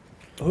fight.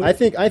 I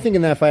think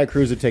in that fight,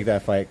 Cruz would take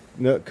that fight.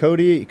 No,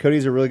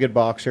 Cody's a really good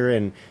boxer,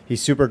 and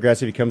he's super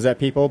aggressive. He comes at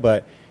people,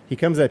 but he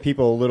comes at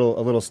people a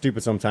little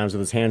stupid sometimes with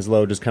his hands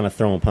low, just kind of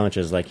throwing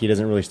punches. Like, he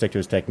doesn't really stick to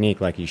his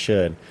technique like he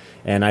should.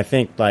 And I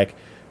think like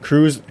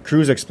Cruz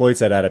exploits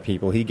that out of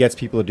people. He gets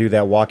people to do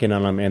that, walk in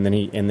on him, and then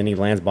he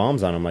lands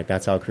bombs on him. Like,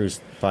 that's how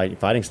Cruz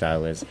fighting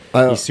style is.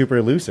 He's super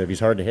elusive.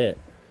 He's hard to hit.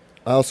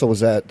 I also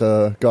was at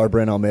the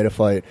Garbrandt Almeida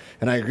fight,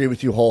 and I agree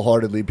with you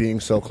wholeheartedly being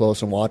so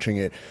close and watching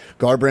it.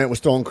 Garbrandt was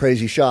throwing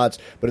crazy shots,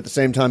 but at the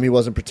same time, he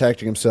wasn't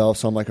protecting himself,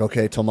 so I'm like,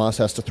 okay, Tomas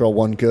has to throw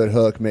one good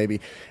hook,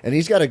 maybe. And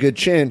he's got a good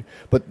chin,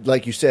 but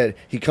like you said,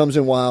 he comes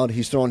in wild,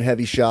 he's throwing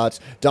heavy shots.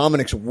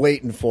 Dominic's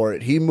waiting for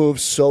it. He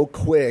moves so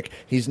quick,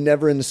 he's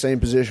never in the same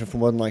position for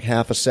more than like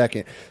half a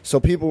second. So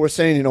people were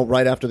saying,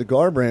 right after the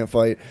Garbrandt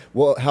fight,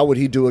 well, how would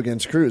he do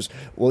against Cruz?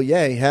 Well,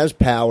 yeah, he has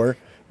power,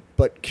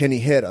 but can he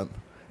hit him?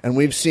 And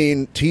we've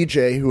seen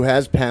TJ, who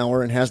has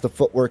power and has the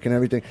footwork and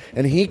everything,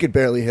 and he could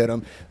barely hit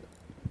him.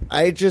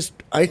 I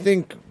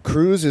think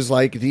Cruz is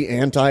like the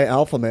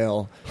anti-alpha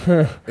male.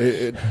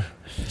 It's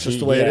just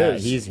the way it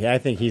is. I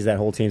think he's that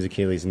whole team's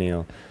Achilles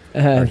heel.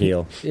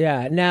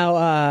 Yeah.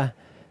 Now,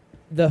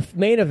 the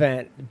main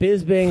event,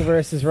 Bisping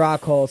versus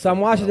Rockhold. So I'm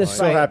watching this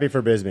fight. So happy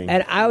for Bisping.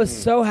 And I was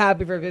so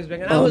happy for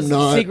Bisping. And I was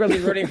secretly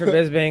rooting for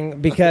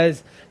Bisping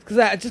because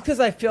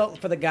I felt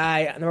for the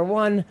guy. Number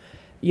one,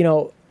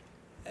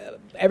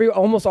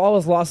 almost all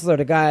his losses are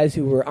to guys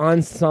who were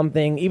on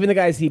something. Even the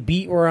guys he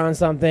beat were on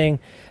something.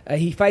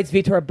 He fights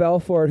Vitor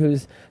Belfort,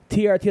 who's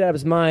TRT'd out of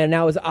his mind, and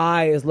now his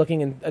eye is looking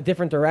in a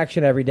different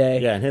direction every day.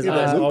 Yeah, and his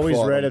eye's always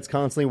red. It's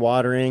constantly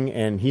watering,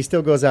 and he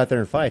still goes out there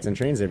and fights and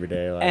trains every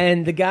day.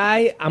 And the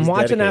guy, I'm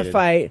watching that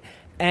fight,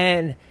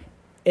 and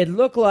it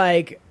looked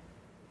like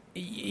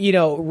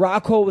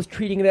Rockhold was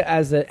treating it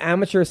as an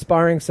amateur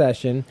sparring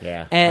session.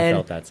 Yeah, I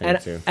felt that same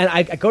too. And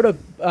I go to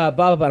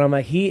Bubba, and I'm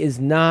like, he is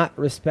not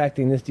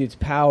respecting this dude's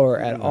power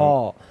at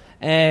all.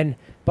 And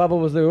Bubba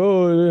was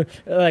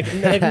like,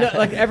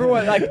 like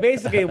everyone, like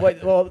basically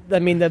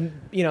the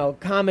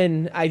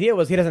common idea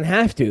was he doesn't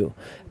have to,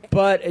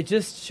 but it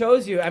just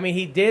shows you. I mean,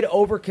 he did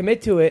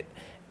overcommit to it,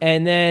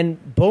 and then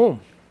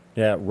boom.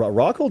 Yeah,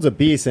 Rockhold's a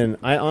beast, and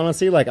I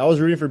honestly, I was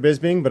rooting for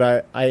Bisping,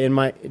 but I in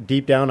my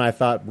deep down, I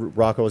thought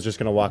Rockhold was just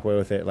going to walk away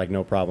with it,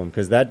 no problem,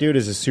 because that dude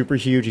is super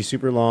huge, he's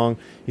super long,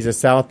 he's a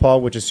southpaw,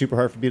 which is super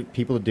hard for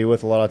people to deal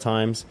with a lot of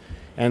times,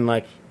 and,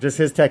 just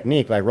his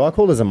technique,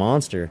 Rockhold is a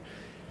monster,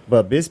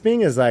 but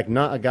Bisping is,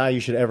 not a guy you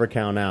should ever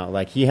count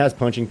out. He has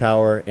punching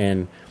power,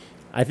 and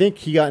I think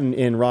he got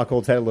in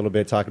Rockhold's head a little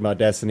bit, talking about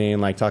Destiny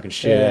and, talking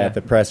shit at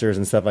the pressers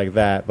and stuff like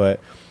that, but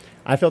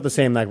I felt the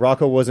same.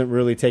 Rocco wasn't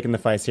really taking the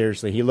fight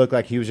seriously. He looked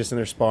like he was just in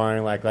there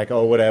sparring,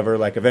 oh, whatever.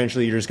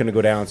 Eventually you're just going to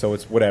go down, so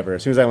it's whatever.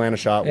 As soon as I land a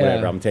shot,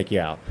 whatever, I'm going to take you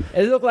out.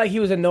 It looked like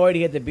he was annoyed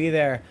he had to be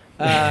there.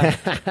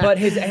 But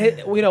his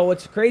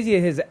what's crazy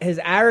is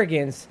his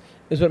arrogance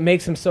is what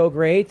makes him so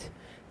great.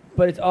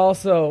 But it's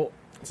also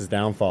It's his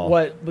downfall.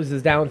 What was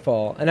his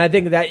downfall? And I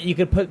think that you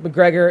could put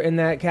McGregor in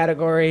that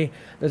category.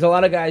 There's a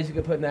lot of guys you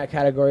could put in that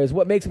category. Is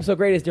what makes him so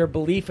great is their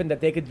belief in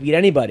that they could beat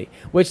anybody,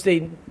 which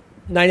they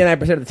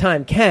 99% of the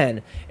time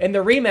can. In the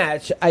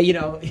rematch, I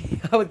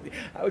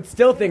would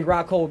still think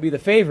Rockhold would be the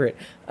favorite.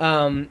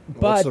 But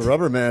it's the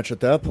rubber match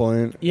at that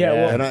point. Yeah,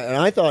 well, and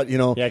I thought,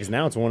 because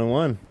now it's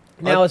 1-1.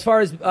 Now, as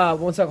far as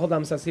one second, hold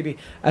on, CB.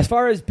 As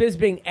far as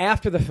Bisping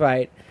after the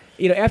fight,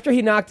 after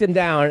he knocked him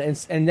down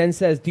and then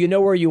says, "Do you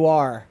know where you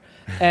are?"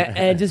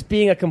 and just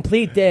being a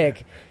complete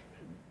dick.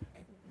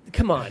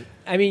 Come on.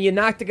 I mean, you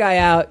knocked the guy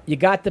out. You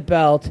got the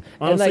belt.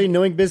 Honestly,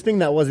 knowing Bisping,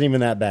 that wasn't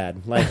even that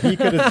bad. Like he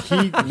could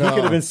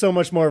have been so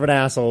much more of an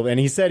asshole, and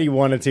he said he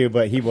wanted to,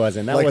 but he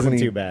wasn't. That wasn't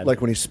too bad.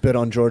 Like when he spit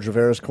on George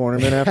Rivera's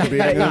cornerman after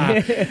beating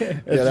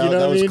him.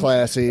 That was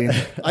classy.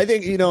 I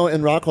think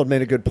and Rockhold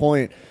made a good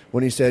point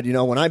when he said,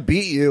 when I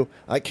beat you,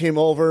 I came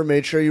over,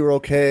 made sure you were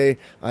okay.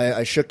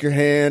 I shook your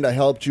hand, I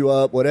helped you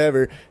up,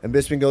 whatever. And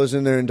Bisping goes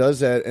in there and does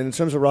that. And in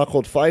terms of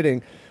Rockhold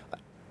fighting,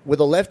 with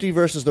a lefty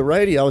versus the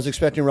righty, I was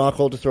expecting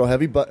Rockhold to throw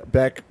heavy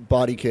back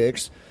body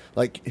kicks,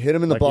 like hit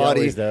him in the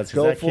body,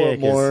 go for it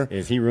more.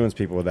 He ruins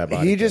people with that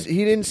body. He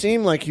didn't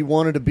seem like he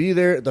wanted to be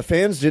there. The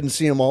fans didn't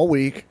see him all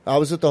week. I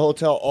was at the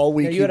hotel all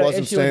week. He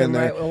wasn't staying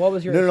there. Right? Well, what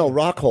was your No,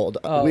 Rockhold.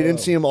 Oh. We didn't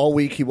see him all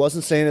week. He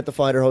wasn't staying at the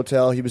Fighter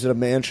Hotel. He was at a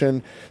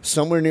mansion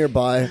somewhere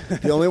nearby.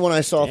 The only one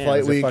I saw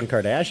fight week. Fucking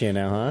Kardashian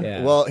now, huh?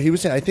 Yeah. Well,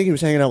 I think he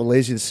was hanging out with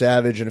Lazy the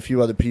Savage and a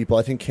few other people.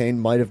 I think Kane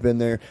might have been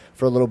there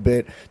for a little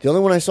bit. The only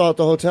one I saw at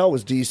the hotel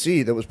was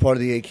DC. That was part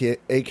of the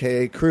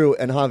AKA crew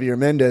and Javier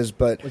Mendez.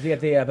 But was he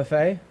at the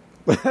buffet?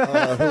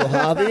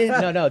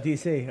 Javi? No,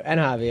 DC and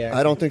Javier.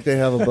 I don't think they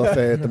have a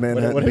buffet at the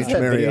Manhattan Beach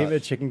Marriott. A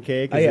chicken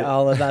cake? Oh, yeah,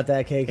 all about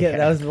that cake. Yeah,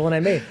 that was the one I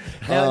made.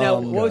 Now,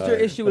 what was your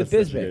issue with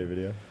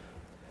Bisping?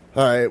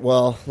 All right,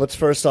 well, let's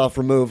first off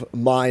remove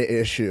my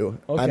issue.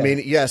 Okay. I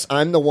mean, yes,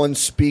 I'm the one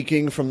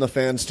speaking from the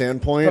fan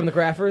standpoint. From the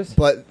graphers?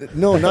 But,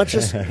 no, not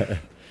just...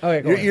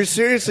 Okay, you're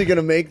seriously going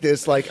to make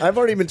this, like, I've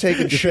already been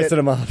taking shit.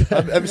 Him off.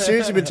 I've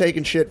seriously been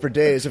taking shit for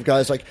days of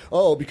guys like,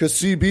 because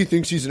CB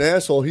thinks he's an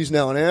asshole, he's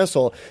now an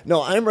asshole.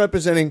 No, I'm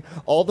representing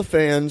all the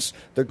fans,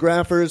 the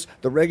graphers,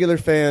 the regular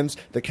fans,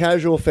 the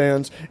casual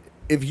fans.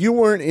 If you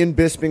weren't in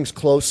Bisping's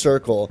close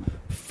circle,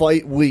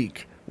 fight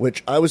week,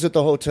 which I was at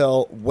the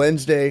hotel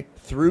Wednesday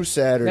through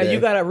Saturday. Now, you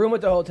got a room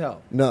at the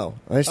hotel? No,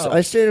 I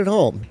stayed at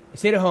home. You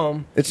stayed at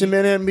home? It's in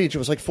Manhattan Beach. It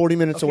was like 40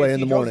 minutes away in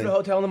the morning. You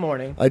drove to the hotel in the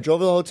morning? I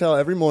drove to the hotel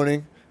every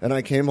morning. And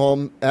I came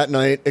home at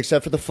night,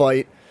 except for the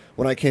fight,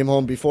 when I came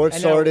home before it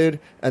started,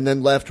 and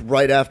then left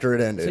right after it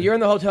ended. So you're in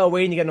the hotel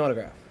waiting to get an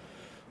autograph?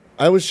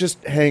 I was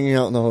just hanging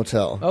out in the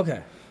hotel. Okay.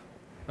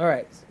 All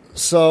right.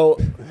 So,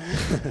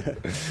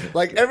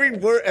 like, every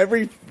word,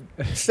 every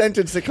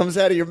sentence that comes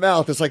out of your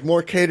mouth is like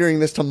more catering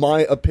this to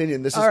my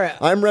opinion. This is, all right.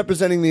 I'm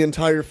representing the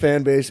entire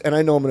fan base, and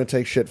I know I'm going to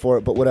take shit for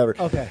it, but whatever.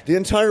 Okay. The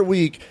entire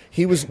week,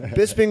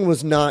 Bisping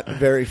was not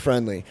very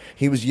friendly.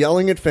 He was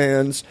yelling at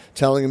fans,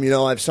 telling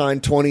them, I've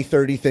signed 20,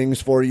 30 things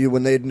for you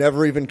when they'd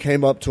never even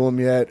came up to him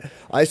yet.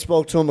 I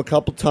spoke to him a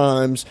couple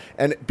times,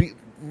 and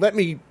let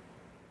me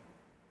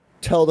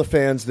tell the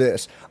fans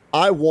this.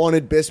 I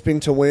wanted Bisping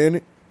to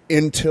win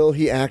until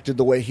he acted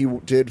the way he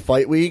did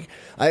fight week.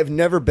 I have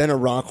never been a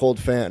Rockhold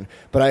fan,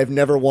 but I have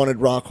never wanted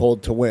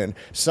Rockhold to win.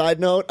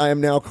 Side note, I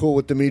am now cool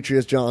with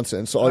Demetrius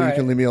Johnson, so you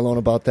can leave me alone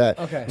about that.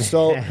 Okay.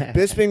 So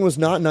Bisping was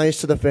not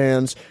nice to the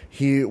fans.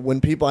 When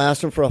people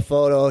asked him for a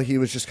photo, he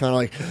was just kind of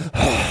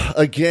like,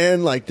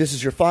 again, like, this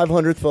is your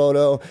 500th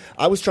photo.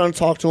 I was trying to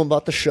talk to him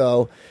about the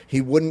show.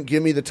 He wouldn't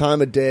give me the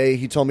time of day.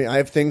 He told me I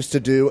have things to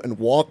do and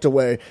walked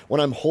away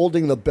when I'm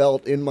holding the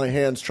belt in my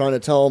hands trying to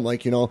tell him,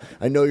 like,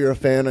 I know you're a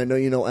fan. I know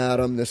you know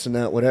Adam, this and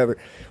that, whatever.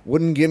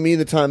 Wouldn't give me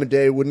the time of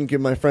day. Wouldn't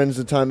give my friends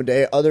the time of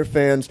day. Other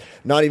fans,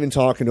 not even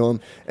talking to him.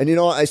 And,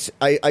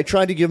 I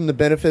tried to give him the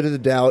benefit of the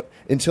doubt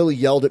until he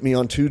yelled at me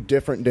on 2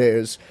 different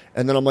days.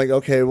 And then I'm like,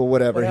 okay, well,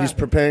 whatever. He's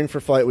preparing for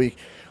fight week.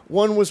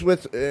 One was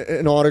with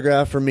an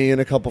autograph for me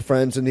and a couple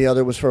friends, and the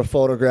other was for a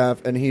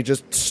photograph, and he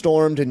just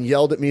stormed and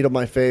yelled at me to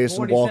my face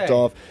and walked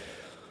off.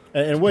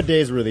 And what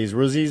days were these?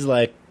 Was these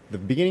like the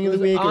beginning of the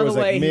week, or was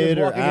like mid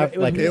or after?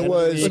 It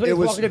was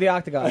walking to the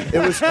octagon.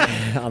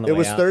 It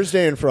was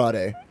Thursday and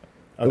Friday.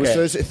 Okay. It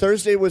was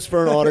Thursday was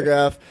for an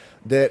autograph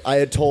that I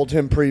had told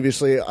him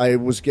previously I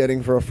was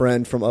getting for a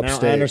friend from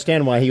upstate. Now, I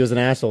understand why he was an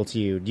asshole to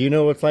you. Do you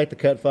know what it's like to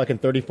cut fucking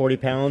 30, 40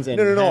 pounds and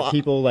have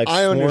people like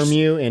swarm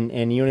you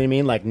and you know what I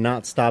mean? Like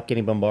not stop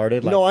getting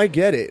bombarded? Like, no, I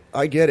get it.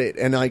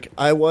 And like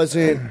I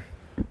wasn't...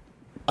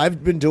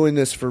 I've been doing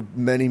this for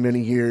many,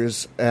 many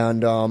years,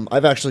 and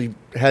I've actually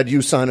had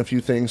you sign a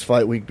few things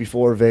fight week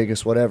before,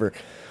 Vegas, whatever.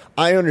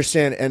 I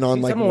understand, and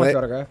on like on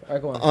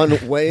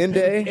weigh-in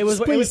day, it was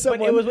when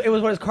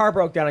his car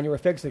broke down and you were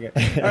fixing it.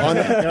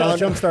 on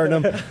jump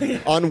starting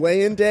him. On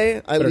weigh-in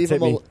day, I leave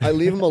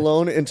him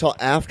alone until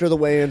after the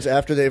weigh-ins,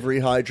 after they've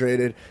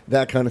rehydrated,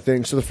 that kind of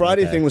thing. So the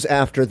Friday thing was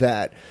after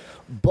that,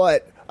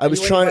 but I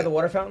was trying by the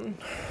water fountain.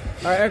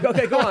 All right,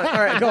 okay, go on. All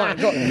right, go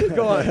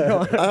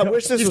on. I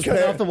wish this was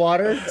Off the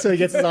water so he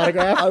gets his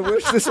autograph. I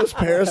wish this was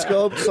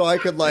Periscope so I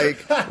could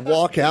like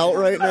walk out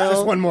right now.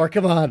 Just one more.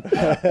 Come on.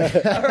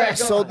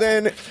 So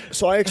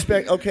I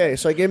expect. Okay,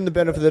 so I gave him the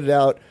benefit of the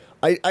doubt.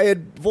 I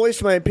had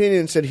voiced my opinion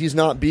and said he's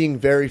not being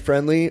very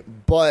friendly,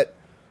 but I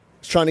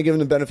was trying to give him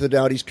the benefit of the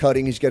doubt. He's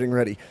cutting. He's getting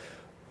ready.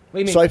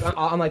 What do you mean?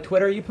 On like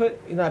Twitter, you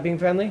put you're not being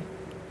friendly?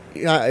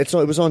 Yeah, it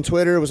was on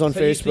Twitter. It was on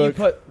Facebook. So you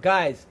put,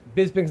 guys,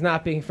 Bisping's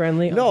not being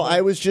friendly? No,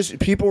 I was just,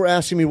 people were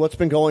asking me what's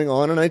been going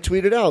on, and I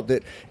tweeted out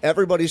that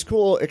everybody's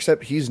cool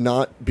except he's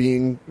not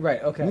being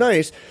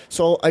nice.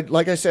 So,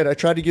 like I said, I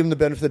tried to give him the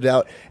benefit of the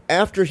doubt.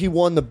 After he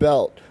won the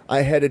belt,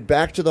 I headed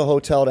back to the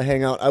hotel to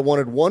hang out. I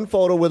wanted one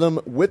photo with him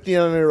with the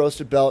MMA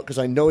Roasted belt because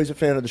I know he's a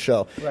fan of the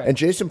show. Right. And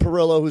Jason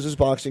Perillo, who's his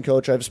boxing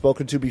coach, I've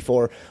spoken to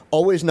before,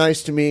 always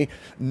nice to me,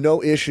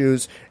 no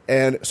issues.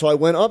 And so I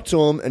went up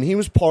to him, and he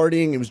was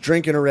partying, he was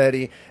drinking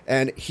already,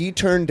 and he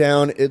turned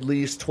down at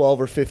least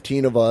 12 or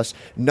 15 of us,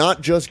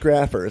 not just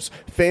graphers,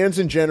 fans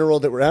in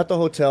general that were at the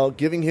hotel,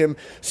 giving him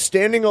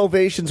standing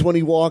ovations when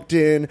he walked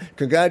in,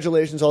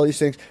 congratulations, all these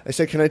things. I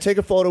said, can I take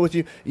a photo with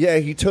you? Yeah,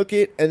 he took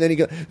it, and then he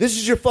goes, this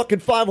is your fucking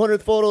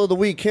 500th photo of the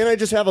week. Can't I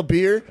just have a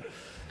beer?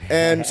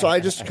 And so I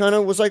just kind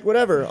of was like,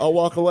 whatever, I'll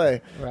walk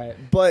away. Right.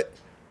 But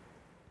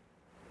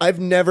I've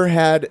never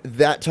had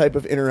that type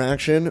of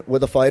interaction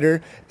with a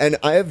fighter, and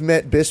I have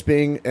met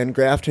Bisping and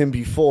graphed him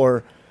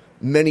before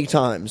many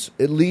times,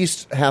 at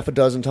least half a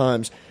dozen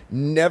times.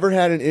 Never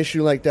had an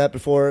issue like that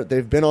before.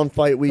 They've been on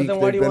Fight Week.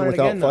 They've been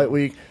without Fight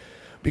Week.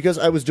 Because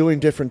I was doing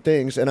different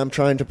things, and I'm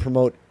trying to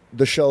promote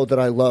the show that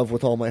I love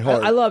with all my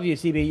heart. I love you,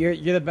 CB.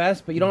 You're the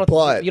best, but you don't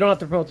have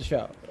to promote the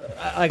show.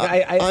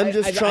 I'm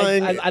just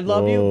trying. I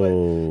love you, but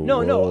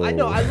no. I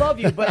know I love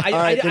you, but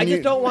I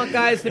just don't want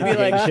guys to be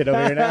like shit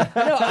over here now.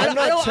 No,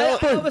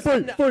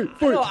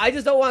 I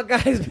just don't want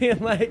guys being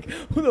like,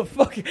 "Who the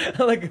fuck?"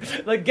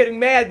 like getting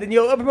mad. Then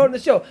you're promoting the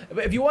show.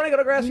 But if you want to go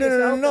to grass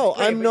yourself, no.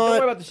 I'm not. Don't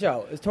worry about the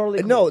show. It's totally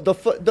cool. No.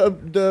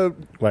 The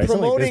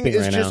promoting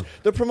is just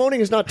the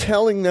promoting is not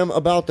telling them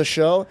about the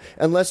show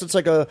unless it's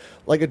like a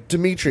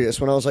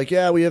Demetrius. When I was like,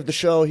 yeah, we have the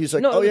show. He's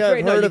like, oh yeah,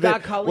 I've heard of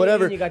it. Colleen,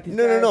 whatever.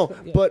 No.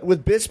 Yeah. But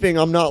with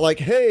Bisping, I'm not like,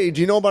 hey,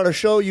 do you know about our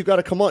show? You got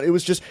to come on. It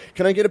was just,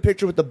 can I get a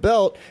picture with the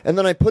belt? And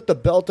then I put the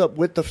belt up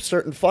with the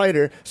certain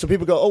fighter, so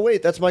people go, oh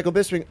wait, that's Michael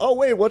Bisping. Oh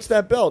wait, what's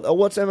that belt? Oh,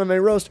 what's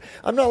MMA Roast?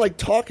 I'm not like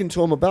talking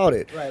to him about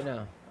it. Right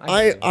now,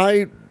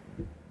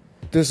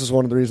 this is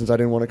one of the reasons I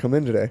didn't want to come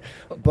in today.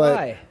 But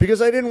why?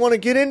 Because I didn't want to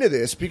get into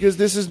this, because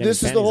this is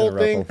the whole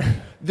thing.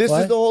 This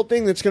is the whole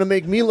thing that's going to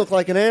make me look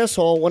like an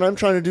asshole when I'm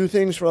trying to do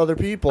things for other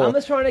people. I'm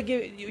just trying to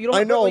give you.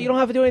 Don't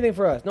have to do anything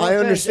for us. No I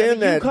offense.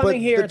 understand that,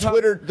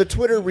 but the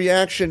Twitter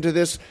reaction to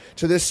this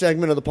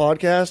segment of the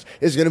podcast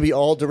is going to be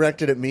all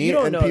directed at me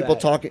and people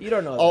talking. You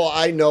don't know. Oh,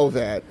 I know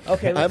that.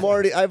 Okay, I've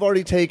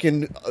already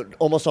taken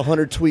almost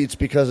 100 tweets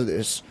because of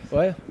this.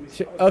 What?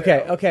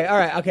 Okay, all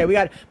right, okay. We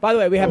got. By the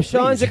way, we have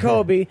Sean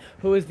Jacoby,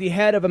 who is the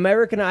head of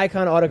American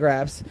Icon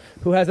Autographs,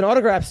 who has an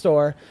autograph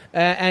store,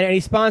 and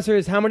he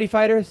sponsors how many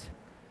fighters?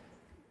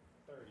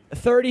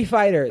 30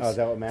 fighters. Oh, is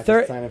that what Matt's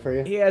signing for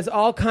you? He has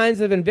all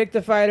kinds of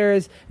Invicta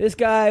fighters. This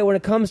guy, when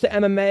it comes to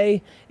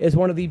MMA, is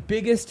one of the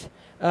biggest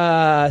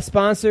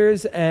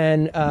sponsors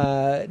and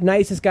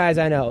nicest guys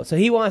I know. So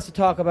he wants to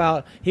talk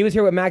about. He was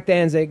here with Mac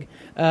Danzig.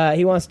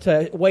 He wants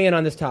to weigh in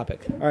on this topic.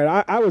 All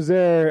right, I was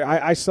there.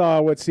 I saw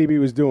what CB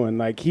was doing.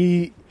 Like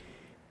he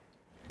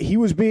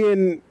was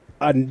being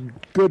a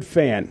good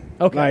fan.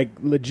 Okay. Like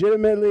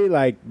legitimately,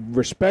 like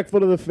respectful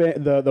to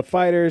the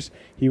fighters.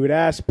 He would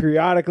ask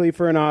periodically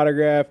for an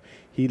autograph.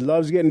 He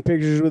loves getting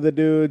pictures with the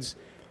dudes.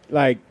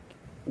 Like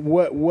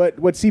what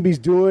CB's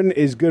doing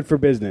is good for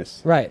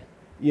business. Right.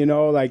 You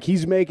know, like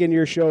he's making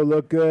your show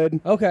look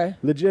good. Okay.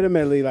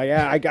 Legitimately, like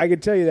I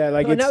can tell you that.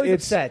 Like now he's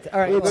upset. All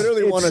right. I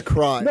literally want to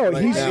cry. No,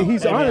 right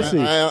he's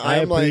honestly. I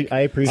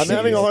appreciate. I'm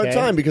having a hard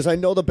time because I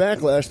know the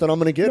backlash that I'm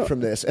going to get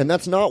from this, and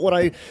that's not what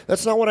I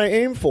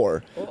aim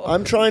for.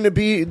 I'm trying to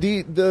be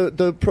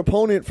the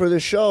proponent for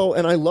this show,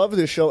 and I love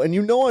this show, and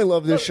you know I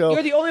love this show.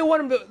 You're the only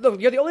one. Look,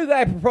 you're the only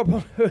guy.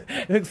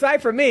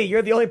 Aside from me,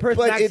 you're the only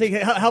person actually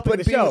helping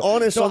the show. But being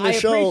honest on the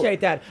show, I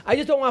appreciate that. I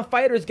just don't want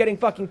fighters getting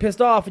fucking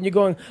pissed off, and you're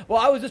going, well,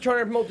 I was just trying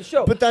to promote the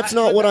show. But that's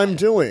not what I'm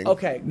doing.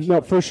 Okay. No,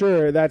 for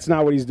sure, that's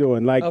not what he's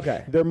doing. Like,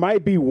 there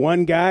might be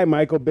one guy,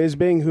 Michael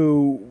Bisping,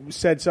 who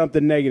said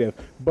something negative,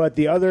 but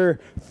the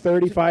other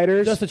 30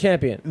 fighters, just a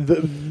champion.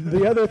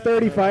 The other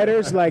 30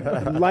 fighters like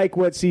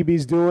what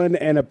CB's doing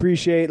and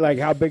appreciate like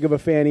how big of a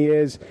fan he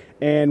is.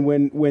 And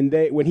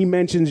when he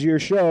mentions your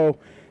show,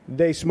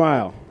 they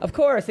smile. Of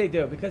course they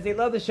do, because they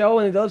love the show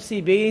and they love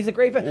CB. He's a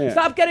great fan. Yeah.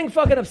 Stop getting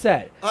fucking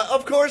upset.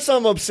 Of course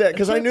I'm upset,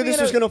 because I knew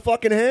this was going to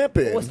fucking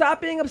happen. Well,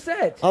 stop being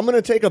upset. I'm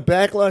going to take a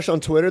backlash on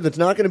Twitter that's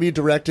not going to be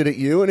directed at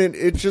you, and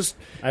it just...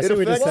 I say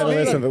we just settle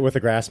this with a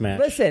grass match.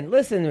 Listen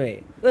to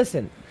me.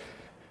 Listen.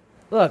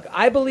 Look,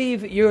 I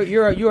believe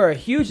you're a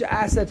huge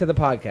asset to the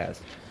podcast.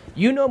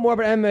 You know more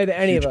about MMA than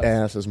any of us.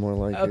 Ass is more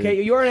like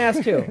okay, you're an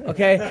ass too.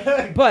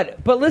 Okay,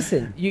 but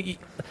listen,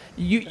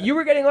 you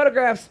were getting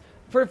autographs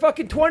for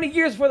fucking 20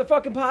 years before the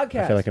fucking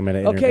podcast. I feel like I'm at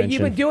an Okay, intervention.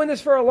 you've been doing this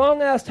for a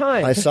long ass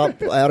time. I stopped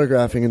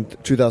autographing in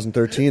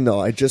 2013, though.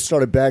 I just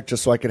started back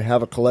just so I could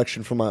have a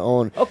collection for my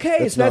own. Okay,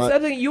 that's so that's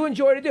something you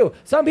enjoy to do.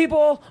 Some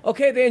people,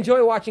 okay, they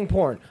enjoy watching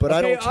porn. But okay,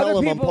 I don't tell other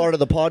them I'm people, part of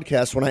the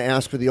podcast when I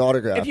ask for the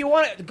autograph. If you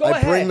want it, go I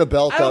ahead. bring the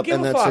belt I don't up give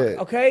and a that's fuck, it.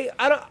 Okay,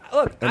 I don't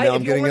look. And now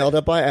I'm getting yelled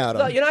at by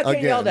Adam. Look, you're not getting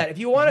again. yelled at. If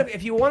you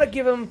want to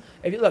give him,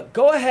 look,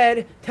 go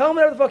ahead. Tell him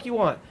whatever the fuck you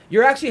want.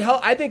 You're actually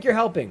I think you're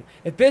helping.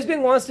 If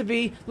Bisping wants to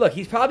be, look,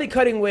 he's probably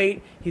cutting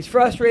weight. He's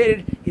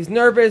frustrated. He's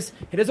nervous.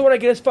 He doesn't want to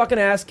get his fucking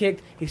ass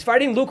kicked. He's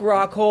fighting Luke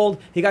Rockhold.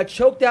 He got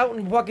choked out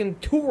in fucking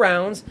 2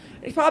 rounds.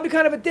 He's probably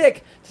kind of a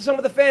dick to some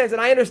of the fans,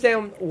 and I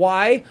understand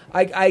why.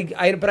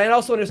 But I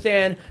also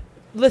understand.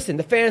 Listen,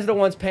 the fans are the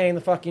ones paying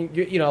the fucking,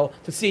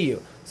 to see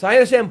you. So I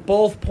understand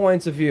both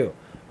points of view.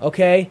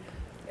 Okay,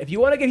 if you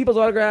want to get people's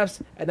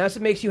autographs and that's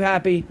what makes you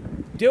happy,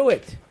 do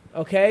it.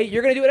 Okay,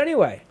 you're gonna do it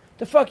anyway.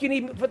 The fuck you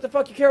need? What the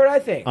fuck you care what I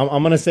think? I'm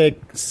going to say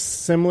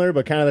similar,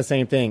 but kind of the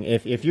same thing.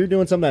 If you're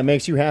doing something that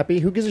makes you happy,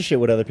 who gives a shit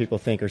what other people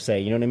think or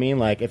say? You know what I mean?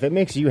 Like, if it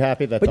makes you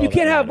happy, that's But all you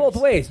can't that have matters.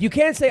 both ways. You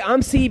can't say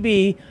I'm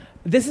CB.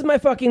 This is my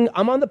fucking.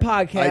 I'm on the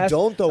podcast. I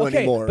don't though okay,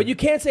 anymore. But you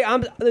can't say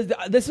I'm.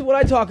 This is what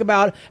I talk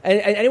about,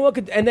 and anyone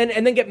could, and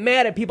then get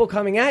mad at people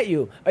coming at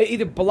you.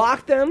 Either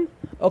block them,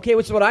 okay,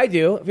 which is what I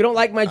do. If you don't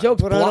like my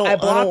jokes, But I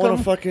block want them.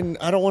 to fucking.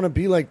 I don't want to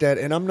be like that,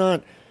 and I'm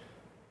not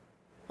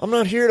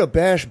here to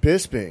bash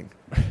Bisping.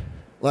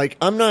 Like,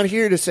 I'm not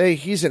here to say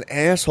he's an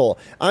asshole.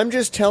 I'm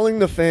just telling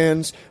the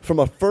fans from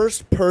a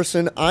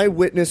first-person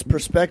eyewitness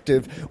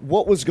perspective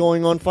what was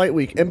going on Fight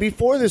Week. And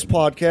before this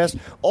podcast,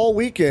 all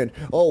weekend,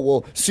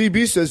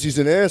 CB says he's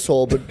an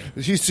asshole, but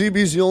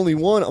CB's the only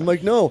one. I'm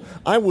like, no,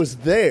 I was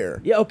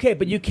there. Yeah, okay,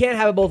 but you can't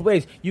have it both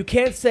ways. You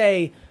can't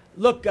say,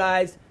 look,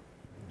 guys,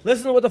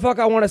 listen to what the fuck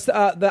I want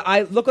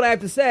to look what I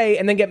have to say,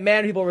 and then get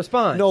mad when people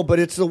respond. No, but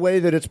it's the way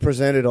that it's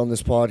presented on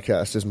this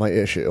podcast is my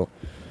issue.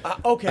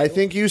 Okay. I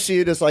think you see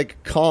it as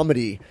like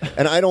comedy,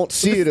 and I don't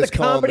see it This as is a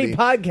comedy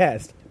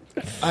podcast.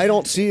 I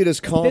don't see it as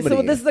comedy.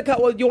 This is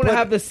the you want to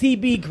have the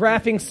CB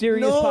graphing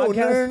serious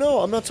podcast?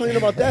 No. I'm not talking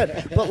about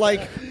that. But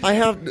like, I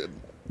have.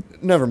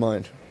 Never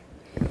mind.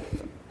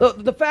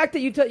 The fact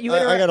that you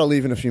I got to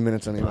leave in a few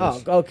minutes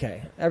anyways. Oh,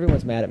 okay.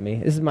 Everyone's mad at me.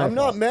 This is my I'm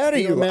fault. not mad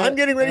at you. I'm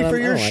getting ready for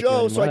your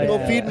show so I can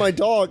go feed my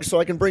dog, so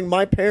I can bring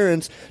my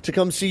parents to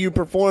come see you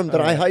perform.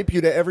 That I hype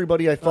you to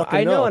everybody I fucking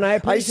I know, and I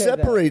appreciate that.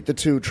 separate the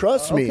two.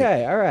 Trust me.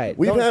 Okay, all right.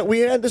 We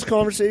had this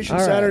conversation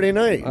All right. Saturday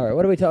night. All right,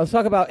 what do we talk? Let's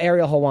talk about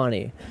Ariel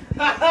Helwani.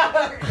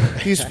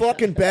 He's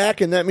fucking back,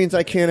 and that means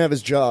I can't have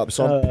his job,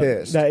 so I'm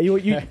pissed. No,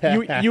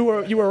 you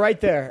were right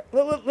there.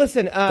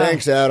 Listen.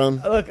 Thanks,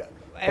 Adam. Look,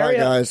 Bye,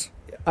 guys.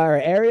 All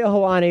right, Ariel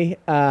Helwani.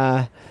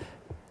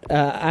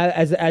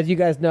 As you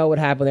guys know, what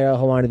happened with Ariel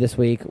Helwani this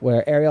week,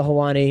 where Ariel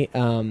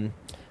Helwani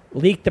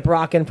leaked the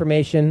Brock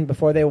information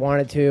before they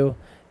wanted to,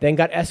 then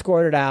got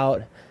escorted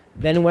out,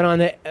 then went on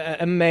the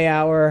MMA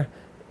Hour,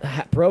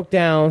 broke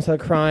down,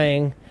 started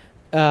crying,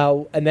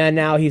 and then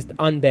now he's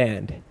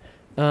unbanned.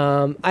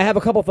 I have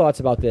a couple thoughts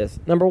about this.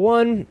 Number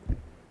one,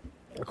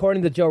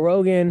 according to Joe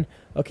Rogan,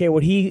 okay,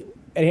 he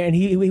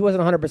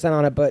wasn't 100%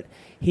 on it, but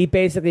he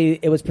basically,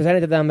 it was presented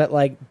to them that,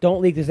 like,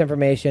 don't leak this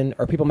information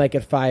or people might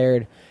get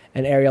fired,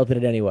 and Ariel did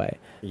it anyway.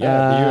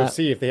 Yeah, the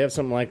UFC, if they have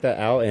something like that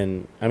out,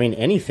 and I mean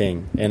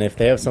anything, and if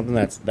they have something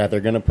that they're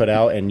going to put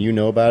out and you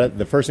know about it,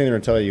 the first thing they're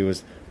going to tell you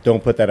is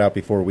don't put that out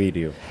before we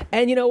do.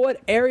 And you know what?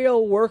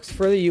 Ariel works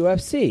for the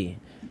UFC.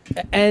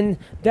 And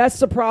that's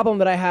the problem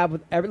that I have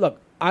with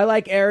look, I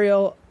like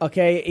Ariel,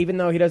 okay, even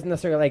though he doesn't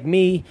necessarily like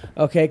me,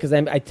 okay, because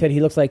I said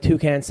he looks like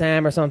Toucan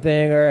Sam or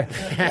something, or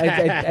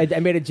I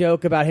made a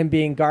joke about him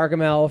being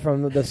Gargamel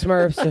from the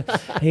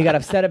Smurfs. He got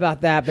upset about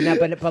that, but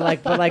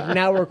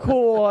now we're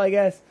cool, I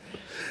guess.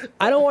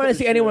 I don't want to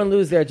see anyone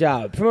lose their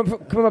job.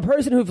 From a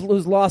person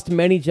who's lost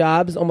many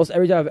jobs, almost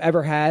every job I've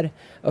ever had,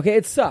 okay,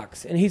 it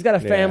sucks. And he's got a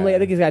family. Yeah. I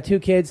think he's got 2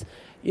 kids.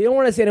 You don't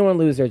want to see anyone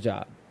lose their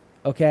job,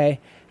 okay?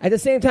 At the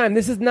same time,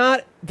 this is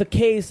not the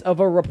case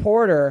of a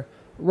reporter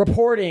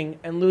reporting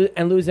and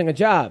losing a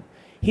job.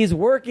 He's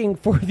working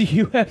for the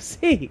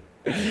UFC.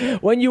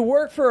 When you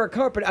work for a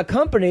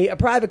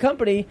private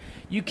company,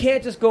 you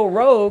can't just go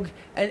rogue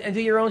and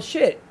do your own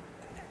shit.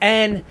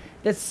 And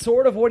that's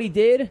sort of what he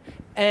did.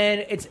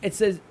 And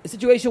it's a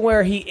situation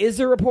where he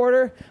is a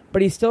reporter,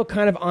 but he's still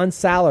kind of on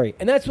salary.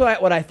 And that's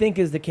what I think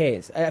is the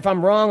case. If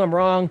I'm wrong, I'm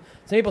wrong.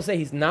 Some people say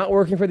he's not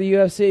working for the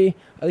UFC.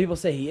 Other people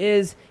say he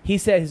is. He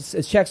said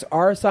his checks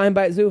are signed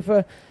by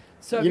Zuffa.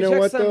 So if You know your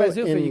what, check's signed by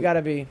though? Zuffa, you got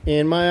to be...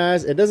 In my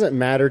eyes, it doesn't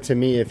matter to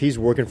me if he's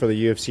working for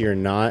the UFC or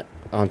not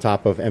on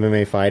top of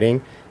MMA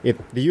fighting. If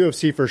the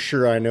UFC, for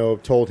sure, I know,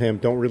 told him,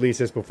 don't release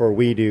this before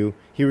we do.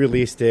 He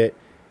released it.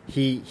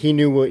 He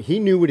knew what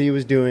he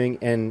was doing,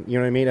 and you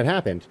know what I mean? It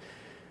happened.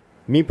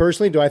 Me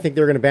personally, do I think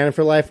they're going to ban him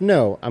for life?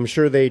 No. I'm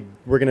sure they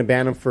were going to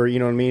ban him for, you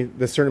know what I mean,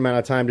 the certain amount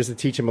of time just to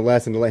teach him a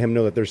lesson, to let him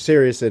know that they're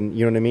serious, and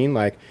you know what I mean?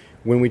 Like,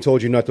 when we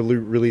told you not to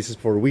release this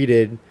before we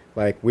did,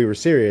 Like, we were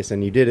serious,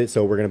 and you did it,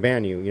 so we're going to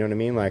ban you. You know what I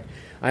mean? Like,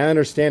 I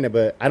understand it,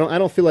 but I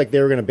don't feel like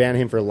they were going to ban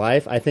him for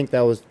life. I think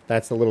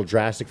that's a little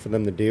drastic for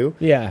them to do.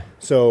 Yeah.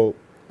 So,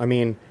 I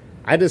mean,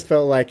 I just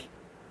felt like,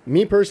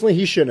 me personally,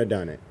 he shouldn't have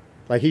done it.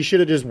 Like, he should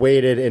have just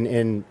waited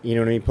and you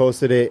know what I mean,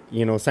 posted it,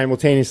 you know,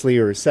 simultaneously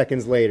or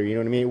seconds later. You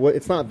know what I mean?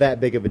 It's not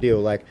that big of a deal.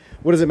 Like,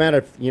 what does it matter,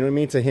 if, you know what I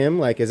mean, to him?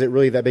 Like, is it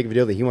really that big of a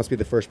deal that he wants to be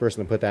the first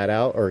person to put that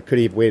out? Or could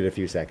he have waited a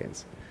few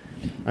seconds?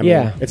 I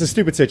mean, it's a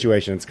stupid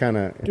situation. It's kind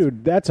of...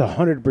 Dude, that's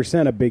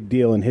 100% a big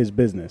deal in his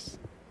business.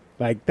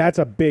 Like, that's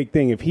a big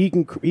thing. If he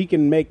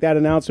can make that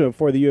announcement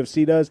before the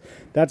UFC does,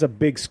 that's a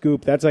big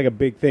scoop. That's like a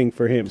big thing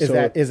for him.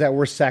 Is that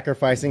we're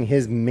sacrificing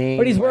his main...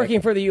 But he's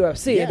working for the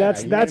UFC. Yeah,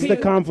 that's the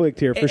conflict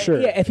here, for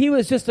sure. Yeah, if he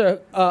was just a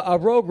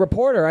rogue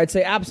reporter, I'd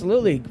say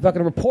absolutely,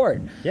 fucking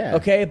report. Yeah.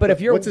 Okay, but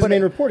if you're... What's his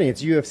main reporting?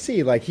 It's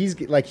UFC. Like,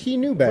 he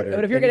knew better.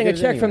 But if you're getting a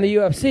check from the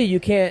UFC, you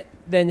can't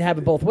then have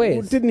it both ways.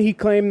 Well, didn't he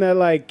claim that,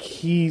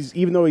 like,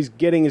 even though he's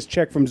getting his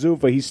check from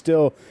Zuffa, he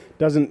still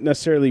doesn't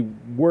necessarily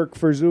work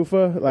for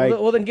Zuffa? Like,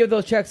 well, then give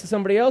those checks to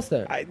somebody else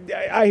then.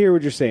 I hear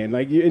what you're saying,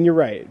 like, and you're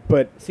right,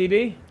 but...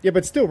 CB? Yeah,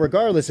 but still,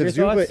 regardless, if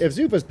Your thoughts?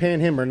 Zuffa's paying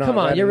him or not, Come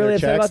on, you're really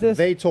upset about this?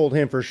 They told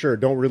him for sure,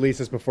 don't release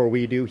this before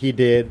we do. He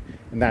did,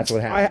 and that's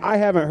what happened. I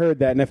haven't heard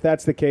that, and if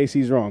that's the case,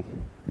 he's wrong.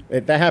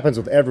 That happens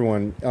with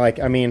everyone. Like,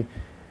 I mean,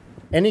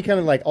 any kind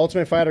of, like,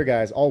 Ultimate Fighter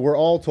guys, we're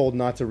all told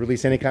not to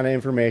release any kind of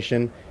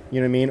information. You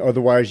know what I mean?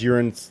 Otherwise, you're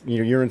in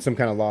some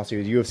kind of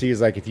lawsuit. UFC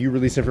is like, if you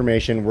release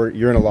information,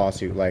 you're in a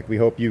lawsuit. Like, we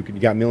hope you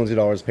got millions of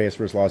dollars to pay us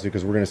for this lawsuit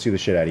because we're going to sue the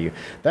shit out of you.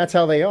 That's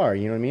how they are.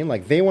 You know what I mean?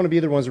 Like, they want to be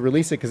the ones to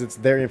release it because it's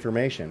their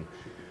information.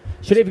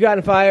 Should he have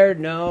gotten fired?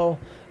 No.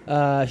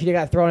 Should he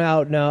have got thrown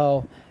out?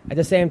 No. At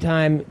the same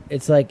time,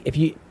 it's like if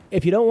you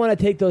don't want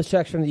to take those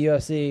checks from the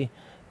UFC,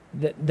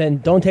 then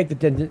don't take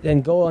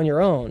then go on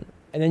your own,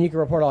 and then you can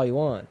report all you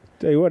want.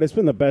 Tell you what, it's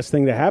been the best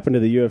thing to happen to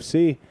the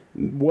UFC.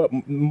 What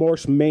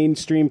most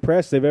mainstream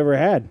press they've ever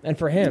had. And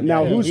for him.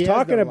 Now, who's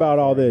talking about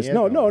all this?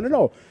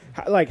 No.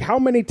 Like, how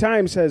many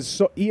times has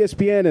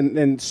ESPN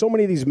and so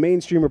many of these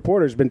mainstream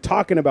reporters been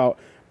talking about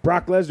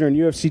Brock Lesnar and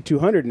UFC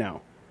 200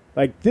 now?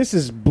 Like, this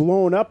has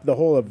blown up the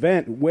whole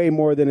event way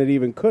more than it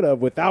even could have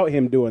without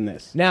him doing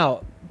this.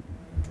 Now,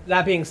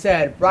 that being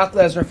said, Brock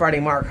Lesnar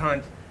fighting Mark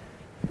Hunt,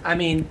 I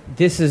mean,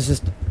 this is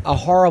just a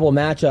horrible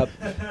matchup.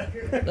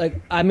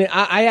 Like, I mean,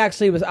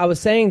 I was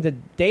saying to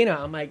Dana,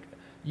 I'm like,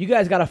 you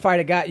guys got to fight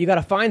a guy. You got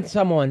to find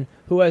someone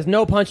who has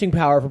no punching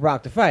power for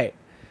Brock to fight.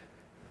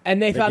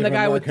 And they found the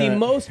guy with the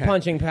most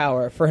punching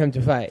power for him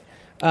to fight.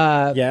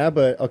 Yeah,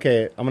 but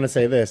okay, I'm going to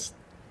say this.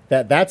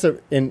 That's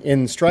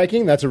in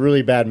striking, that's a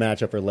really bad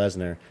matchup for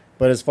Lesnar.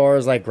 But as far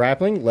as like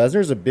grappling,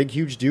 Lesnar's a big,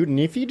 huge dude, and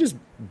if he just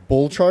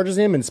bull charges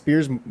him and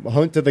spears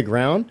Hunt to the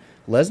ground,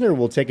 Lesnar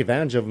will take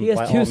advantage of him. He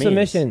has two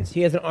submissions.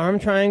 He has an arm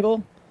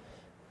triangle.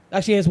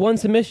 Actually, he has one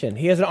submission.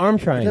 He has an arm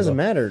triangle. It doesn't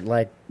matter.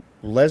 Like,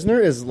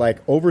 Lesnar is like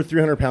over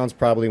 300 pounds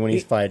probably when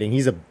he's fighting.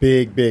 He's a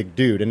big, big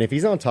dude, and if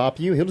he's on top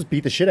of you, he'll just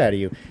beat the shit out of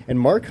you. And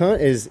Mark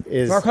Hunt is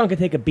Mark Hunt can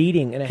take a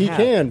beating and a half.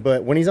 He can,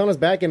 but when he's on his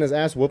back and his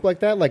ass whooped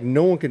like that, like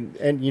no one can.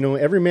 And you know,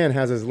 every man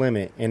has his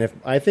limit. And if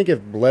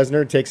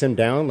Lesnar takes him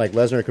down, like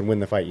Lesnar could win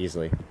the fight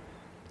easily.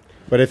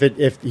 But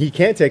if he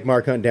can't take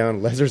Mark Hunt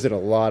down, Lesnar's in a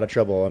lot of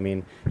trouble. I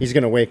mean, he's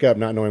going to wake up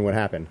not knowing what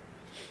happened.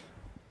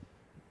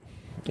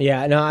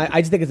 Yeah, no,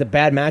 I just think it's a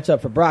bad matchup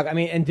for Brock. I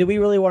mean, and do we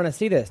really want to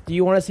see this? Do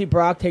you want to see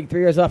Brock take 3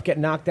 years off, get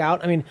knocked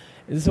out? I mean,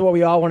 this is what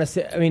we all want to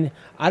see. I mean,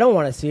 I don't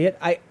want to see it.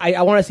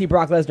 I want to see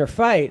Brock Lesnar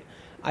fight.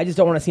 I just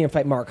don't want to see him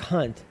fight Mark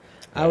Hunt.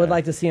 I would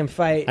like to see him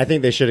fight. I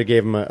think they should have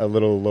gave him a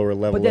little lower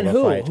level. But then of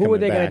a fight. Who are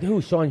they going to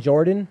do? Sean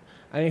Jordan?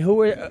 I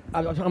mean,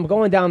 I'm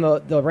going down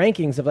the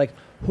rankings of like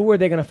who are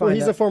they going to find? Well,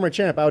 he's a former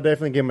champ. I would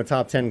definitely give him a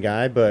top 10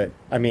 guy, but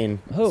I mean,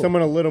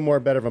 someone a little more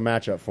better of a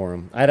matchup for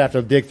him. I'd have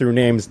to dig through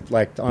names,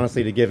 like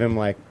honestly, to give him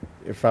like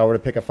if I were to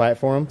pick a fight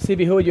for him.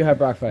 CB, who would you have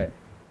Brock fight?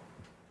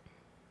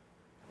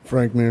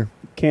 Frank Mir.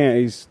 Can't.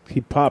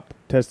 He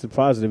tested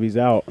positive. He's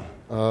out.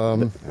 I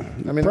mean,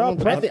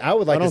 I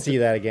would like to see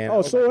that again.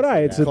 Oh, so would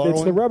I. It's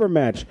the rubber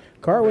match.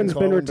 Carwin's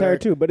been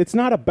retired too, but it's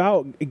not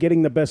about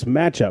getting the best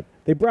matchup.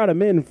 They brought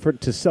him in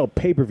to sell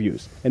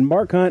pay-per-views, and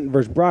Mark Hunt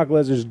versus Brock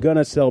Lesnar is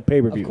gonna sell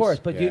pay-per-views. Of course,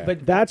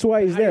 but that's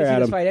why he's there,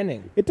 Adam. This fight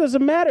ending? It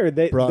doesn't matter.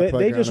 They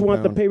just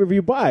want the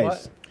pay-per-view buys.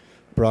 What?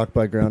 Brock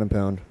by ground and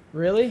pound.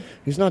 Really?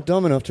 He's not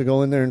dumb enough to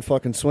go in there and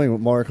fucking swing with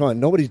Mark Hunt.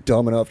 Nobody's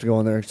dumb enough to go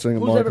in there and swing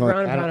with Mark Hunt.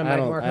 Ground and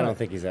pound Mark Hunt? I don't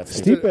think he's that.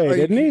 Stipe,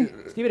 didn't he?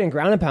 Stipe didn't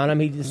ground and pound him.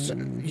 He just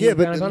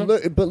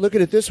but look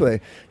at it this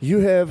way. You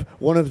have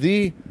one of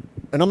the,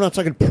 and I'm not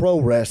talking pro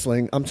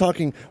wrestling. I'm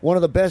talking one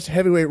of the best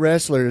heavyweight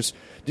wrestlers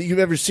that you've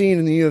ever seen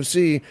in the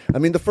UFC. I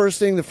mean, the first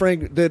thing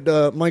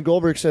that Mike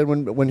Goldberg said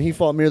when he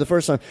fought Mir the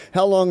first time,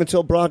 how long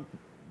until Brock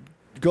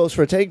goes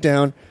for a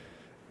takedown?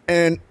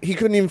 And he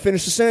couldn't even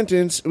finish the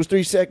sentence. It was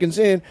 3 seconds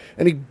in,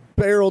 and he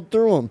barreled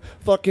through him.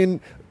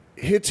 Fucking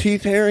hits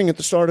Heath Herring at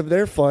the start of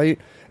their fight,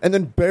 and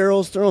then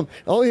barrels through him.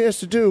 All he has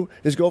to do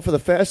is go for the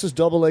fastest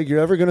double leg you're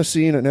ever going to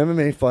see in an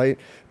MMA fight,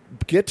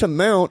 get to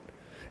mount,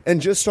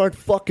 and just start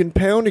fucking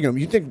pounding him.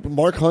 You think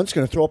Mark Hunt's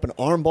going to throw up an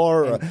arm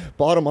bar or a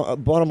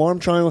bottom arm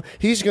triangle?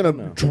 He's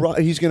going to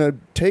he's going to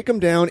take him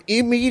down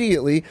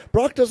immediately.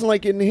 Brock doesn't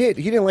like getting hit.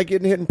 He didn't like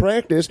getting hit in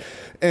practice,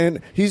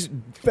 and he's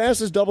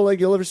fastest double leg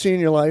you'll ever see in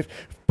your life.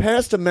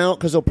 Passed him out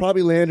because he'll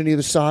probably land in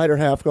either side or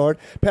half guard.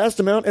 Passed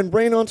him out and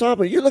brain on top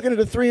of it. You're looking at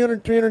a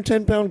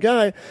 310-pound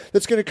guy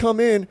that's going to come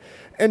in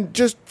and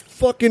just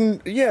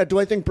fucking, yeah, do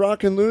I think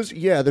Brock can lose?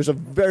 Yeah, there's a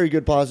very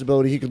good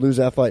possibility he could lose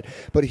that fight.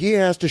 But he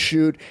has to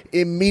shoot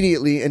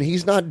immediately, and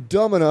he's not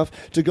dumb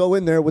enough to go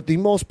in there with the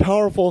most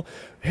powerful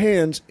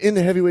hands in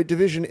the heavyweight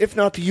division, if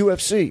not the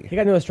UFC. He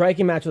got into a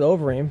striking match with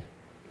Overeem.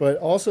 But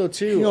also,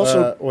 too,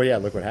 well, yeah,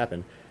 look what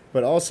happened.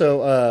 But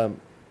also,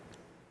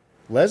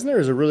 Lesnar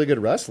is a really good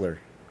wrestler.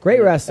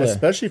 Great wrestler.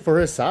 Especially for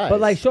his size. But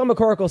like Sean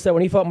McCorkle said,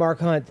 when he fought Mark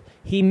Hunt,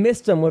 he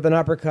missed him with an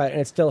uppercut,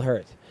 and it still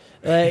hurt.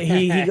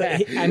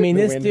 I mean,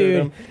 this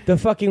dude, the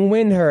fucking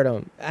wind hurt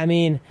him. I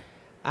mean,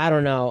 I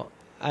don't know.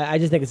 I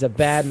just think it's a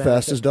bad match.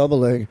 Fastest double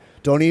leg.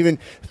 Don't even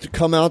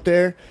come out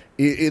there.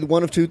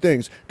 One of two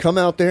things. Come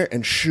out there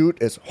and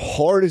shoot as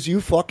hard as you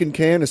fucking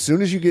can as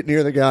soon as you get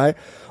near the guy.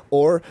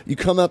 Or you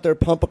come out there,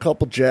 pump a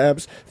couple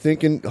jabs,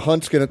 thinking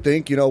Hunt's going to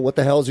think, what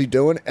the hell is he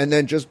doing? And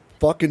then just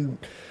fucking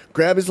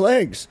grab his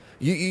legs.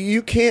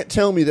 You can't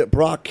tell me that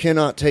Brock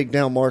cannot take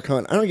down Mark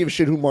Hunt. I don't give a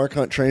shit who Mark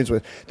Hunt trains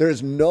with. There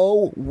is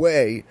no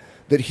way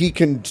that he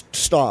can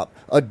stop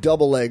a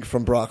double leg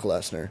from Brock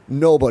Lesnar.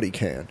 Nobody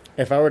can.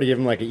 If I were to give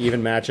him like an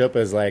even matchup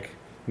as like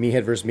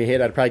Meathead versus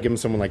Meathead, I'd probably give him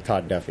someone like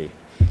Todd Duffy.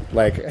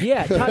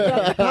 Yeah,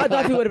 Todd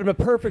Duffy would have been a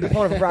perfect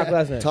opponent for Brock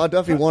Lesnar. Todd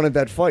Duffy wanted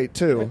that fight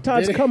too.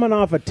 Todd's coming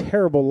off a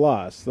terrible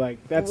loss.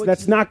 Like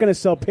that's not going to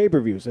sell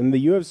pay-per-views. And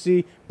the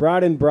UFC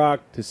brought in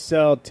Brock to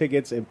sell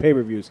tickets and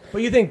pay-per-views.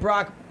 But you think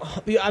Brock?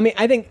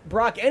 I think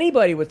Brock.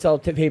 Anybody would sell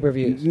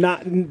pay-per-views.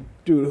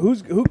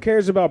 Dude. Who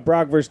cares about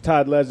Brock versus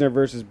Todd Lesnar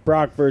versus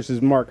Brock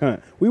versus Mark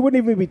Hunt? We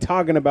wouldn't even be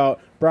talking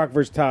about Brock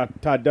versus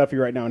Todd Duffy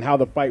right now and how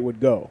the fight would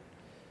go.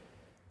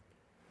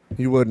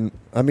 You wouldn't.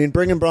 I mean,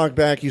 bringing Brock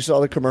back, you saw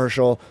the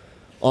commercial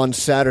on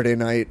Saturday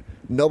night.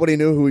 Nobody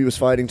knew who he was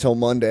fighting till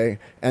Monday,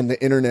 and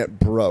the internet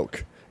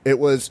broke. It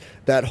was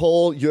that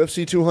whole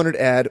UFC 200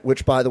 ad,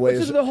 which, by the way,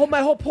 is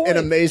my whole point. An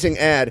amazing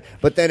ad.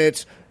 But then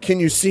it's, can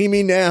you see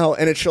me now?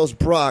 And it shows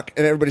Brock,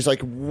 and everybody's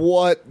like,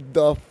 what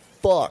the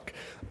fuck?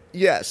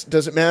 Yes.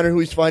 Does it matter who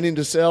he's fighting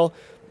to sell?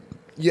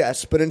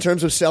 Yes, but in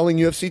terms of selling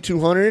UFC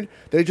 200,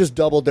 they just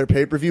doubled their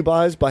pay-per-view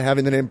buys by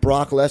having the name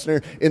Brock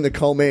Lesnar in the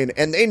co-main.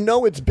 And they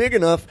know it's big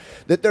enough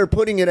that they're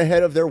putting it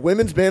ahead of their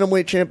women's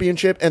bantamweight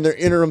championship and their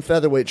interim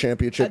featherweight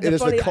championship. It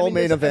is the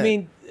co-main event. I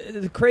mean,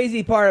 the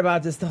crazy part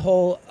about this, the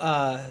whole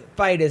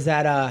fight is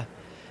that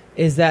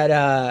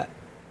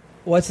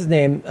what's his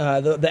name?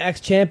 The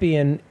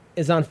ex-champion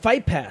is on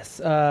Fight Pass.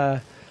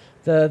 The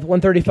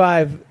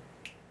 135.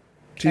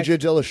 TJ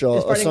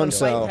Dillashaw, on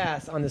Fight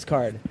Pass on this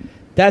card.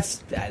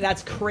 That's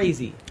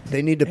crazy.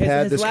 They need to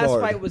pad this card. His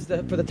last fight was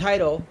for the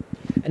title,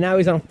 and now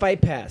he's on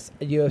Fight Pass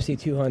at UFC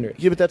 200.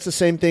 Yeah, but that's the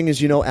same thing as,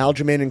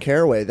 Aljamain and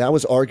Caraway. That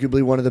was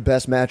arguably one of the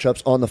best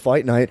matchups on the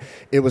fight night.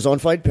 It was on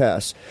Fight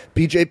Pass.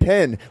 BJ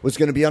Penn was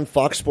going to be on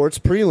Fox Sports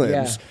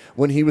prelims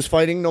when he was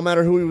fighting, no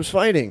matter who he was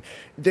fighting.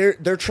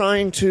 They're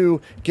trying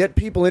to get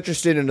people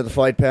interested into the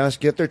Fight Pass,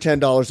 get their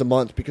 $10 a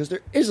month, because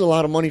there is a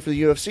lot of money for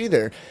the UFC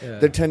there. Yeah.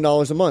 They're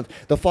 $10 a month.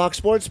 The Fox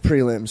Sports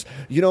prelims,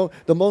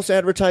 the most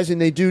advertising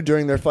they do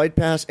during their Fight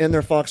Pass and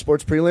their Fox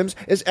Sports prelims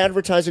is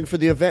advertising for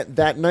the event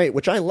that night,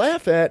 which I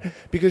laugh at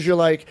because you're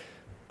like,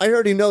 I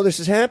already know this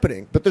is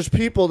happening. But there's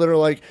people that are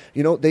like,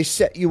 they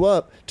set you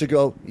up to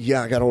go,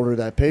 yeah, I got to order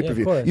that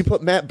pay-per-view. Yeah, you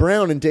put Matt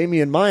Brown and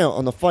Damian Maia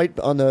on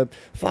the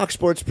Fox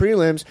Sports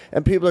prelims,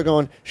 and people are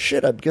going,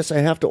 shit, I guess I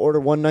have to order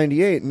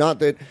 198. Not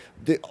that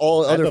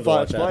all other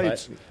five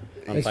fights.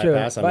 It's true.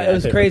 It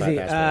was crazy.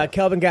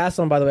 Kelvin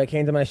Gastelum, by the way,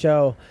 came to my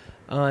show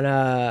on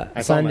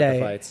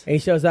Sunday. And he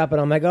shows up, and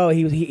I'm like, oh,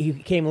 he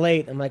came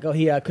late. I'm like, oh,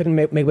 he couldn't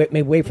make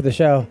wait for the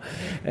show.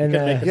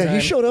 And he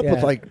showed up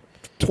with like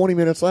 20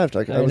 minutes left.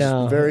 I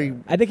know.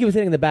 I think he was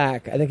sitting in the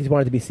back. I think he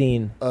wanted to be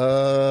seen.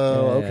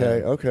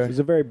 Okay. It's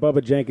a very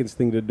Bubba Jenkins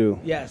thing to do.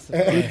 Yes.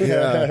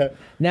 Yeah.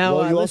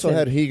 Now, you also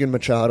had Higan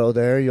Machado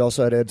there. You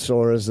also had Ed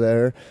Soares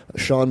there.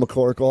 Sean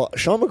McCorkle.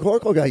 Sean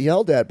McCorkle got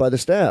yelled at by the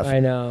staff. I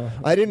know.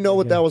 I didn't know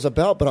what that was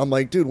about, but I'm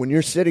like, dude, when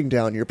you're sitting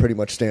down, you're pretty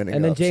much standing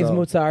and then up. James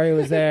Mutsari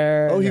was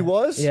there. Oh, he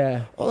was?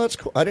 Yeah. Oh, that's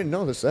cool. I didn't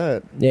notice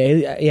that.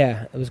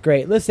 Yeah, it was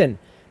great. Listen,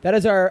 that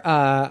is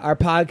our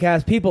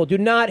podcast. People, do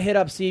not hit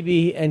up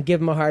CB and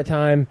give him a hard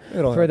time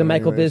for the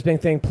Michael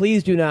Bisping thing.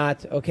 Please do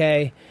not,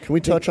 okay? Can we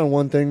touch on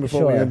one thing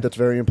before we end that's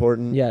very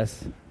important?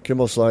 Yes.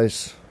 Kimbo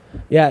Slice.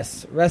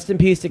 Yes. Rest in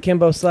peace to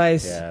Kimbo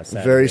Slice. Yeah,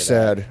 very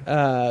sad.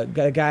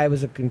 A guy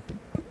was a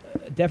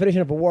definition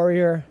of a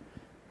warrior.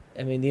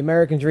 I mean, the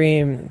American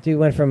dream. Dude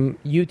went from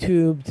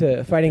YouTube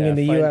to fighting in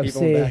the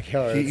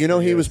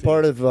UFC. He was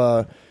part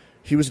of...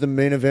 he was the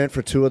main event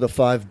for 2 of the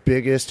 5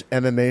 biggest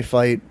MMA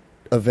fight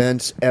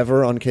events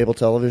ever on cable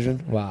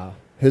television. Wow.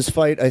 His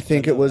fight, I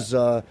think it was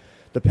the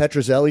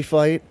Petrozelli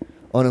fight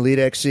on Elite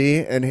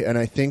XC, and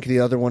I think the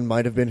other one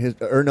might have been his.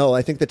 Or no,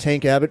 I think the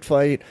Tank Abbott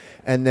fight,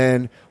 and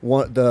then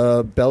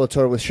the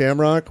Bellator with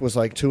Shamrock was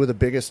like two of the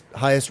biggest,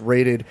 highest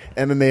rated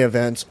MMA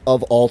events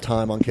of all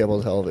time on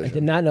cable television. I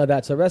did not know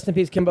that. So rest in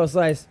peace, Kimbo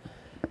Slice.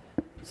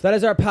 So that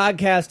is our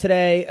podcast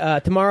today.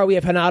 Tomorrow we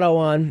have Hanato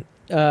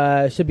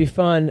on. Should be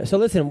fun. So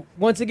listen,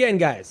 once again,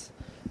 guys,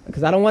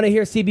 because I don't want to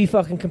hear CB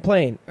fucking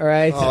complain, all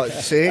right? Oh,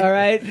 see? All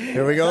right?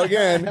 Here we go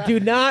again. Do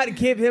not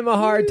give him a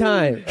hard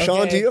time. Okay?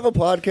 Sean, do you have a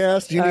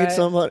podcast? Do you need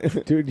somebody?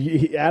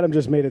 Dude, Adam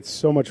just made it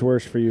so much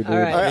worse for you, dude. All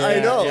right. I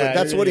know.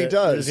 That's what he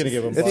does. Just gonna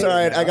give him It's all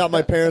right. I got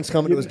my parents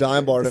coming to his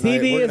dime bar tonight.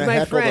 CB We're is gonna my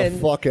heckle friend. the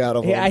fuck out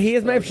of him. Yeah, he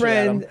is my Oh, shit,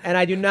 friend, Adam. and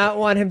I do not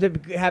want him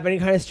to have any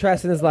kind of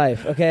stress in his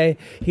life, okay?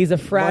 He's a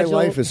fragile,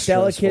 life is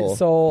delicate stressful.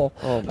 soul.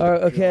 Oh, my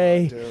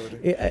okay?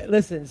 God,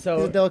 Listen,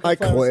 so... I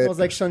quit. Smells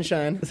like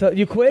sunshine. So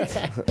you quit?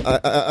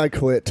 I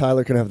quit.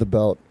 Tyler can have the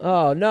belt.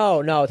 Oh,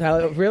 no,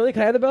 Tyler. Really?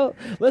 Can I have the belt?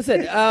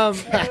 Listen, it's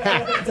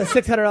a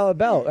 $600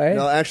 belt, right?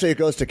 No, actually, it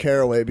goes to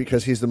Caraway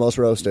because he's the most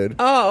roasted.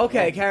 Oh,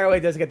 okay.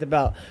 Caraway does get the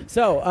belt.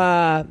 So,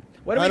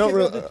 what do I we don't do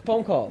really- with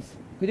phone calls?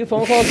 We do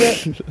phone calls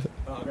yet?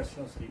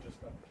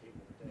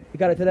 You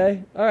got it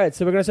today? All right,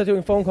 so we're going to start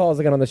doing phone calls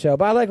again on the show.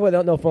 But I like when we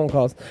don't know phone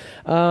calls.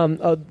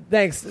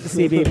 Thanks,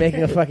 CB,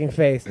 making a fucking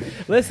face.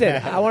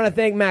 Listen, I want to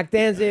thank Mac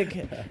Danzig,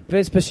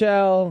 Vinc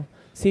Pichel,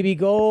 CB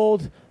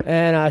Gold,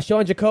 and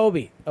Sean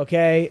Jacoby,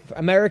 okay?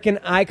 American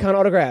Icon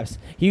Autographs.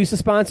 He used to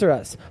sponsor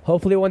us.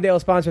 Hopefully one day he'll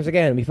sponsor us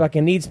again. We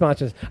fucking need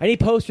sponsors. I need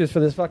posters for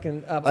this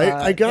fucking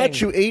I got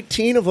thing. you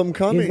 18 of them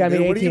coming. He's got me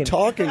Dude. What are you 18.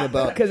 talking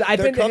about? Because I've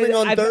They're been to coming his,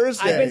 on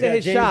Thursday. I've been to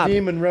his James shop.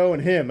 Dean, Monroe,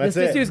 and him. That's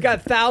This it. dude's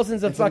got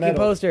thousands of It's a fucking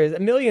medal. posters,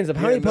 millions of.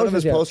 How many None of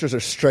posters? his posters are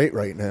straight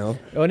right now.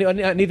 Oh,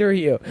 neither are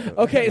you.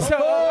 Okay, so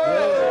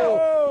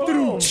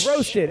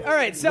roasted. All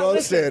right, so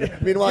Roasted. listen.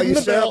 Meanwhile, you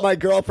stare at my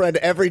girlfriend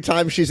every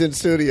time she's in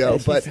studio,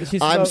 but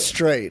I'm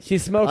straight.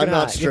 She's smoking I'm hot.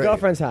 not Your straight.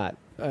 girlfriend's hot.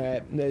 All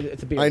right,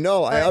 it's a beer. I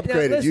know. I All right, now,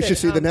 upgraded. You listen, should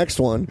see the next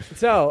one.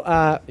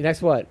 So,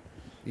 next what?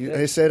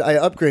 I said I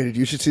upgraded.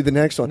 You should see the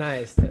next one.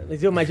 Nice.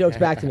 He's doing my jokes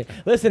back to me.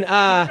 Listen,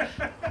 July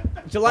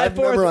I've 4th,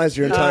 memorized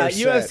your entire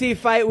set. UFC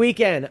fight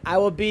weekend. I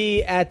will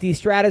be at the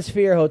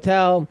Stratosphere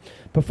Hotel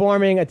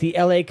performing at the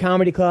LA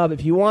Comedy Club.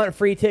 If you want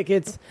free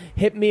tickets,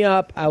 hit me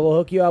up. I will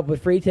hook you up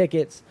with free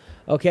tickets.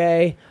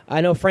 Okay, I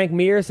know Frank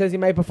Mir says he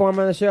might perform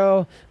on the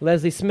show.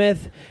 Leslie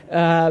Smith.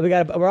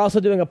 We're also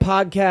doing a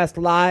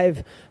podcast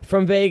live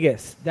from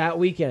Vegas that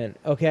weekend.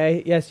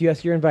 Okay, yes,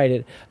 you're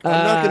invited. I'm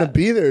not going to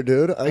be there,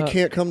 dude. I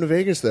can't come to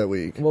Vegas that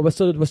week. Well, we're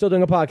still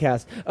doing a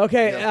podcast.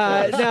 Okay,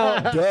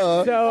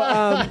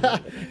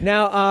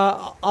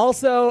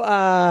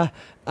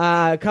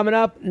 coming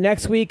up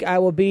next week, I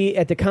will be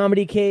at the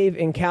Comedy Cave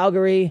in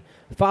Calgary.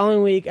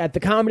 Following week at the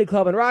Comedy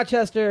Club in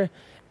Rochester.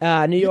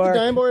 New You York. at the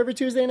Dime Bar every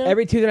Tuesday now?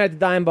 Every Tuesday night at the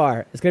Dime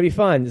Bar. It's going to be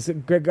fun. It's a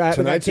great guy.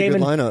 Tonight's a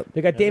good lineup.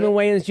 We got Damon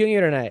Wayans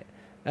Jr. tonight.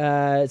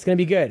 It's going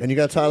to be good. And you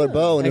got Tyler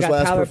Bowe in I his got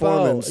last Tyler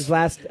performance. Bowe, his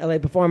last LA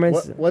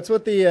performance. What's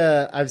with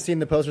the? I've seen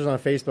the posters on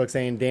Facebook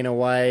saying Dana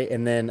White,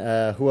 and then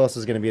who else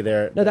is going to be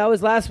there? No, that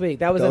was last week.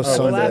 That was That at was the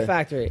Sunday. Laugh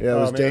Factory. Yeah, it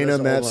was maybe Dana, that's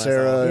the Matt old one I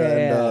Serra, saw.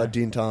 Yeah. and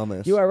Dean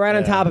Thomas. You are right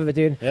on Yeah. top of it,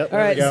 dude. Yep, All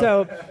there right, we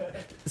go.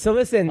 so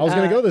listen. I was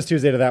going to go this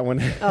Tuesday to that one.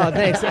 Oh,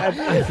 thanks. I'm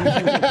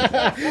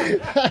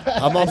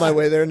on my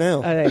way there now.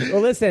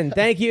 Well, listen,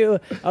 thank you.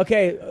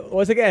 Okay,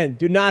 once again,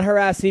 do not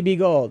harass CB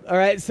Gold. All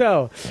right,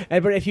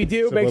 but if you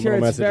do, make sure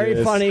Subliminal it's very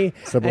messages. funny and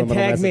Subliminal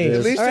tag me. messages.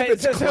 At least, All if right,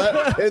 it's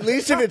at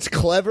least if it's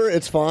clever,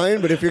 it's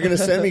fine. But if you're going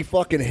to send me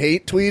fucking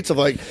hate tweets of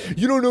like,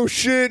 you don't know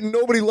shit and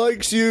nobody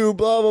likes you,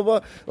 blah, blah, blah.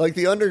 Like,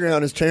 the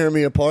underground is tearing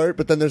me apart,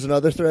 but then there's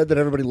another thread that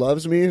everybody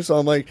loves me. So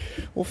I'm like,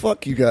 well,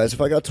 fuck you guys.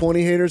 If I got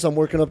 20 haters, I'm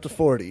working up to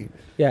 40.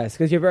 Yes,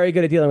 because you're very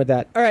good at dealing with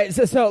that. All right,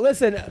 so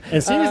listen.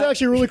 And Stevie's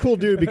actually a really cool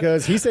dude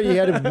because he said he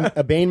had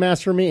a Bane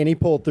mask for me, and he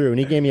pulled through, and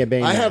he gave me a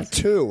Bane I mask. have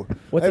two.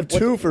 What's I have the-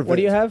 two for What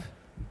do you Vince. have?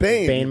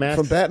 Bane mask?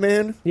 from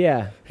Batman.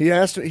 Yeah. He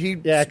asked. He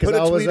Yeah, because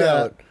put a tweet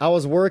out. I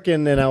was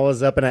working and I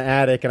was up in an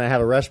attic and I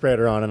have a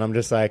respirator on and I'm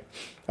just like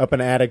up in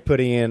an attic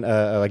putting in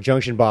like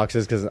junction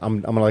boxes because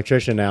I'm an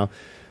electrician now.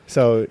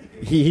 So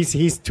he's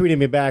tweeting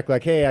me back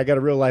like, hey, I got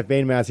a real life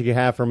Bane mask you can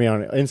have for me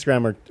on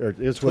Instagram or it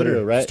was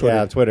Twitter, right? It's Twitter.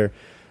 Yeah, Twitter.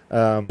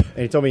 And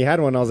he told me he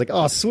had one. And I was like,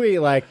 oh, sweet,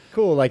 like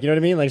cool, like you know what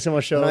I mean? Like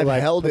someone showed And I've like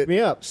held hooked it me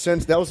up.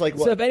 since that was like.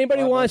 What, So if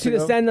anybody 5 wants you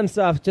months to ago? send them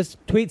stuff, just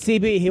tweet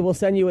CB. He will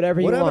send you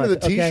whatever What you want.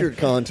 happened to the T-shirt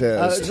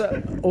contest?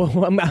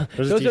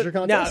 There's a t-shirt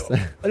contest?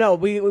 No,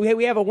 we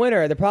have a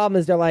winner. The problem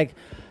is they're like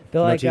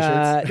t-shirts?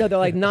 they're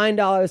like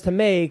 $9 to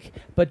make,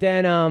 but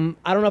then I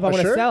don't know if I'm going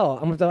to shirt? sell.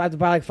 I'm going to have to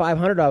buy like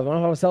 500 of them. I don't know if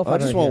I'm going to sell I 500.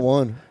 just want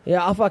one.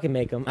 Yeah, I'll fucking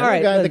make them. I All know right,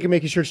 a guy look, that can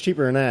make your shirts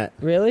cheaper than that.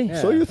 really? Yeah.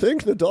 So you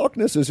think the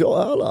darkness is your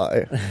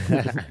ally?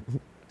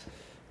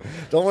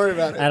 Don't worry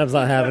about it. Adam's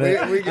not having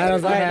it. We get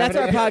Adam's it. All not right, having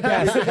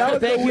that's it. our podcast.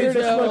 Thank you, weirdest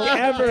Joe. look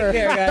ever. Take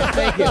care, guys.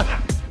 Thank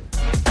you.